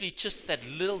literally just that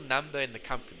little number in the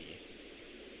company.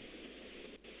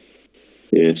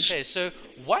 Yes. Okay, so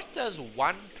what does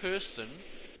one person,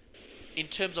 in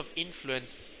terms of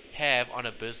influence, have on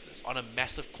a business, on a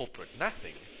massive corporate?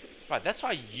 Nothing. Right, that's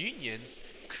why unions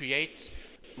create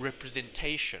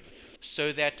representation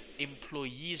so that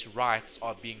employees' rights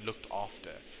are being looked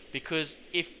after. Because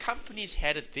if companies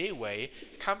had it their way,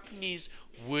 companies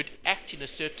would act in a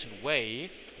certain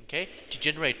way, okay, to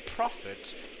generate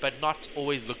profit, but not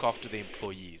always look after the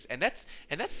employees. And that's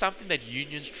something that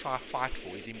unions try to fight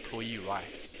for, is employee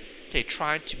rights. Okay,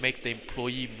 trying to make the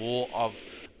employee more of,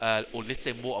 or let's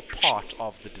say more a part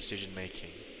of the decision making.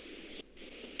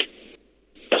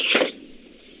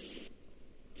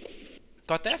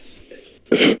 Got that?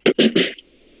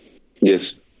 Yes.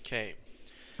 Okay.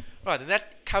 Right, and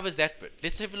that covers that bit.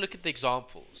 Let's have a look at the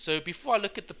example. So before I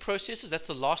look at the processes, that's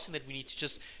the last thing that we need to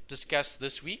just discuss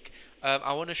this week.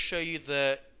 I want to show you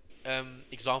the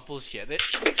examples here.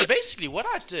 So basically what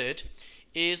I did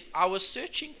is I was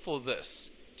searching for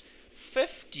this.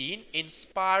 15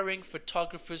 inspiring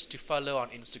photographers to follow on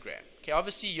Instagram. Okay,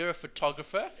 obviously you're a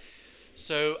photographer,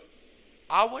 so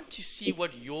I want to see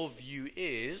what your view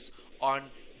is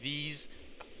on these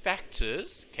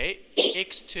factors, okay,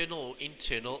 external or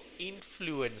internal,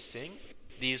 influencing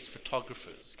these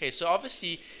photographers. Okay, so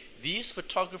obviously these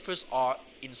photographers are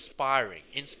inspiring.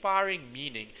 Inspiring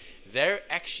meaning they're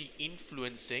actually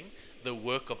influencing the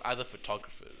work of other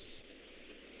photographers.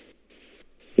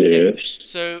 Yes.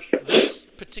 So this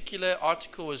particular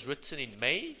article was written in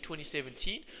May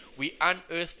 2017. We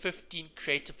unearthed 15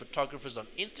 creative photographers on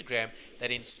Instagram that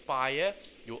inspire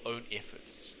your own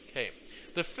efforts. Okay.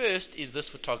 The first is this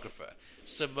photographer,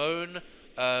 Simone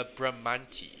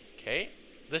Bramanti. Okay.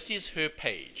 This is her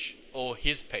page, or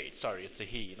his page. Sorry, it's a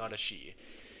he, not a she.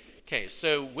 Okay,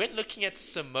 so when looking at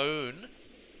Simone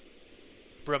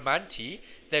Bramanti,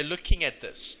 they're looking at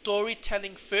this.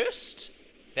 Storytelling first.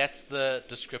 That's the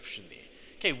description there.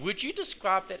 Okay, would you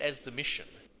describe that as the mission?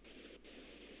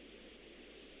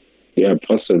 Yeah,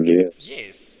 possibly. Yes.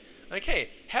 Yes. Okay,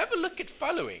 have a look at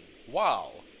following.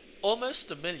 Wow, almost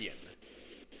 1 million.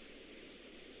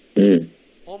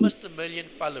 Almost 1 million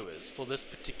followers for this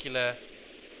particular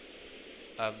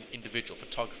individual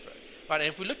photographer. Right, and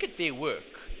if we look at their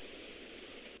work,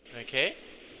 okay,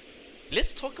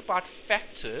 let's talk about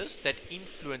factors that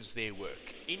influence their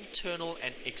work, internal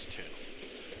and external.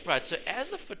 Right, so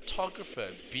as a photographer,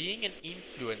 being an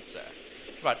influencer,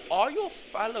 right, are your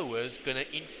followers going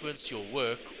to influence your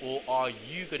work, or are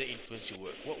you going to influence your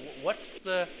work? What's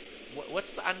the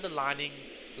underlining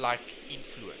like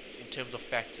influence in terms of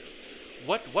factors?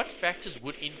 What factors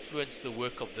would influence the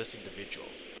work of this individual?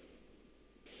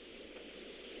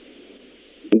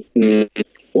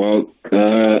 Well,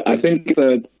 I think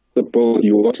that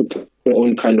you want to put your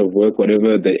own kind of work,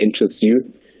 whatever that interests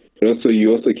you. But also,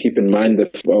 you also keep in mind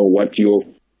that what your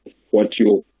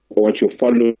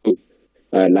followers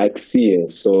like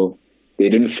seeing. So they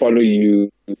didn't follow you,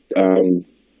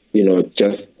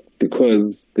 just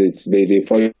because they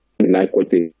follow you like what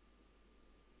they.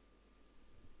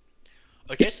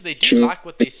 Okay, so they do like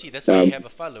what they see. That's why you have a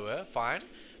follower. Fine.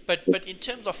 But in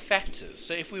terms of factors,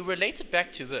 so if we relate it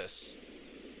back to this,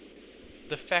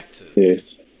 the factors. Yes.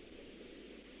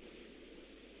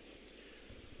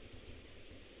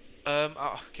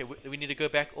 Okay, we need to go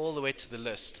back all the way to the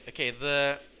list. Okay,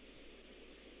 the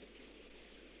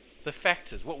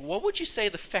factors. What would you say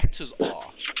the factors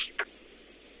are?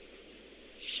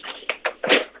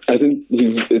 I think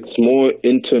it's more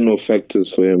internal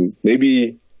factors for him.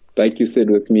 Maybe, like you said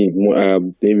with me,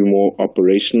 maybe more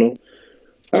operational.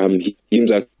 He seems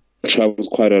like travels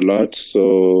quite a lot,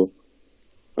 so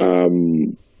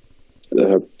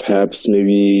perhaps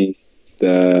maybe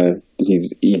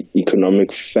his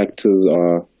economic factors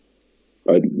are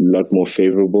a lot more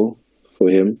favorable for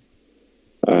him.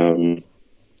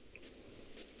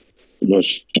 Not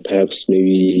sure, perhaps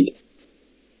maybe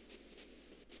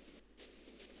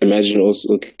imagine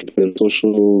also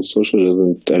social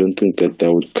doesn't. I don't think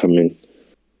that would come in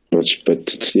much,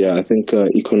 but yeah, I think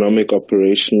economic,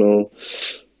 operational.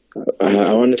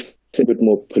 I want to say a bit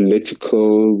more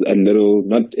political, a little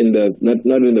not in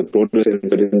the broader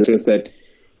sense, but in the sense that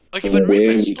okay, but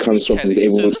where he comes from, he's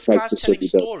able to practice what he does.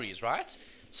 Stories, right?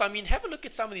 So I mean, have a look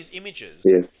at some of these images.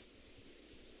 Yes.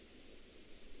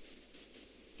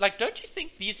 Like, don't you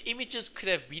think these images could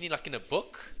have been in a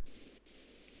book?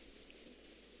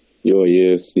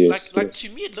 Yes. Like to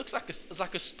me, it looks like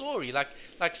a story.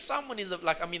 Like someone is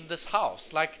this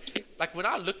house. Like when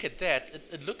I look at that,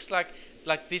 it looks like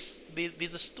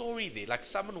there's a story there. Like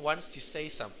someone wants to say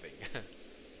something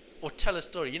or tell a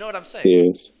story. You know what I'm saying?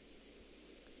 Yes.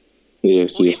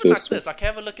 Or even like this. Like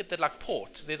have a look at the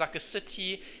port. There's like a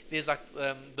city. There's like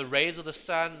the rays of the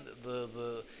sun.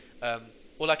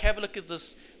 Or like have a look at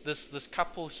this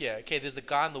couple here. Okay, there's a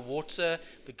guy in the water,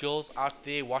 the girl's out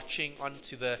there watching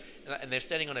onto and they're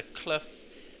standing on a cliff.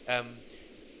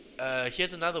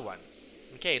 Here's another one.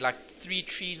 Okay, like 3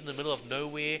 trees in the middle of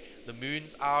nowhere, the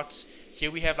moon's out. Here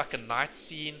we have like a night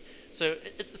scene. So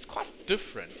it's quite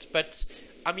different. But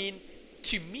I mean,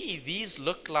 to me, these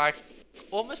look like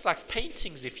almost like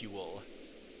paintings, if you will.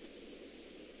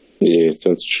 Yes,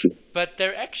 that's true. But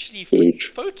they're actually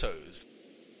photos.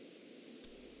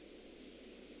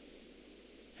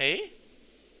 Hey?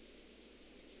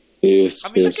 Yes.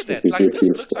 I mean, look at that. Like, this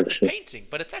looks like a painting,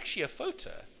 but it's actually a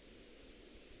photo.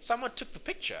 Someone took the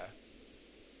picture.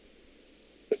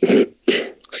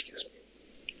 Excuse me.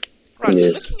 Right,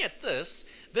 yes. So looking at this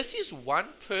is one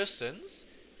person's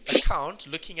account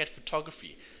looking at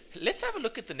photography. Let's have a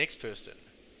look at the next person.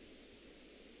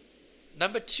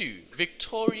 Number 2,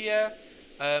 Victoria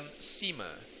Seema.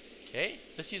 Okay,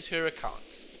 this is her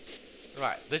account.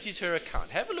 Right, this is her account.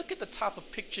 Have a look at the type of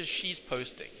pictures she's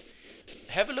posting.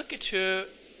 Have a look at her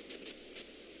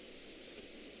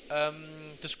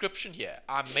description here.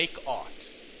 I make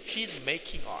art. She's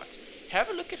making art. Have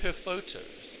a look at her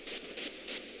photos.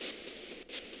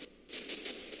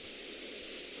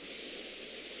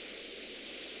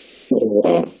 Oh,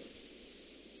 wow.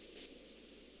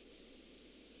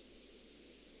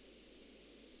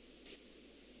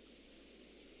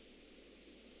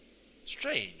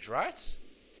 Strange, right?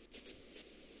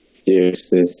 Yes.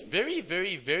 Very,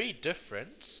 very, very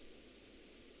different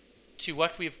to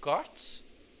what we've got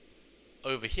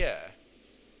over here.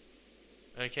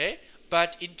 Okay?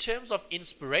 But in terms of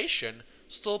inspiration,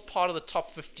 still part of the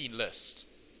top 15 list.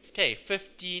 Okay,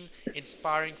 15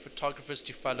 inspiring photographers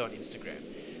to follow on Instagram.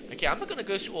 Okay, I'm not going to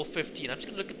go through all 15. I'm just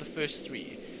going to look at the first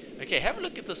 3. Okay, have a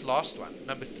look at this last one,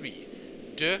 number 3.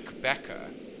 Dirk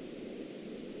Bakker.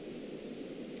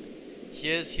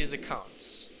 Here's his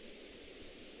accounts.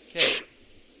 Okay.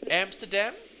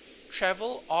 Amsterdam,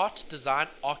 travel, art, design,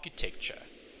 architecture.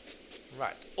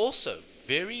 Right. Also,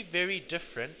 very, very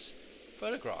different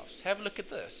photographs. Have a look at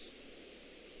this.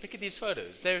 Look at these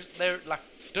photos. They're like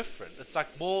different. It's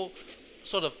like more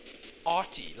sort of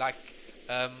arty, like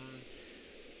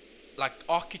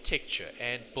architecture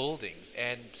and buildings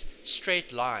and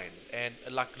straight lines and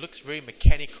like looks very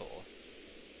mechanical.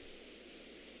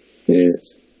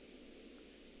 Yes.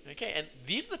 Okay, and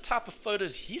these are the type of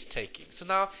photos he's taking. So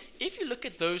now, if you look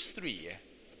at those 3,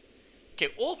 okay,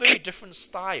 all very different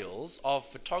styles of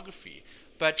photography,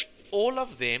 but all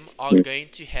of them are going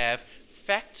to have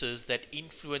factors that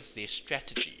influence their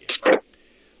strategy.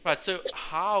 Right, so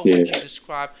how would you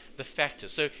describe the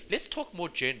factors? So let's talk more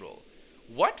general.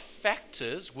 What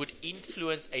factors would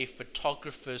influence a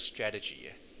photographer's strategy?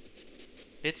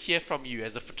 Let's hear from you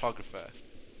as a photographer.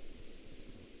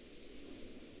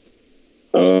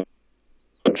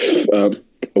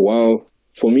 Well,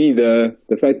 for me, the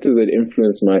factors that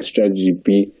influence my strategy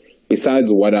besides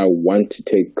what I want to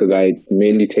take, because I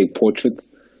mainly take portraits,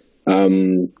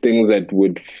 things that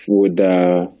would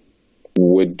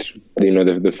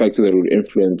the factors that would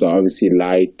influence are obviously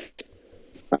light,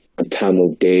 time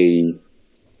of day,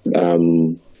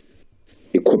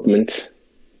 equipment,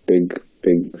 big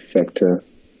factor.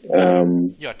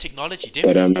 Technology,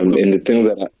 definitely. But in the things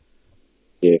that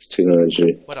yes,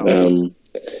 technology. What else?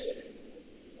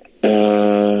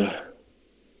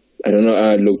 I don't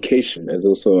know. Location is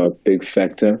also a big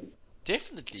factor.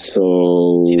 Definitely.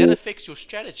 So see, that affects your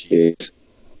strategy.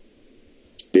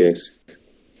 Yes.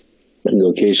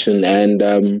 Location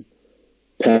and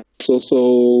perhaps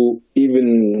also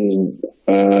even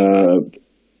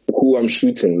who I'm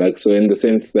shooting. Like, so in the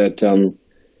sense that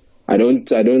I wouldn't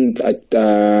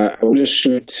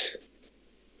shoot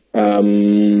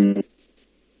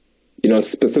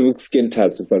specific skin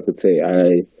types, if I could say.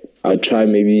 I'll try,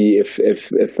 maybe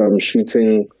if I'm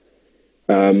shooting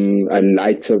a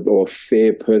lighter or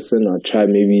fair person, I'll try,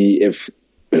 maybe if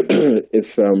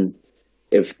if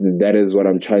that is what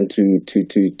I'm trying to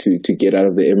get out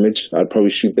of the image, I'll probably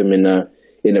shoot them in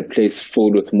a place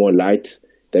filled with more light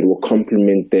that will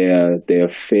complement their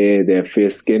fair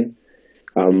skin.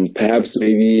 Perhaps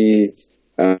maybe is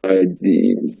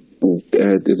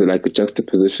it like a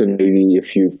juxtaposition? Maybe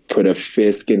if you put a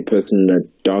fair skinned person in a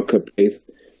darker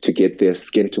place to get their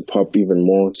skin to pop even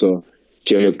more. So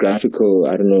geographical,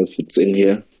 I don't know if it's in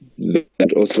here.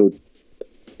 That also,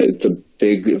 it's a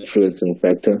big influencing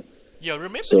factor. Yeah,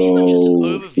 remember, even just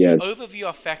an overview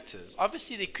of factors.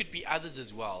 Obviously, there could be others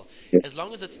as well, as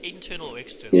long as it's internal or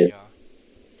external. Yes.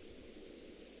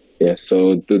 Yeah,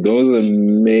 so those are the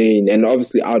main, and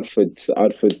obviously outfit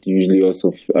usually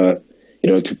also,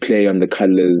 to play on the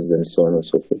colors and so on and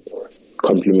so forth,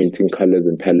 complementing colors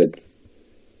and palettes.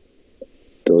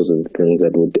 Those are the things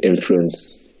that would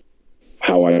influence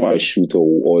how I shoot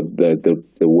or the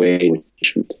way I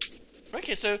shoot.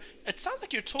 Okay, so it sounds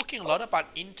like you're talking a lot about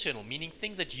internal, meaning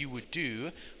things that you would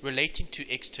do relating to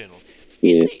external.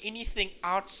 Is there anything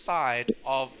outside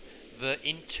of the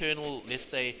internal, let's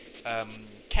say,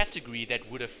 category that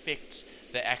would affect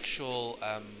the actual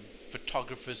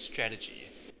photographer's strategy?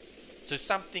 So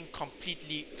something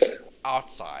completely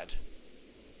outside.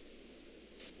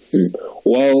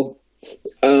 Well,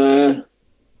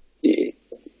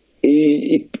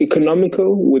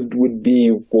 economical would be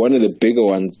one of the bigger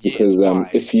ones, because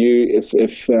if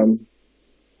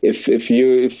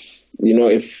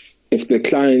the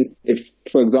client,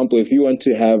 for example, if you want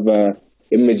to have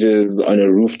images on a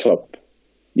rooftop,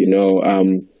 you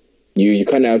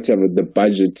kind of have to have the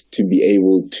budget to be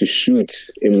able to shoot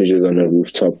images on a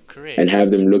rooftop. Correct. And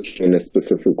have them looking in a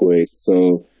specific way.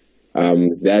 So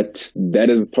that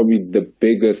is probably the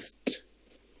biggest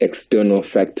external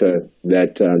factor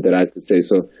that I could say.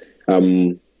 So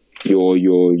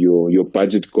your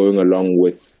budget going along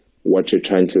with what you're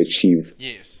trying to achieve.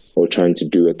 Yes. Or trying to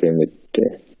do at the end of the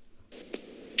day.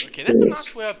 Okay, that's a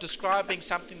nice way of describing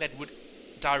something that would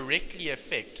directly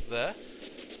affect the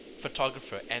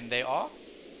photographer, and they are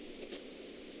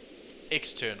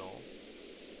external.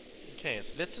 Okay,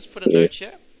 so let's just put a note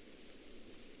here.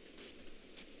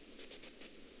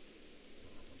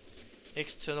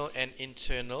 External and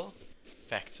internal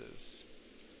factors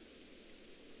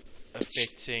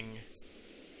affecting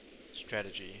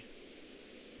strategy.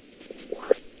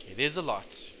 Okay, there's a lot.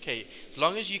 Okay, as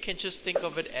long as you can just think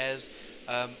of it as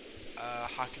how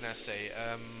can I say,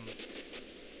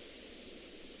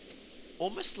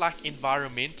 almost like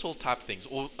environmental type things,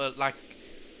 or like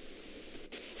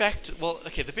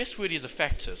the best word is a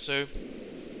factor. So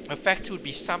a factor would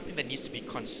be something that needs to be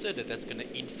considered that's going to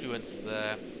influence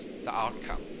the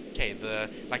outcome. Okay,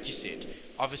 like you said,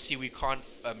 obviously we can't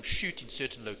shoot in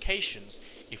certain locations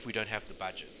if we don't have the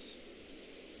budgets.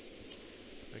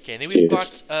 Okay, and then we've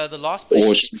got the last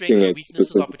place: strengths,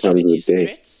 weaknesses, opportunities,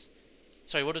 threats.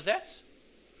 Sorry, what is that?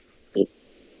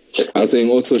 I was saying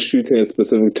also shooting at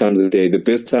specific times of the day. The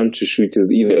best time to shoot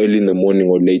is either early in the morning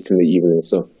or late in the evening.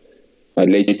 So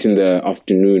late in the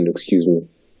afternoon, excuse me.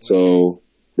 So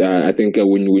I think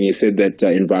when you said that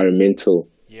environmental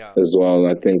as well,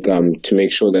 I think to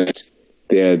make sure that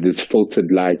there's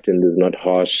filtered light and there's not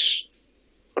harsh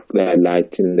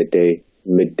light in the day,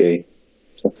 midday.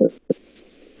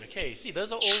 Okay, see,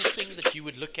 those are all things that you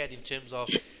would look at in terms of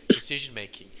decision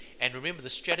making. And remember, the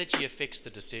strategy affects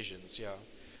the decisions. Yeah.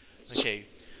 Okay.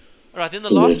 All right. Then the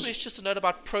last one is just a note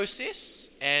about process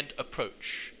and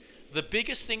approach. The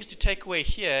biggest things to take away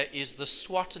here is the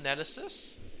SWOT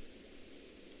analysis.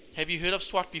 Have you heard of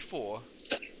SWOT before?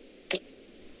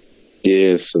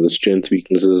 Yes. So the strengths,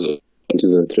 weaknesses,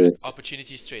 opportunities, and threats.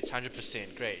 Opportunities, threats.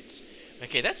 100%. Great.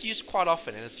 Okay, that's used quite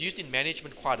often, and it's used in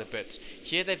management quite a bit.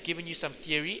 Here they've given you some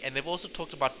theory, and they've also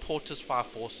talked about Porter's 5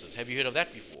 forces. Have you heard of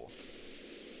that before?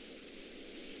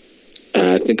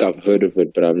 I think I've heard of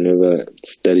it, but I've never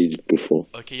studied it before.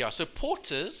 Okay, yeah. So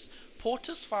Porter's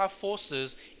 5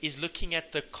 forces is looking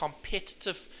at the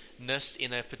competitiveness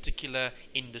in a particular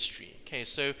industry. Okay,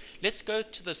 so let's go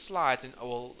to the slides and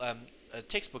a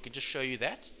textbook and just show you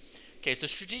that. Okay, so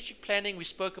strategic planning, we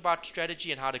spoke about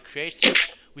strategy and how to create it.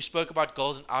 We spoke about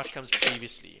goals and outcomes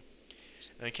previously.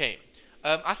 Okay,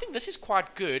 I think this is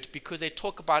quite good because they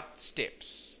talk about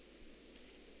steps.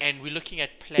 And we're looking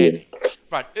at planning.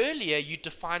 Right, earlier you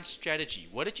defined strategy.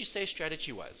 What did you say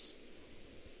strategy was?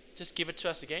 Just give it to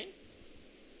us again.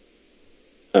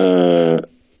 I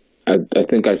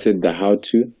think I said the how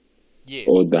to. Yes.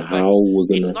 Or the how we're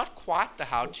gonna. It's not quite the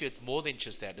how to. It's more than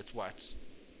just that. It's what.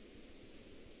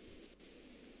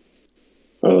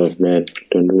 Oh man,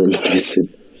 don't remember what I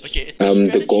said. Okay, it's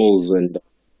the goals and.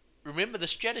 Remember, the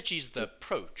strategy is the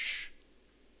approach.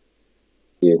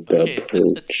 Yes, the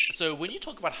approach. So when you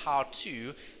talk about how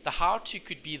to, the how to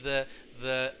could be the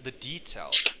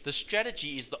detail. The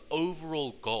strategy is the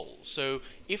overall goal. So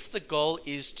if the goal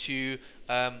is to,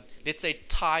 let's say,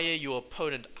 tire your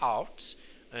opponent out,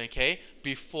 okay,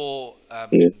 before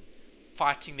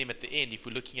fighting them at the end, if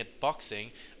we're looking at boxing,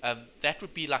 that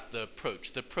would be like the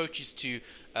approach. The approach is to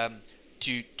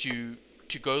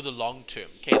go the long term,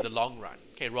 okay, the long run,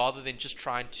 okay, rather than just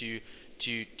trying to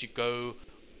go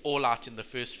all out in the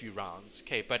first few rounds,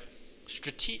 okay. But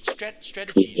strategic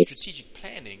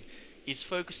planning is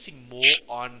focusing more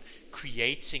on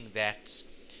creating that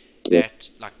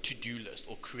like to-do list,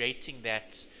 or creating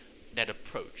that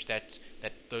approach, those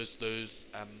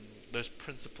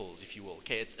principles, if you will.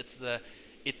 Okay,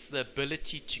 it's the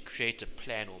ability to create a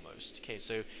plan almost. Okay,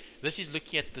 so this is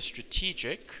looking at the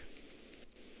strategic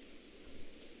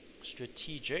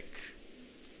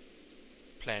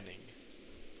planning.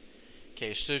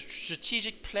 Okay, so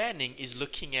strategic planning is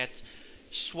looking at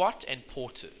SWOT and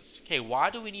Porters. Okay,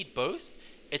 why do we need both?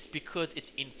 It's because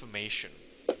it's information.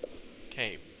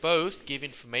 Okay, both give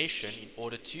information in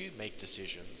order to make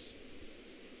decisions,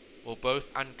 or both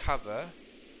uncover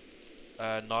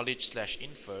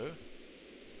knowledge/info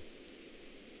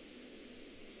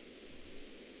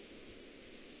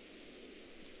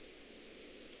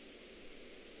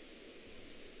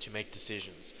to make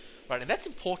decisions. Right, and that's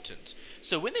important.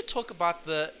 So when they talk about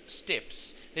the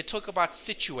steps, they talk about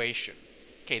situation.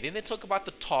 Okay, then they talk about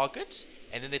the target,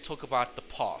 and then they talk about the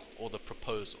path or the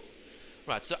proposal.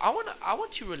 Right, so I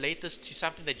want to relate this to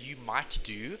something that you might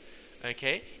do,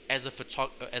 okay, as a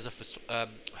photographer.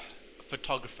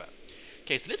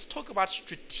 Okay, so let's talk about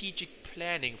strategic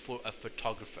planning for a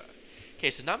photographer. Okay,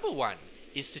 so number one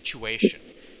is situation.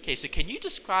 Okay, so can you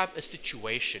describe a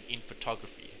situation in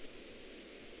photography?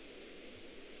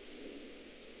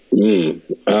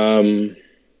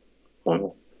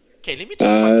 Wow. Okay, let me talk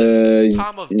about this.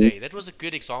 Time of day. That was a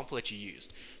good example that you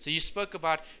used. So you spoke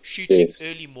about shooting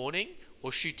early morning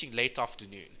or shooting late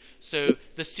afternoon. So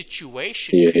the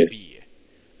situation could be,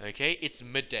 okay, it's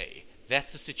midday.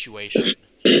 That's the situation.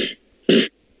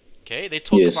 Okay, they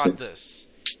talk about this.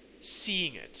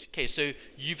 Seeing it. Okay, so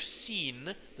you've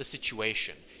seen the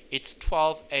situation. It's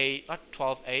 12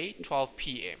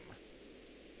 p.m.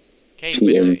 Okay,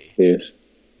 midday. Yes.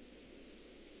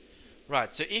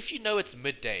 Right, so if you know it's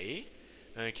midday,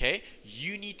 okay,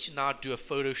 you need to now do a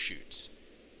photo shoot.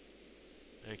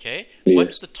 Okay,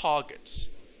 what's the target?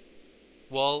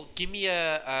 Well, give me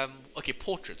a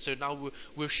portrait. So now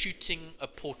we're shooting a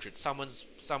portrait, someone's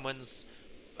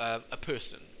a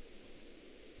person.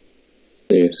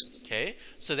 Yes. Okay,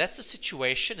 so that's the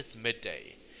situation. It's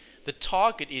midday. The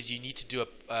target is you need to do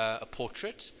a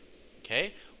portrait.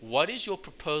 Okay, what is your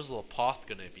proposal or path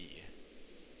going to be?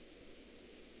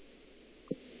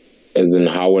 As in,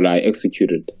 how will I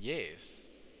execute it? Yes.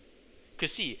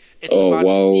 Because see, it's about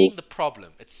seeing the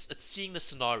problem. It's seeing the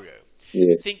scenario.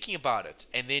 Yes. Thinking about it,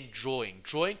 and then drawing.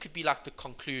 Drawing could be like the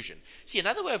conclusion. See,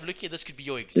 another way of looking at this could be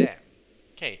your exam.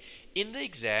 Okay, in the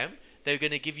exam, they're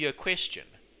going to give you a question.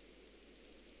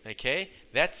 Okay,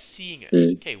 that's seeing it.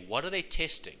 Okay, what are they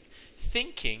testing?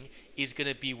 Thinking is going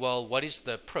to be, well, what is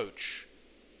the approach?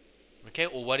 Okay,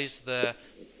 or what is the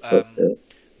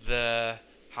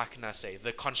how can I say,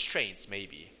 the constraints,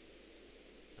 maybe.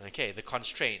 Okay, the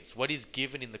constraints. What is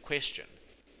given in the question?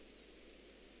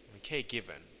 Okay,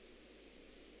 given.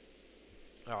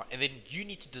 Right, and then you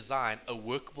need to design a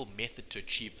workable method to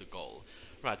achieve the goal.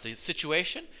 Right, so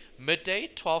situation, midday,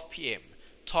 12 p.m.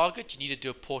 Target, you need to do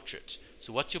a portrait.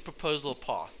 So what's your proposal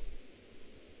path?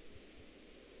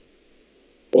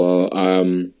 Well,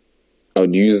 I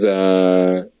would use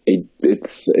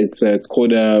it's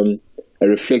called a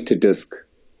reflector disc.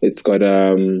 It's got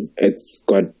a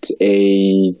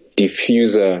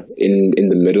diffuser in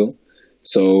the middle.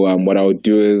 So what I would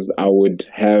do is I would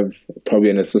have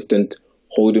probably an assistant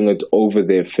holding it over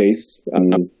their face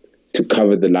to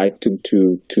cover the light,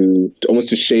 to almost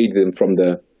to shade them from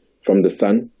the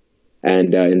sun,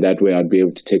 and in that way I'd be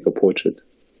able to take a portrait.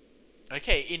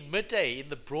 Okay, in midday, in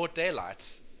the broad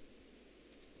daylight.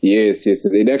 Yes.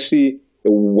 It actually,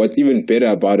 what's even better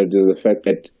about it is the fact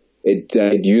that it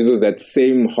uses that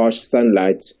same harsh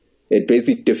sunlight. It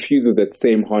basically diffuses that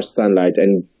same harsh sunlight,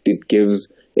 and it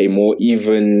gives a more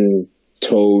even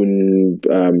tone,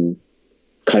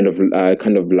 kind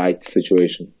of light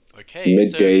situation. Okay,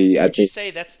 Midday, so I would you think,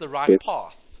 say that's the right best.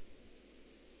 path?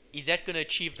 Is that going to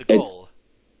achieve the It's goal?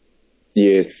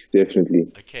 Yes,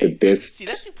 definitely the Okay, good. See,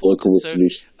 that's best important. workable So,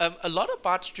 solution. a lot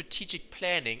about strategic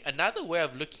planning. Another way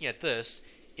of looking at this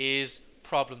is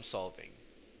problem solving.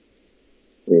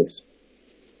 Yes.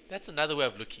 That's another way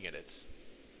of looking at it.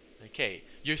 Okay,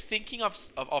 you're thinking of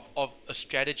a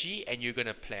strategy and you're going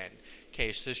to plan.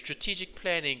 Okay, so strategic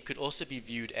planning could also be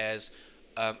viewed as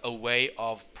a way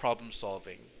of problem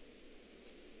solving.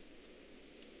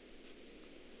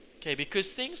 Okay, because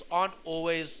things aren't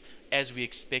always as we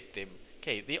expect them.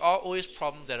 Okay, there are always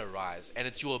problems that arise, and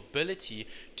it's your ability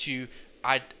to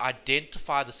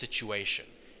identify the situation.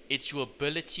 It's your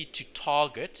ability to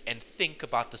target and think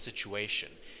about the situation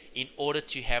in order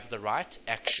to have the right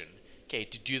action. Okay,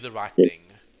 to do the right thing. Yes.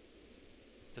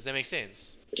 Does that make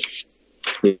sense?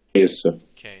 Yes, sir.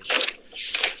 Okay.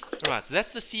 Alright, so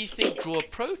that's the see, think, draw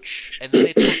approach, and then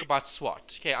they talk about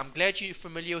SWOT. Okay, I'm glad you're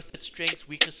familiar with its strengths,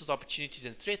 weaknesses, opportunities,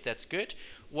 and threat. That's good.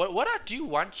 What I do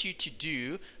want you to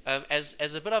do as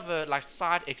a bit of a like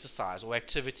side exercise or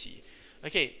activity.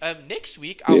 Okay, next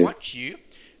week I Yeah. want you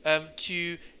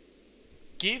to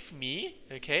give me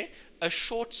a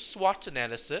short SWOT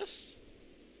analysis.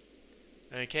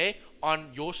 Okay,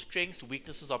 on your strengths,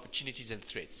 weaknesses, opportunities, and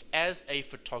threats as a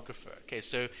photographer. Okay,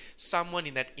 so someone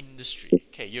in that industry.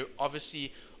 Okay, you're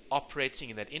obviously operating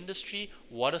in that industry.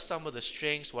 What are some of the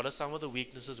strengths? What are some of the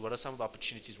weaknesses? What are some of the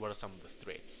opportunities? What are some of the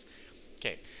threats?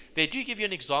 Okay, they do give you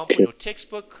an example in your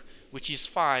textbook, which is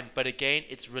fine, but again,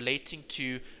 it's relating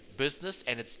to business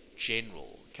and it's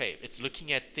general. Okay, it's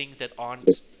looking at things that aren't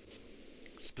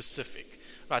specific.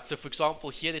 Right, so for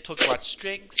example, here they talk about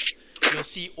strengths. You'll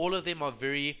see all of them are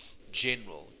very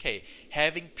general. Okay,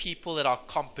 having people that are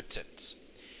competent,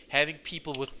 having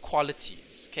people with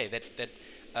qualities, okay,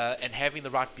 and having the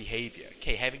right behavior.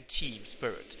 Okay, having team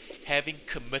spirit, having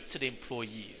committed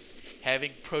employees,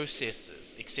 having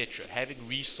processes, etc., having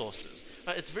resources.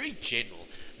 Right, it's very general.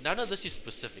 None of this is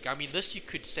specific. I mean, this you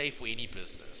could say for any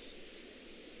business.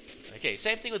 Okay,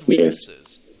 same thing with Yes.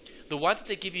 weaknesses. The ones that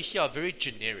they give you here are very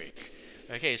generic.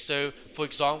 Okay, so for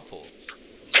example,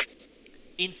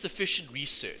 insufficient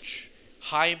research,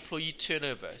 high employee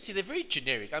turnover. See, they're very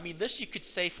generic. I mean, this you could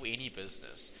say for any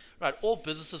business, right? All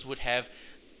businesses would have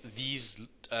these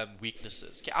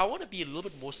weaknesses. Okay, I want to be a little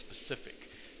bit more specific.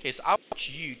 Okay, so I want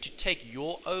you to take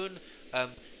your own um,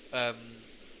 um,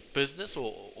 business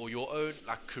or your own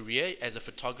like career as a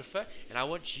photographer, and I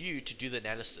want you to do the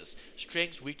analysis: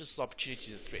 strengths, weaknesses, opportunities,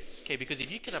 and threats. Okay, because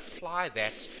if you can apply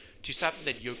that to something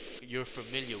that you're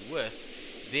familiar with,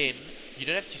 then you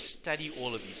don't have to study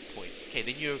all of these points. Okay,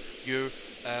 then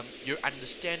you're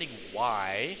understanding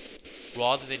why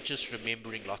rather than just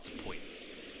remembering lots of points.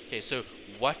 Okay, so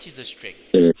what is a strength?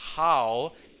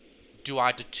 How do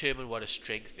I determine what a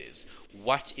strength is?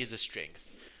 What is a strength?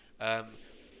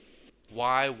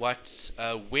 Why, what,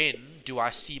 when do I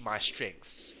see my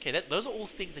strengths? Okay, those are all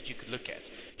things that you could look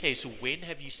at. Okay, so when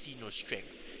have you seen your strength?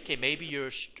 Okay, maybe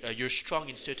you're strong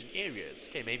in certain areas.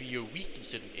 Okay, maybe you're weak in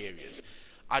certain areas.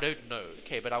 I don't know.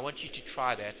 Okay, but I want you to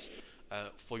try that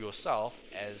for yourself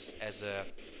as a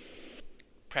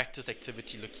practice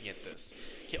activity looking at this.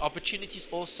 Okay, opportunities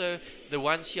also, the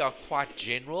ones here are quite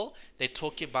general. They're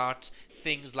talking about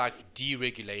things like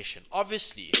deregulation.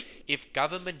 Obviously, if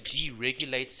government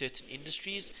deregulates certain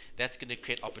industries, that's going to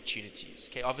create opportunities.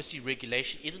 Okay, obviously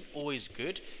regulation isn't always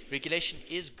good. Regulation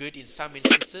is good in some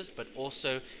instances, but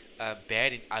also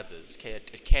bad in others. Okay,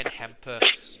 it can hamper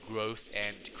growth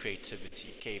and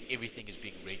creativity. Okay, if everything is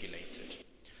being regulated.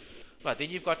 Right, then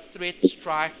you've got threats,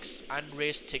 strikes,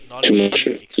 unrest,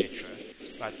 technology, etc.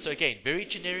 Right, so again, very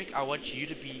generic. I want you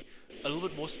to be a little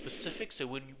bit more specific. So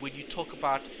when you talk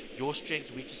about your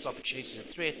strengths, weaknesses, opportunities, and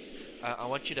threats, I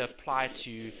want you to apply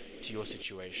to your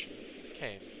situation.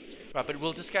 Okay, right, but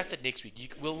we'll discuss that next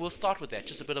week. We'll start with that.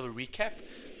 Just a bit of a recap.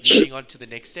 Moving on to the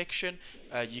next section,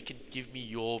 you can give me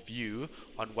your view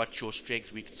on what your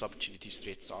strengths, weaknesses, opportunities,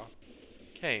 threats are.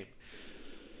 Okay.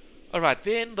 Alright,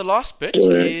 then the last bit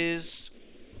is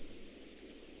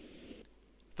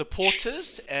the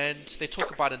porters, and they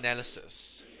talk about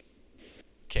analysis.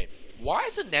 Okay, why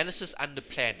is analysis under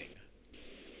planning?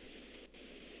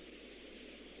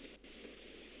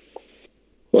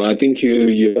 Well, I think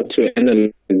you have to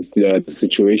analyze the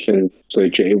situation so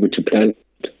that you're able to plan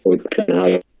or plan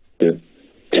how to.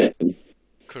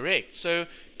 Correct. So,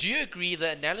 do you agree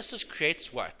that analysis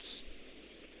creates what?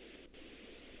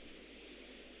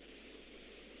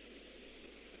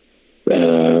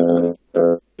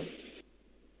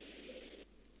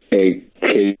 A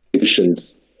creations.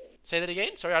 Say that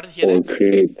again. Sorry, I didn't hear or that.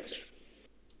 create.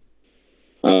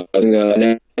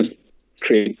 Analysis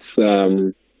creates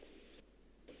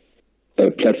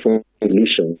a platform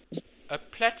solution. A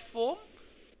platform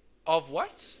of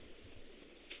what?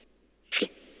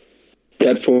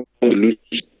 Platform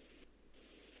solution.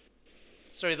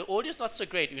 Sorry, the audio's not so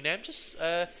great. Unam, just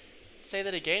say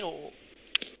that again. Or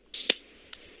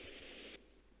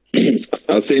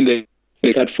I was saying the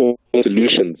platform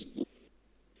solutions.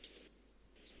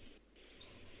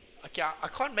 okay, I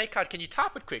can't make out. Can you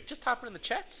type it quick? Just type it in the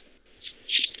chat.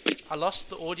 I lost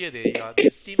the audio there. Yeah, there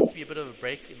seems to be a bit of a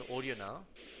break in the audio now.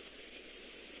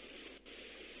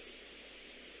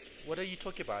 What are you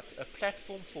talking about? A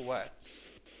platform for what?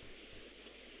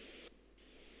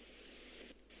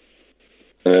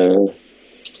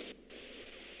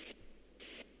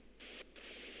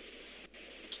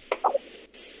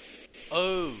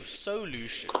 Oh,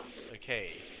 solutions.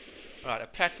 Okay. Right, a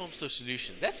platform for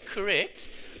solutions. That's correct.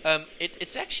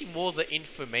 It's actually more the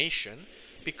information,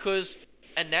 because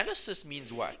analysis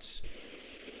means what?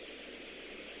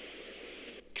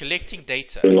 Collecting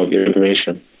data. Of your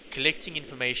information. Collecting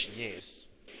information, yes.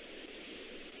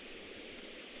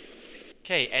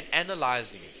 Okay, and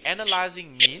analyzing it.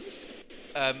 Analyzing means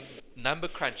number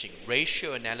crunching,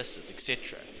 ratio analysis,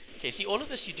 etc. Okay, see, all of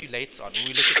this you do later on when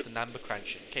we look at the number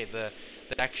crunching, okay, the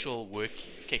actual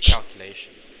workings, okay,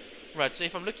 calculations. Right, so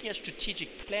if I'm looking at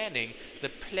strategic planning, the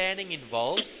planning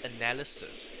involves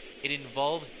analysis. It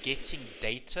involves getting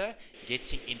data,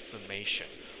 getting information.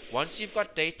 Once you've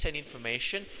got data and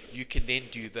information, you can then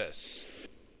do this.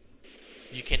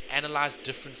 You can analyze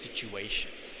different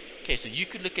situations. Okay, so you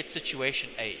could look at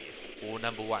situation A, or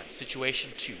number 1,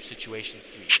 situation 2, situation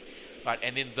 3. Right,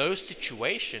 and then those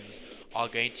situations are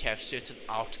going to have certain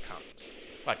outcomes.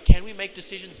 Right, can we make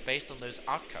decisions based on those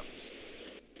outcomes?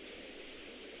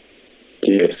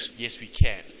 Yes. Yes, we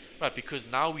can. Right, because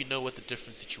now we know what the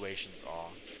different situations are.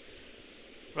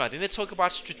 Right, then they talk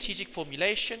about strategic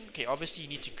formulation. Okay, obviously you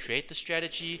need to create the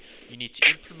strategy, you need to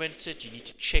implement it, you need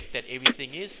to check that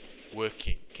everything is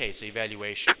working. Okay, so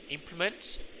evaluation.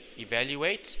 Implement,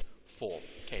 evaluate, form.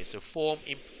 Okay, so form,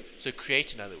 so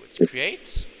create, in other words.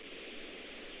 Create.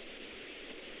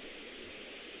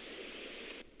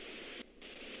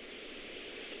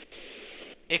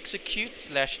 Execute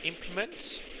 /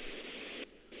 implement.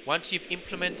 Once you've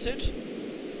implemented,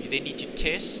 you then need to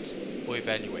test or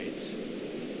evaluate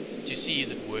to see is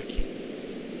it working.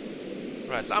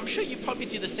 Right, so I'm sure you probably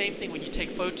do the same thing when you take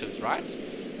photos, right?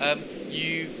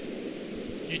 You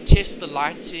test the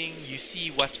lighting, you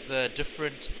see what the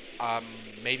different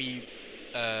maybe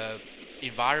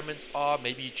environments are,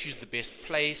 maybe you choose the best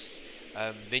place,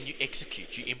 then you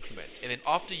execute, you implement, and then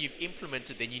after you've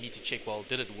implemented, then you need to check, well,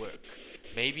 did it work?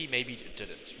 Maybe it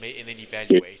didn't, and then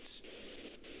evaluate.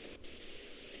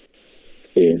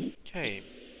 Yeah. Okay.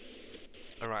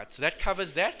 Alright, so that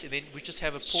covers that, and then we just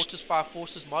have a Porter's 5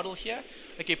 forces model here.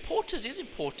 Okay, Porter's is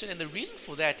important, and the reason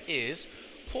for that is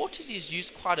Porter's is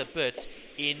used quite a bit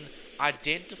in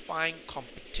identifying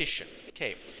competition.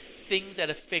 Okay, things that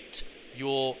affect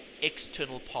your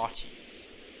external parties.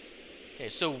 Okay,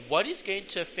 so what is going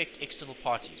to affect external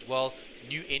parties? Well,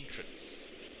 new entrants.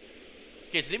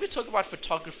 Okay, so let me talk about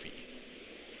photography.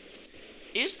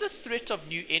 Is the threat of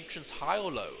new entrants high or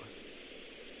low?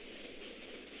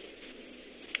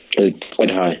 It's quite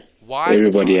high. Why?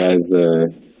 Everybody has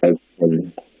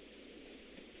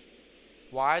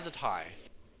Why is it high?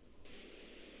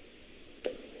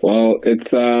 Well,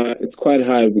 it's quite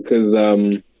high because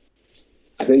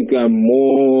I think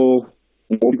more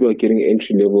people are getting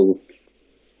entry level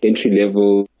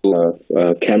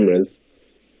cameras.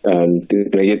 They're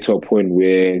gonna get to a point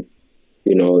where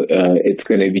it's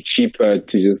gonna be cheaper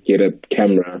to just get a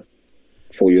camera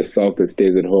for yourself that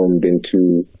stays at home than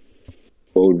to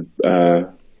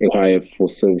inquire for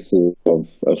services of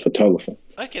a photographer.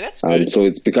 Okay, that's good. So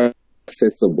it's become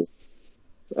accessible,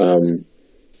 and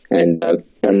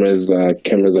cameras are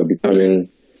becoming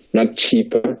not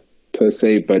cheaper per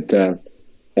se, but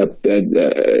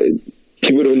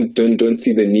people don't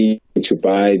see the need to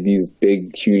buy these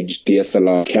big, huge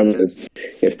DSLR cameras.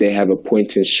 If they have a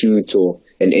point and shoot or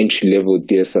an entry level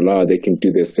DSLR, they can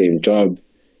do the same job.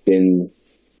 Then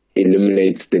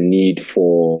eliminates the need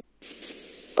for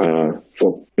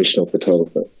professional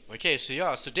photographer. Okay, so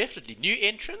yeah, so definitely new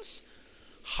entrants,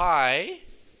 high.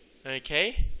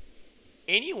 Okay,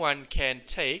 anyone can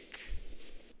take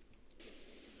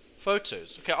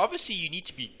photos. Okay, obviously you need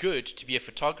to be good to be a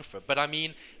photographer, but I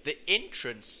mean the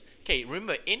entrance. Okay,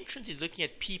 remember, entrance is looking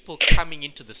at people coming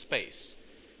into the space.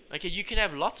 Okay, you can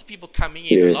have lots of people coming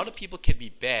in. Yeah. A lot of people can be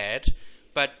bad,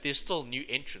 but there's still new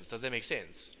entrants. Does that make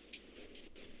sense?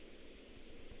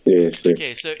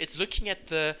 Okay, so it's looking at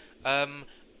the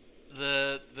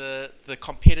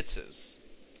competitors.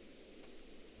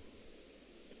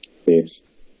 Yes.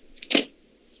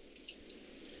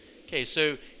 Okay,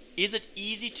 so is it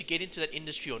easy to get into that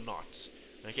industry or not?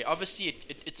 Okay, obviously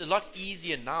it's a lot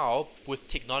easier now with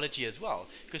technology as well.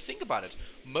 Because think about it,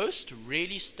 most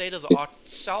really state-of-the-art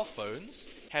cell phones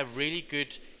have really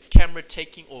good camera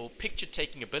taking or picture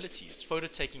taking abilities, photo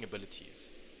taking abilities.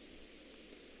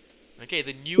 Okay,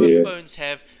 the newer phones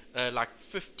have like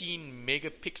 15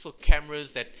 megapixel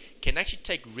cameras that can actually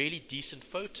take really decent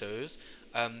photos.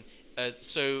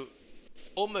 So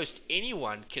almost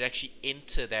anyone can actually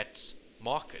enter that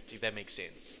market, if that makes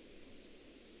sense.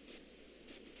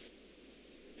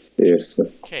 Yes.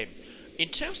 Okay, in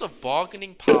terms of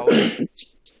bargaining power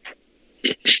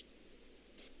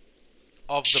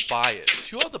of the buyers,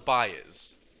 who are the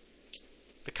buyers?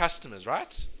 The customers,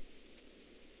 right?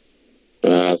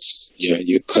 Yeah,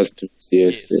 your customers.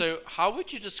 Yes. So how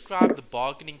would you describe the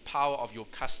bargaining power of your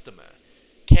customer?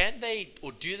 Can they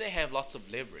or do they have lots of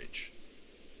leverage?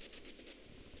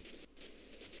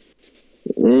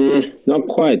 Not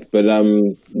quite, but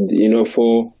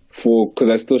because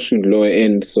I still shoot lower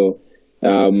end, so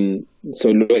lower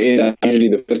end. Usually,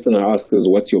 the first thing I ask is,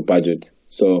 "What's your budget?"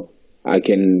 So I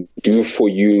can do for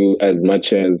you as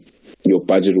much as your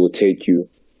budget will take you,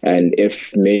 and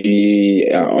if maybe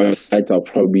on site, I'll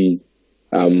probably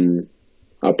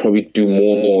do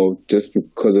more just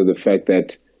because of the fact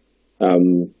that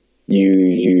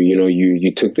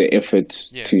you took the effort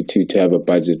to have a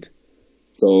budget.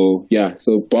 So yeah,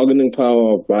 so bargaining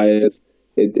power of buyers,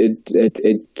 it's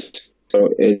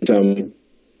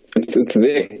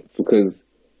there because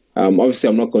obviously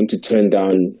I'm not going to turn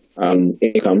down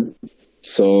income,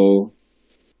 so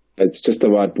it's just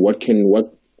about what do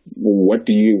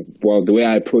you, well, the way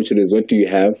I approach it is, what do you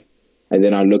have, and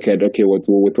then I'll look at, okay, with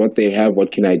what they have,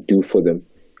 what can I do for them,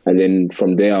 and then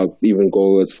from there I'll even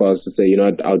go as far as to say,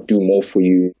 I'll do more for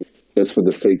you just for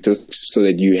the sake, just so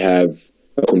that you have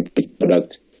a complete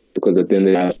product, because at the end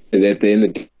of the day,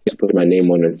 I put my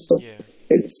name on it. So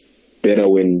it's better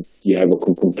when you have a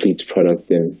complete product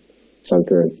than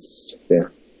something that's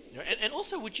And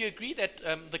also, would you agree that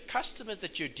the customers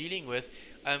that you're dealing with,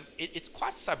 it's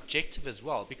quite subjective as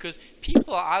well, because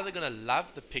people are either going to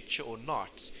love the picture or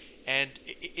not, and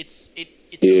it's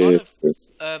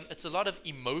a lot of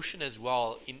emotion as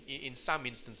well in some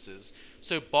instances.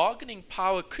 So bargaining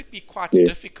power could be quite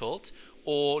difficult,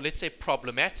 or let's say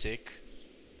problematic,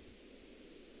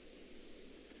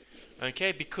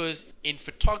 okay, because in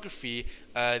photography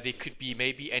there could be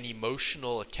maybe an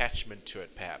emotional attachment to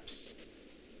it, perhaps.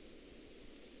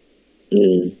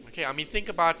 Okay, I mean, think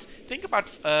about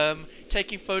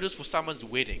taking photos for someone's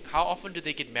wedding. How often do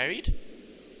they get married?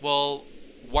 Well,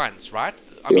 once, right?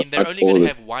 I mean, they're only going to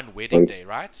have one wedding day,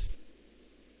 right?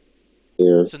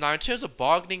 So now, in terms of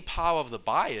bargaining power of the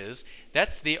buyers,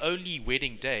 that's their only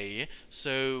wedding day.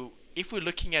 So if we're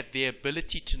looking at their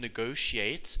ability to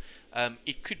negotiate,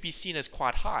 it could be seen as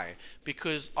quite high,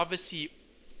 because obviously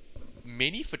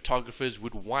many photographers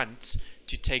would want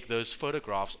to take those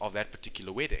photographs of that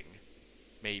particular wedding,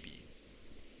 maybe.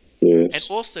 And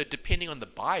also, depending on the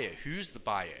buyer, who's the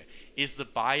buyer? Is the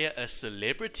buyer a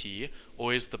celebrity,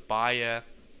 or is the buyer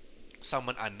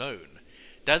someone unknown?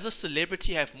 Does a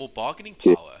celebrity have more bargaining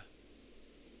power?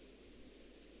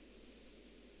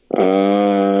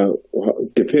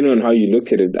 Depending on how you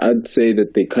look at it, I'd say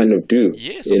that they kind of do,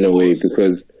 in a way,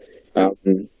 because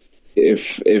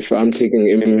if I'm taking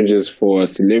images for a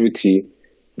celebrity,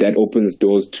 that opens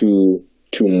doors to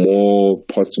more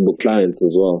possible clients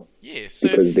as well. So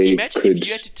because they imagine if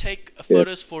you had to take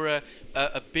photos for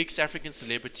a big South African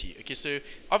celebrity. Okay, so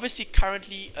obviously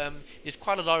currently there's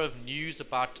quite a lot of news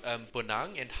about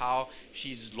Bonang and how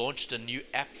she's launched a new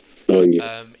app,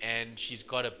 and she's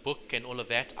got a book and all of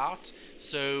that out.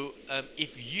 So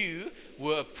if you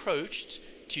were approached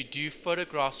to do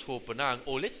photographs for Bonang,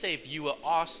 or let's say if you were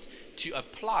asked to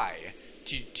apply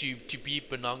to be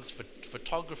Bonang's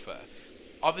photographer,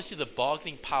 obviously the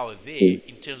bargaining power there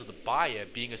in terms of the buyer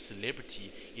being a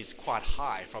celebrity is quite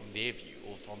high from their view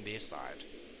or from their side.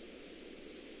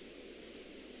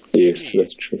 Yes,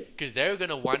 that's true. Because they're going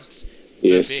to want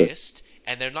the best,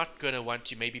 and they're not going to want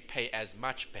to maybe pay as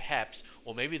much perhaps,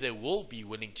 or maybe they will be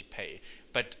willing to pay,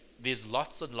 but there's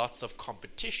lots and lots of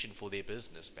competition for their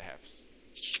business perhaps.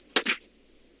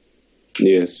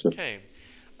 Yes. Okay.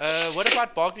 What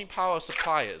about bargaining power of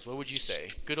suppliers? What would you say?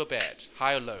 Good or bad?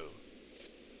 High or low?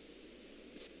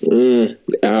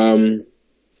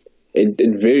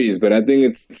 It varies, but I think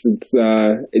it's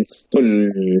more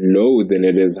low than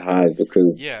it is high,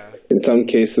 because in some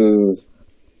cases,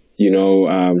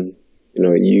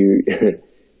 you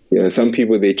some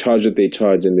people, they charge what they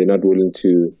charge and they're not willing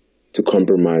to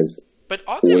compromise. But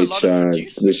are there a lot of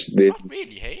producers? Not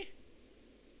really, hey?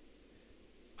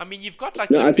 I mean, you've got like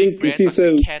the big brands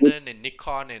like Canon and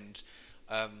Nikon and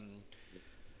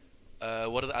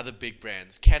what are the other big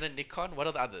brands? Canon, Nikon. What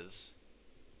are the others?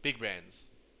 Big brands.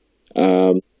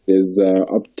 There's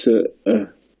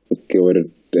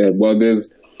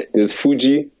there's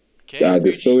Fuji. Okay,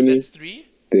 there's Sony. That's 3.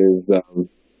 There's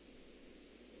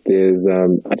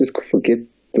I just forget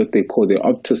what they call. They're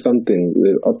up to something.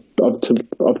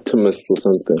 Optimus or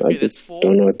something. Okay, I just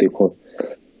don't know what they call.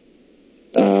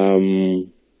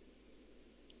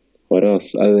 What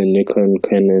else other than Nikon,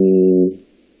 Canon?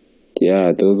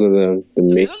 Yeah, those are the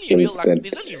main things.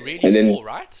 There's only really 4,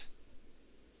 right?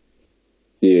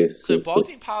 Yes. So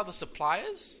bargaining power of the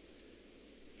suppliers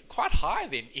quite high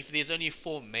then if there's only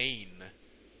 4 main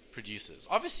producers.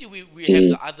 Obviously we have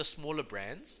the other smaller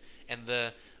brands and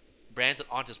the brands that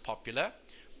aren't as popular,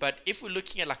 but if we're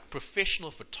looking at like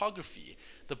professional photography,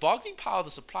 the bargaining power of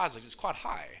the suppliers is quite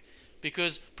high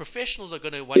because professionals are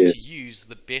going to want to use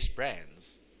the best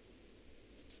brands.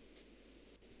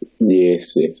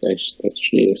 Yes,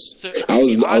 actually, yes. So I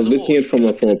was looking at it from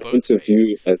a point of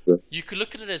view as a. You could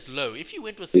look at it as low. If you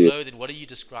went with low, then what are you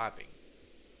describing?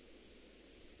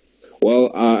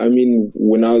 Well, I mean,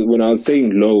 when I was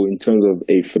saying low in terms of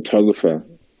a photographer,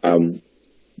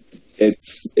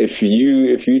 it's if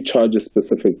you charge a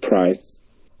specific price,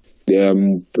 there are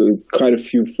quite a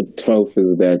few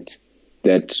photographers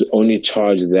that only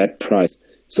charge that price.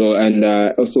 So and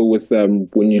also with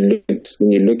when you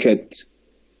look at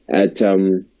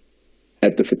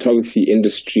the photography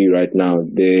industry right now,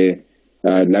 there,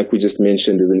 like we just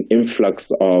mentioned, there's an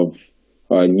influx of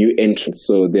new entrants.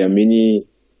 So there are many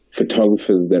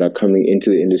photographers that are coming into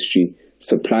the industry,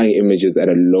 supplying images at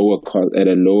a lower cost, at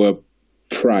a lower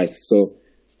price. So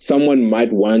someone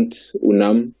might want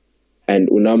Unam, and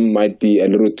Unam might be a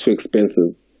little too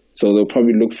expensive. So they'll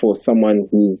probably look for someone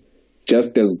who's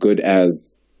just as good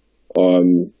as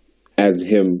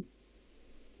him,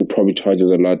 who probably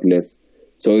charges a lot less.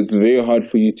 So it's very hard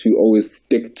for you to always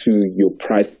stick to your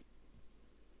price.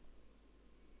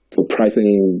 So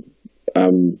pricing, I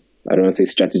don't want to say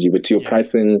strategy, but to your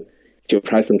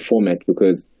pricing format,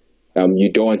 because you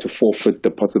don't want to forfeit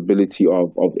the possibility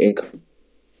of income.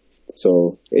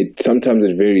 So sometimes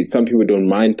it varies. Some people don't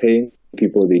mind paying.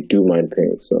 People, they do mind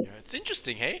paying. So it's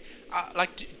interesting, hey.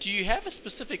 Do you have a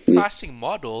specific pricing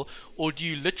model, or do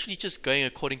you literally just going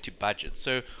according to budget?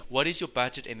 So, what is your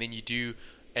budget, and then you do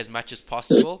as much as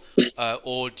possible,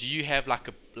 or do you have like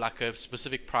a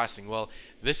specific pricing? Well,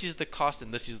 this is the cost,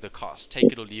 and this is the cost.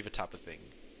 Take it or leave it, type of thing.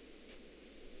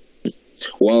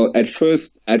 Well, at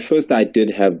first I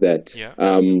did have that. Yeah.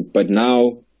 But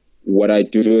now, what I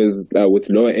do is with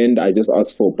lower end, I just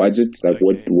ask for budgets. Like,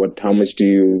 how much do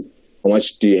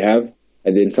you have?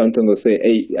 And then sometimes they'll say,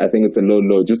 "Hey, I think it's a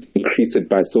low. Just increase it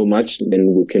by so much,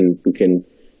 then we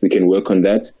can work on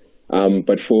that."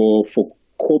 But for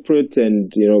corporate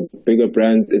and bigger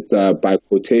brands, it's by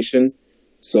quotation.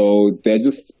 So there are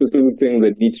just specific things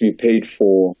that need to be paid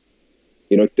for.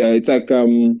 It's like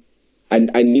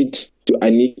I need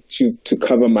to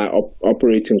cover my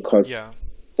operating costs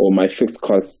or my fixed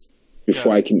costs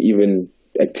before I can even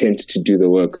attempt to do the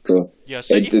work. So,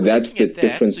 that's the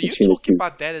difference between the two. So you're talking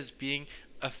about that as being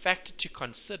a factor to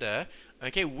consider.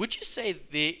 Okay, would you say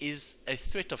there is a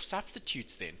threat of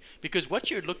substitutes then? Because what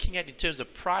you're looking at in terms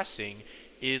of pricing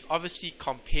is obviously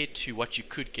compared to what you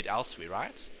could get elsewhere,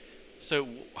 right? So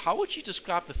how would you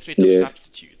describe the threat of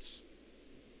substitutes?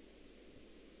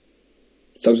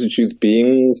 Substitutes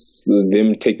being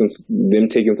them taking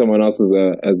someone else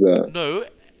as a no,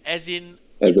 as in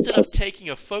instead of taking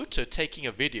a photo, taking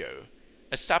a video,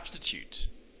 a substitute.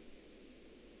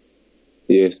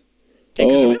 Yes. Okay,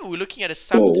 because remember we're looking at a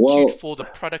substitute for the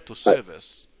product or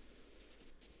service.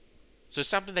 So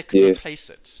something that could replace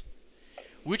it.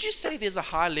 Would you say there's a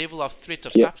high level of threat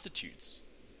of substitutes?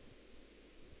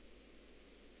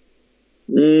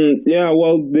 Yeah,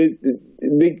 well, there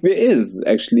is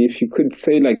actually, if you could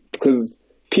say, like, because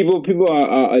people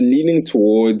are leaning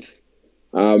towards,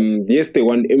 yes, they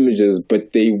want images,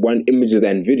 but they want images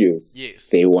and videos. Yes.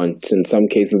 They want, in some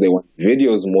cases, they want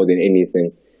videos more than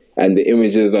anything, and the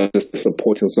images are just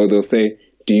supporting. So they'll say,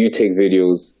 "Do you take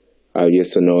videos?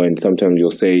 Yes or no?" And sometimes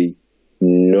you'll say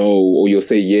no, or you'll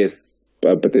say yes,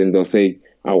 but then they'll say,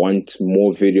 "I want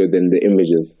more video than the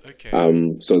images." Okay.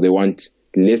 So they want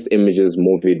less images,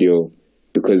 more video,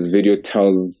 because video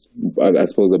tells, I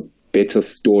suppose, a better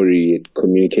story. It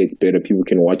communicates better. People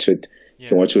can watch it,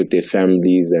 can watch it with their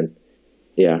families, and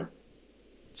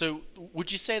So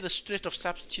would you say the threat of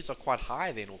substitutes are quite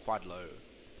high then, or quite low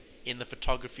in the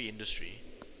photography industry?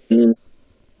 Mm.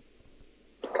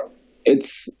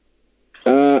 It's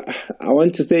I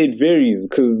want to say it varies,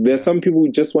 because there's some people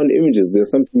who just want images. There's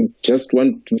some people who just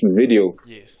want video.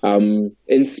 Yes.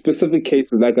 In specific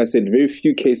cases, like I said, very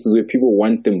few cases where people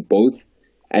want them both.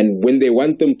 And when they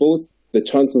want them both, the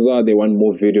chances are they want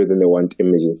more video than they want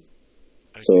images.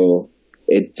 Okay. So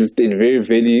it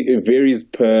varies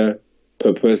per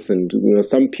person.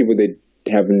 Some people, they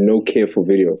have no care for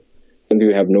video. Some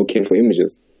people have no care for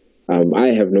images. I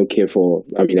have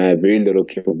very little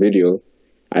care for video.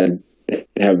 I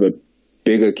have a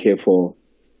bigger care for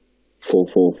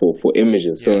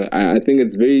images. Yeah. So I think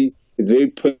it's very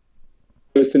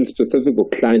person specific or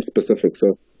client specific.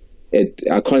 So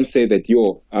I can't say that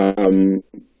your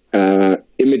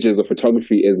images or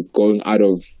photography is going out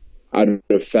of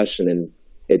fashion, and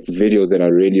it's videos that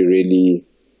are really, really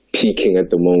peaking at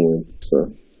the moment.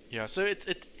 So yeah, so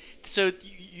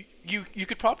you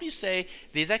could probably say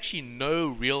there's actually no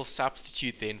real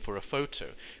substitute then for a photo,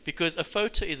 because a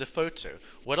photo is a photo.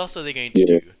 What else are they going to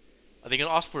do? Are they going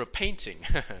to ask for a painting?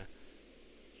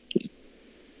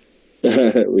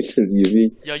 Which is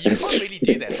easy. Yeah, you can't really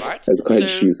do that, right? That's quite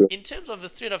true. So in terms of the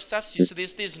threat of substitute, so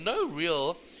there's no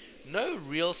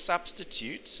real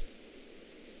substitute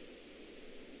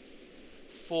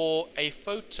for a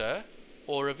photo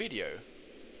or a video.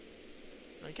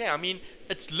 Okay, I mean,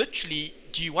 it's literally,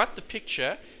 do you want the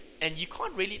picture? And you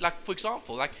can't really, like, for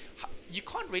example, like, you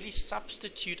can't really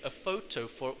substitute a photo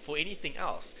for anything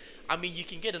else. I mean, you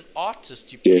can get an artist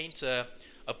to paint a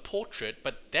portrait,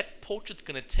 but that portrait's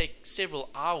going to take several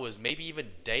hours, maybe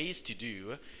even days to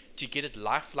do, to get it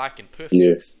lifelike and perfect.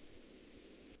 Yes.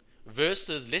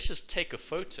 Versus, let's just take a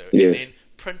photo and then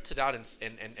print it out and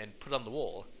put it on the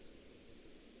wall.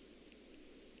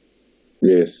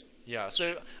 Yes. Yeah,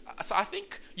 so I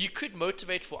think you could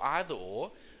motivate for either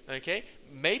or. Okay,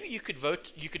 maybe you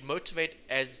could motivate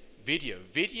as video.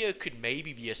 Video could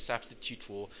maybe be a substitute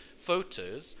for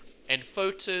photos, and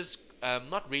photos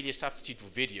not really a substitute for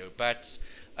video, but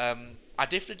I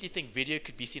definitely think video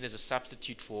could be seen as a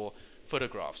substitute for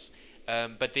photographs.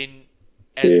 But then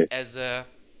as a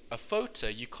photo,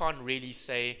 you can't really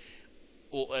say,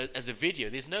 or as a video,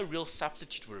 there's no real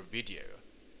substitute for a video.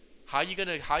 How are you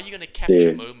gonna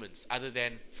capture moments other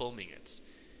than filming it?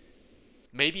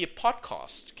 Maybe a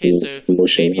podcast. Okay, so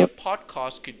maybe a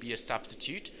podcast could be a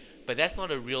substitute, but that's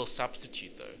not a real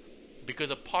substitute though, because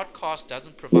a podcast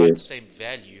doesn't provide the same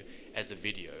value as a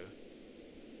video.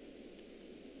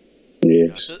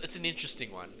 Yes. So it's an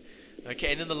interesting one.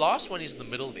 Okay, and then the last one is the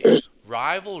middle there.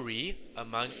 Rivalry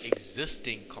among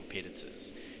existing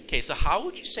competitors. Okay, so how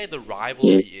would you say the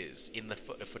rivalry is in the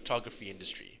photography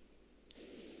industry?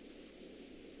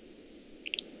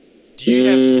 Do you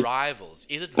have rivals?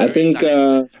 Is it very I think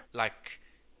no,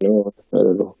 not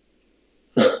at all.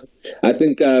 I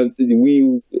think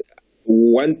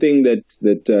one thing that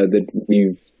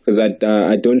we've, because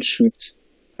I don't shoot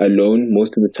alone.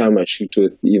 Most of the time I shoot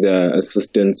with either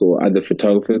assistants or other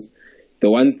photographers. The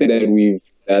one thing that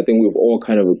I think we've all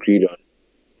kind of agreed on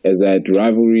is that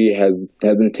rivalry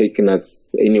hasn't taken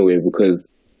us anywhere,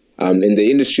 because in the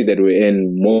industry that we're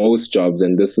in, most jobs,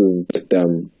 and this is just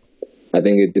I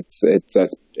think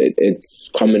it's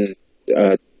common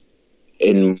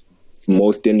in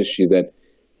most industries, that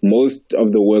most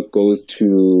of the work goes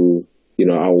to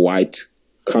our white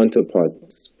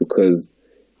counterparts, because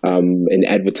in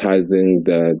advertising,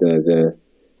 the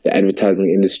advertising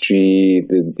industry,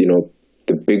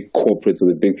 the big corporates or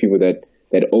the big people that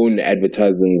own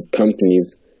advertising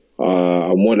companies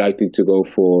are more likely to go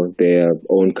for their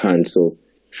own kind. So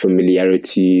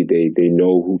familiarity, they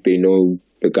know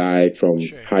the guy from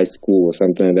high school or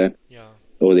something like that,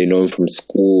 or they know him from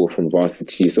school or from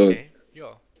varsity. So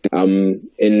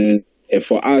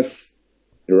for us,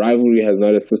 the rivalry has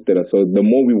not assisted us. So the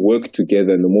more we work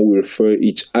together and the more we refer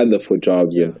each other for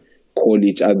jobs and call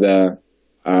each other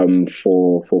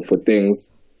for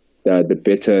things, the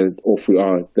better off we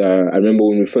are. I remember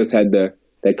when we first had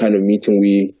that kind of meeting,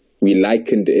 we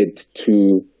likened it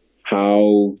to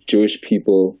how Jewish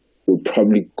people would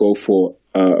probably go for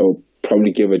or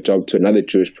probably give a job to another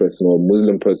Jewish person, or a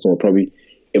Muslim person, or probably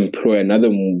employ another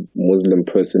Muslim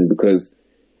person, because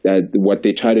what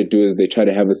they try to do is they try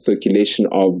to have a circulation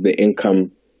of the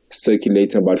income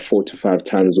circulating about 4 to 5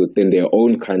 times within their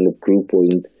own kind of group or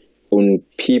own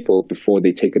people before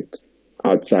they take it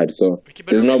outside. So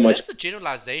there's not much. That's a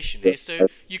generalization there. So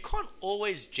you can't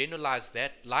always generalize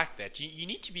that like that. You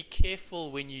need to be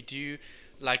careful when you do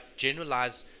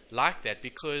generalize like that,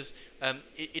 because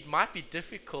it might be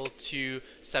difficult to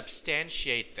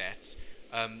substantiate that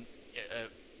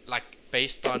like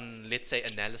based on, let's say,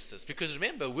 analysis? Because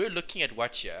remember, we're looking at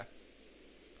what here?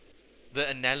 The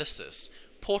analysis.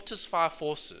 Porter's five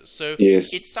forces. So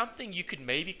Yes. it's something you could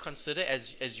maybe consider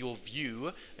as your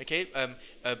view, okay?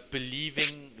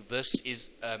 Believing this is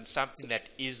something that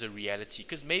is a reality,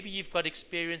 because maybe you've got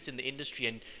experience in the industry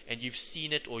and you've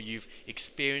seen it or you've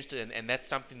experienced it, and that's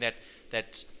something that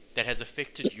has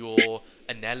affected your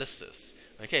analysis,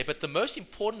 okay? But the most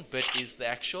important bit is the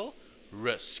actual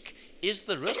risk. Is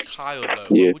the risk high or low?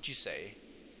 Yeah. What would you say?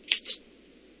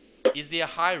 Is there a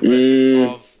high risk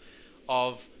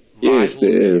of Yes,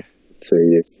 rivalry? there is. So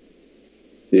yes.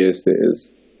 Yes, there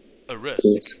is. A risk.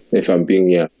 Yes. If I'm being,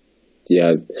 yeah.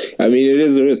 I mean, it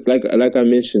is a risk. Like I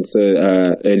mentioned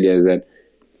earlier, is that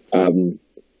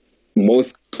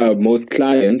most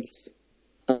clients,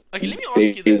 Okay, let me ask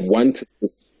they you this. want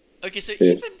this. Okay, so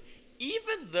Yeah.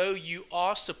 even though you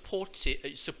are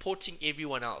supporting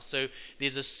everyone else, so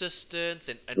there's assistance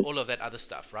and all of that other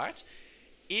stuff, right?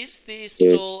 Is there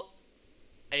still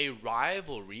a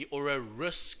rivalry or a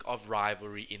risk of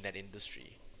rivalry in that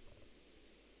industry?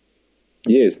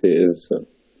 Yes, there is.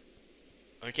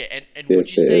 Okay, and Yes, would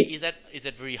you there say is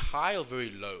that very high or very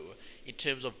low in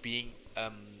terms of being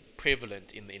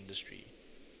prevalent in the industry?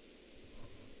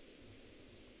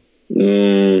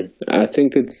 I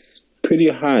think it's pretty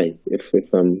high. If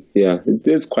it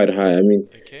is quite high. I mean,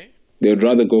 Okay. they would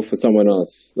rather go for someone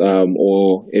else,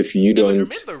 or if you No, but don't.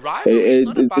 remember, rivalry is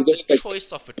not about it's the almost like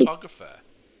choice of photographer.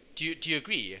 Do you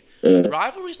agree? Uh,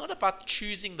 Rivalry is not about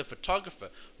choosing the photographer.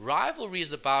 Rivalry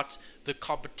is about the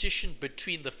competition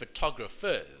between the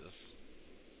photographers.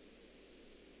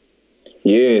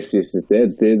 Yes.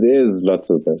 There's lots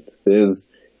of that. There's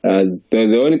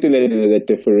the only thing that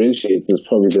differentiates is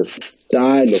probably the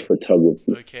style of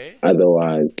photography. Okay.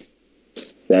 Otherwise,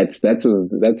 that's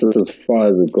as far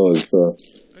as it goes. So,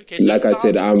 Okay. So like I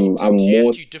said, I'm here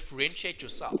more. to differentiate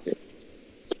yourself.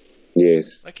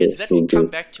 Yes. Okay, Yes, so that we will come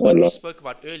do. back to A what we lot. spoke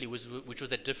about earlier, which was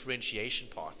that differentiation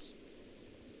part.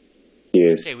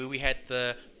 Yes. Okay, where we had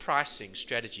the pricing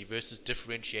strategy versus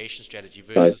differentiation strategy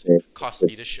I versus see. cost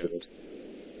leadership.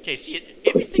 Okay, see,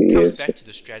 everything comes back to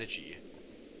the strategy.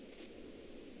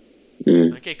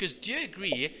 Mm. Okay, because do you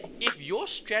agree, if your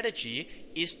strategy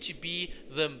is to be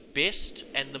the best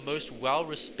and the most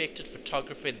well-respected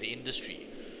photographer in the industry,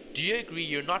 do you agree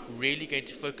you're not really going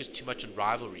to focus too much on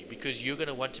rivalry, because you're going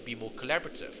to want to be more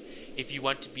collaborative if you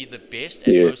want to be the best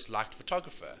and Yes. most liked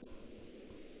photographer?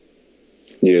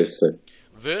 Yes, sir.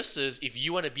 Versus if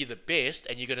you want to be the best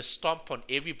and you're going to stomp on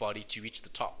everybody to reach the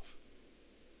top.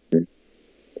 Mm.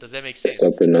 Does that make sense?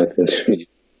 Stop the nothing.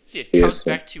 See, it Yes, comes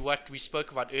sir. back to what we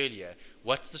spoke about earlier.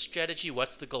 What's the strategy?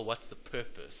 What's the goal? What's the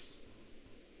purpose?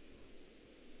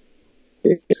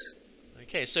 Yes.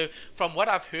 Okay, so from what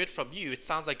I've heard from you, it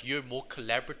sounds like you're more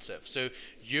collaborative. So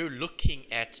you're looking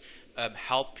at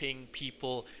helping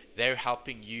people, they're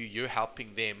helping you, you're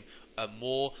helping them. A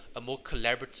more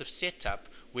collaborative setup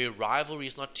where rivalry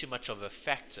is not too much of a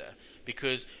factor.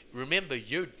 Because remember,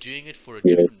 you're doing it for a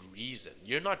Yes. different reason.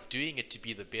 You're not doing it to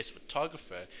be the best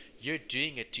photographer. You're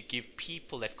doing it to give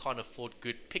people that can't afford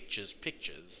good pictures.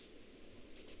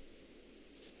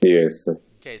 Yes, sir.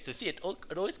 Okay, so see, it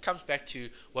always comes back to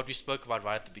what we spoke about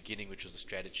right at the beginning, which was the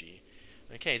strategy.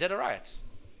 Okay, is that alright?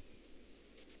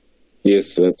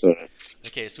 Yes, that's all right.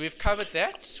 Okay, so we've covered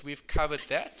that.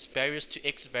 Barriers to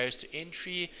exit, barriers to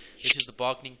entry. This is the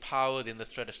bargaining power, then the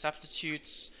threat of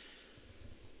substitutes.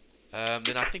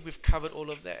 Then I think we've covered all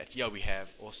of that. Yeah, we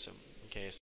have. Awesome. Okay.